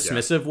 not in yeah. a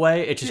dismissive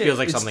way. It just Yeah, feels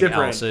like it's something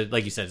different. else.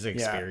 Like you said, it's an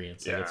Yeah.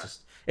 experience. Like, Yeah.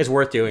 it's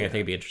worth doing. I think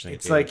it'd be interesting.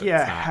 It's to do, like but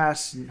yeah,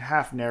 it's not.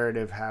 half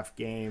narrative, half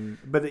game.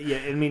 But yeah,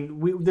 I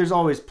mean, there's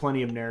always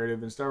plenty of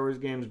narrative in Star Wars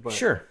games, but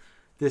Sure.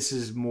 this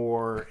is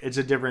more. It's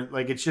a different.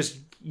 Like it's just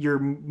your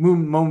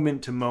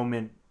moment to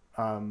moment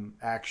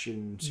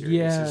action series.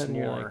 Yeah, is and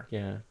you're more. like,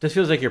 yeah. This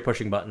feels like you're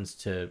pushing buttons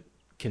to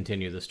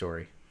continue the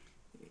story.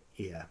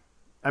 Yeah,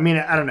 I mean,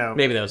 I don't know.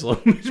 Maybe that was a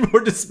little bit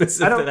more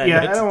dismissive. I don't. than Yeah,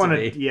 meant I don't it want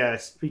be. to. Yeah,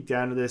 speak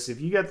down to this.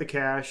 If you got the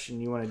cash and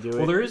you want to do it,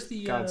 well, there is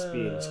the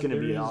Godspeed. It's going to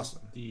be there is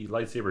awesome. The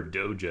lightsaber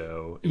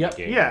dojo in Yep. the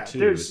game Yeah, too.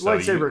 there's So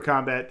lightsaber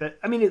combat. That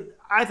I mean,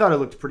 I thought it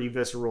looked pretty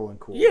visceral and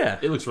cool. Yeah,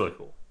 it looks really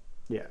cool.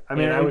 yeah. I I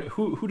mean, mean,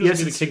 who doesn't yes,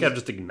 get a it's- kick out of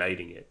just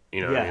igniting it?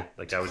 You know, what I Yeah. mean?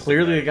 Like I would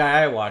clearly the ignite-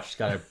 guy I watched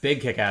got a big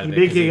kick out of it.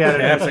 Big 'cause he kick out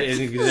of it. absolutely is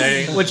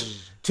igniting- Which,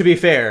 to be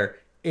fair,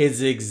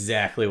 is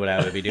exactly what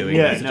I would be doing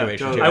Yeah, in that no,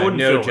 situation. totally. too. I wouldn't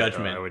no film it, though.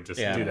 judgment. I would just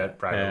Yeah. do that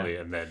privately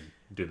Yeah. and then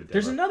do the demo.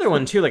 There's another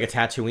one too, like a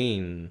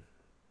Tatooine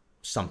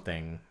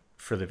something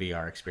for the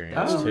VR experience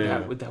Oh,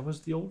 too. that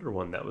was the older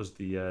one. That was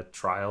the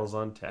Trials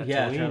on Tatooine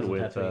Trials on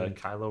with Tatooine.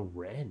 Kylo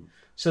Ren.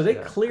 So they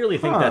clearly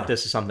think that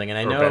this is something, and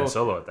I Or know Ben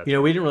Solo at that we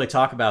didn't really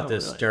talk about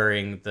this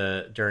really?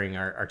 during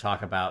our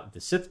talk about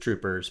the Sith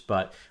Troopers,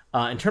 but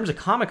in terms of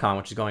Comic-Con,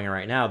 which is going on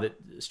right now, that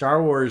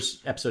Star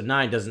Wars Episode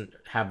 9 doesn't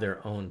have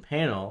their own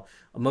panel.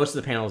 Most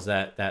of the panels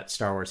that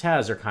Star Wars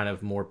has are kind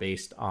of more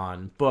based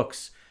on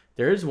books.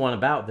 There is one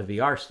about the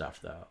VR stuff,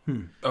 though.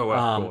 Oh,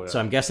 wow. Cool, yeah. So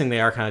I'm guessing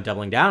they are kind of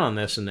doubling down on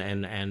this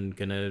and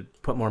going to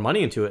put more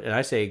money into it. And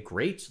I say,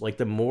 great. Like,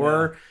 the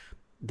more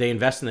they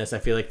invest in this, I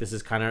feel like this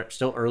is kind of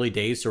still early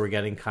days, so we're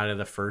getting kind of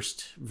the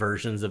first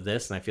versions of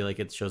this, and I feel like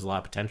it shows a lot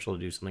of potential to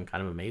do something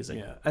kind of amazing.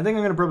 Yeah, I think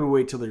I'm gonna probably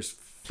wait till there's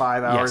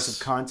 5 hours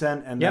of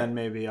content, and Yep. then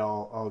maybe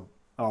I'll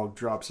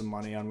drop some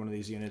money on one of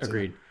these units.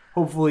 Agreed. And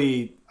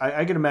hopefully,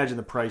 I can imagine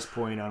the price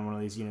point on one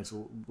of these units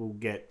will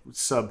get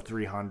sub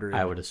 300.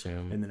 I would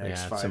assume in the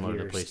next 5 similar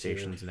years to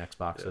PlayStations too. and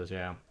Xboxes.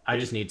 Yeah. I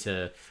just need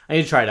to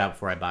try it out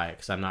before I buy it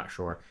because I'm not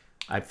sure.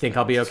 I think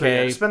I'll be okay.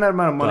 So, yeah, spend that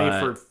amount of money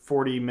but- for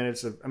 40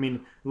 minutes of. I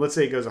mean, let's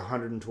say it goes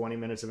 120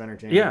 minutes of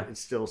entertainment. Yeah. It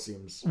still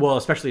seems. Well,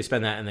 especially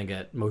spend that and then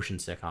get motion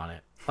sick on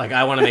it. Like,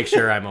 I want to make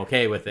sure I'm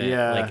okay with it.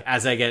 Yeah. Like,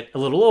 as I get a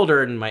little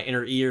older and my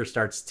inner ear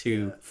starts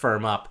to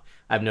firm up,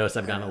 I've noticed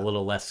I've gotten a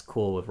little less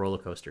cool with roller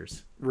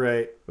coasters.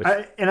 Right. Which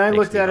I makes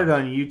looked me at it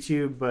bummed. on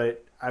YouTube,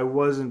 but I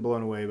wasn't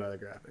blown away by the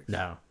graphics.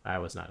 No, I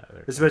was not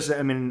either. Especially,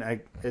 I mean,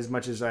 as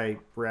much as I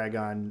rag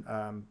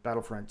on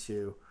Battlefront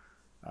 2,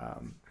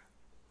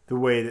 the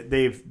way that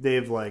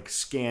they've like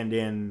scanned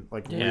in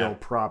like real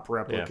prop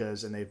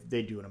replicas, and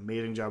they do an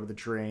amazing job with the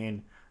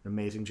terrain, an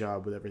amazing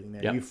job with everything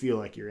there. Yep. You feel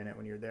like you're in it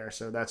when you're there,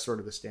 so that's sort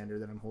of the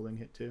standard that I'm holding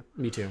it to.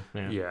 Me too.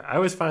 Yeah. Yeah, I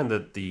always find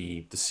that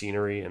the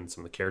scenery and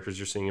some of the characters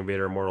you're seeing in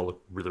Vader Immortal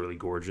look really, really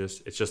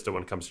gorgeous. It's just that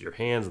when it comes to your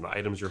hands and the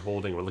items you're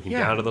holding, we're looking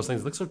down to those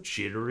things. They look so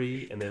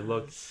jittery and they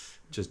look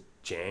just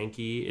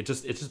janky. It's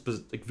just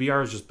like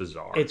VR is just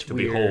bizarre to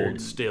weird.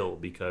 behold still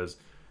because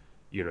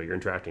you're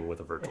interacting with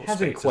a virtual It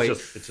hasn't space. quite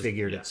It's just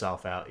figured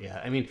itself out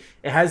yet. I mean,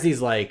 it has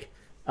these like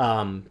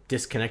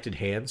disconnected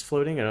hands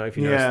floating. I don't know if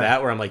you noticed Yeah.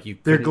 that, where I'm like,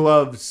 They're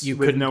gloves with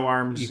couldn't- no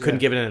arms. You couldn't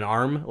give it an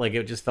arm. Like,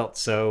 it just felt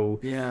so.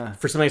 Yeah.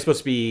 For something that's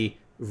supposed to be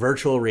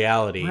virtual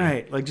reality,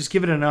 Right, like just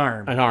give it an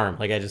arm. an arm.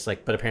 Like, I just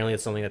like, but apparently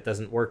it's something that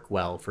doesn't work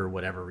well for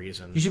whatever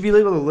reason. You should be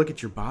able to look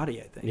at your body,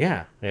 I think.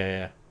 Yeah.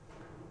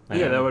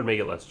 Yeah, that would make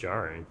it less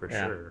jarring for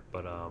Yeah. sure.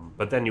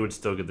 But then you would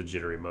still get the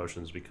jittery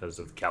motions because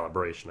of the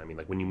calibration. I mean,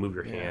 like when you move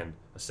your hand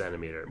a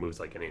centimeter, it moves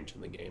like an inch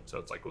in the game, so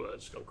it's like, well,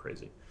 it's just going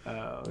crazy.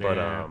 Oh, But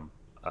yeah.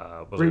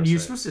 what was I You're gonna say?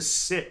 supposed to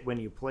sit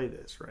when you play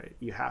this, right?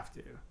 You have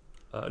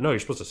to. No, you're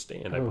supposed to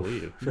stand, I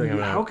believe. I feel like I'm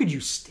How gonna- could you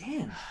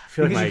stand?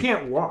 feel like Because my- you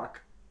can't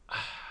walk.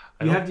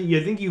 You have to.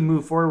 You think you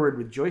move forward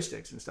with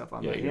joysticks and stuff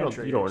on Yeah, the you hand don't,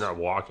 triggers. you're not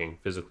walking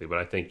physically, but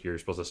I think you're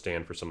supposed to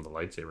stand for some of the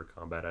lightsaber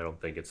combat. I don't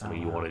think it's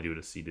something you want to do at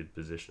a seated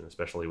position,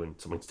 especially when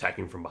someone's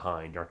attacking from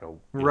behind. You're not going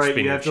to Right, spin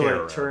you your have to chair like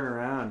around. turn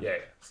around. Yeah,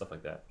 stuff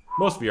like that.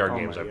 Most VR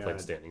games my I've played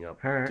God. standing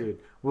up. Dude,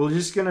 we're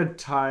just gonna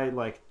tie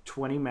like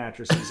 20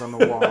 mattresses on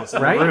the walls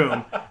in Right? the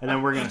room, and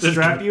then we're gonna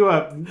strap you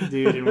up,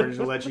 dude, and we're just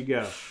gonna let you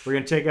go. We're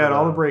gonna take out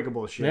all the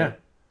breakable shit. Yeah.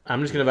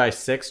 I'm just gonna buy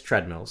 6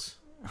 treadmills.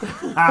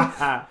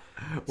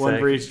 One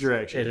for each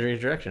direction. In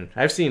each direction.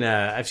 I've seen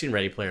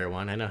Ready Player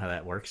One. I know how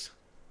that works.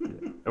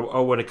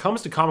 Oh, when it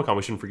comes to Comic-Con,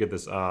 we shouldn't forget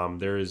this.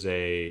 There is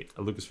a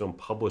Lucasfilm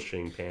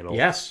publishing panel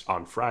Yes.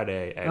 on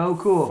Friday at Oh,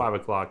 cool. 5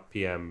 o'clock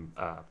p.m.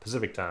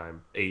 Pacific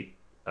time, 8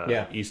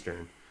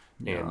 Eastern.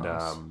 And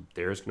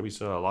there's going to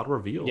be a lot of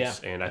reveals. Yeah.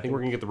 And I think we're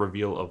going to get the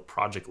reveal of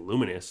Project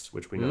Luminous,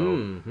 which we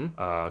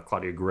know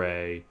Claudia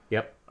Gray,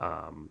 Yep.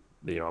 a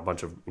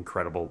bunch of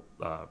incredible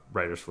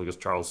writers for Lucas,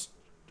 Charles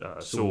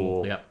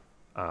Soule, Yep.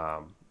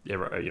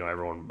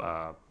 everyone,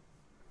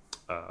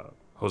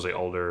 Jose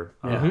Alder.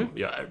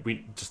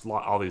 We just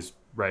all these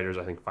writers.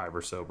 I think 5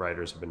 or so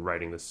writers have been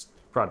writing this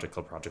project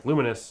called Project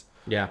Luminous.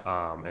 Yeah.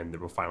 And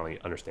we'll finally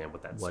understand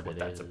what that's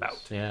is. about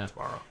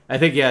tomorrow. I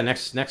think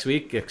next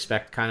week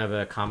expect kind of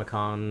a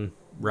Comic-Con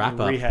wrap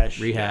up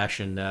rehash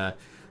and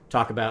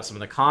talk about some of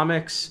the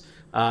comics.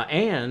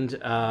 And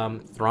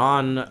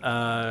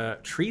Thrawn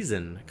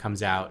Treason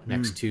comes out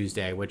next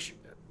Tuesday, which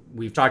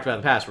we've talked about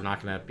in the past. We're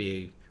not going to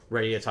be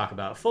ready to talk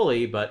about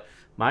fully, but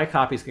my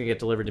copy's going to get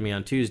delivered to me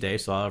on Tuesday,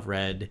 so I'll have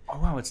read... Oh,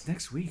 wow, it's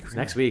next week. Really?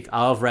 Next week.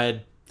 I'll have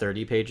read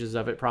 30 pages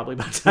of it probably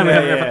by the time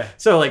Yeah.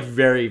 So, like,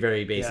 very,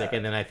 very basic. Yeah.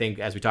 And then I think,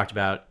 as we talked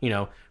about,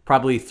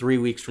 probably 3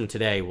 weeks from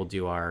today, we'll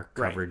do our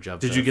coverage of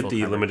Did you get full the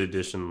coverage. limited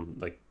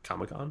edition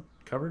Comic-Con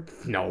covered?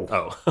 No.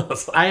 Oh, I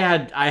was like-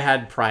 I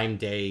had Prime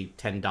Day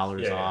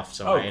 $10 Yeah. off,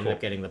 so Oh, I ended cool. up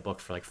getting the book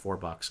for like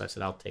 $4. So I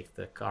said I'll take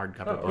the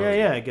hardcover book.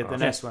 Yeah, get the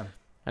next one.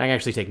 And I can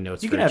actually take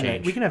notes You for can a have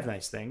change. we can have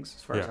nice things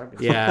as far as Yeah. I'm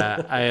concerned.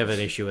 Yeah, I have an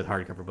issue with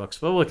hardcover books,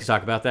 but we'll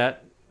talk about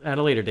that at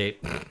a later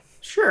date.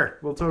 Sure,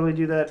 we'll totally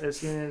do that as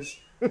soon as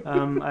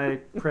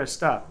I press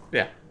stop.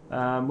 Yeah.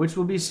 Which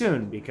will be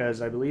soon,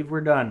 because I believe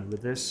we're done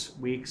with this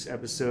week's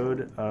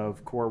episode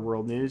of Core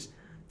World News.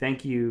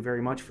 Thank you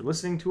very much for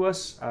listening to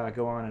us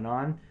go on and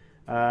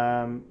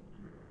on.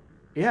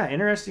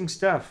 Interesting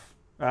stuff.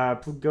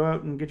 go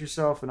out and get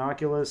yourself an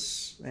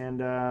Oculus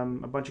and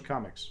a bunch of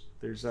comics.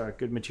 There's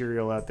good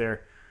material out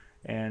there,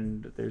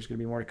 and there's going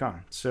to be more to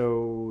come.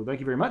 So thank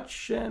you very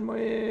much, and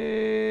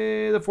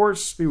may the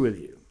Force be with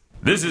you.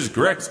 This is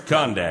Grex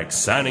Kondak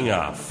signing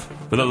off.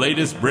 For the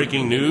latest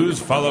breaking news,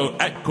 follow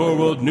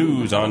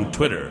 @CoreWorldNews on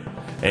Twitter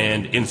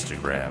and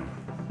Instagram.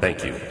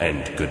 Thank you,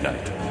 and good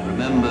night.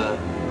 Remember,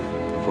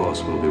 the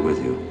Force will be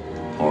with you,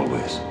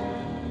 always.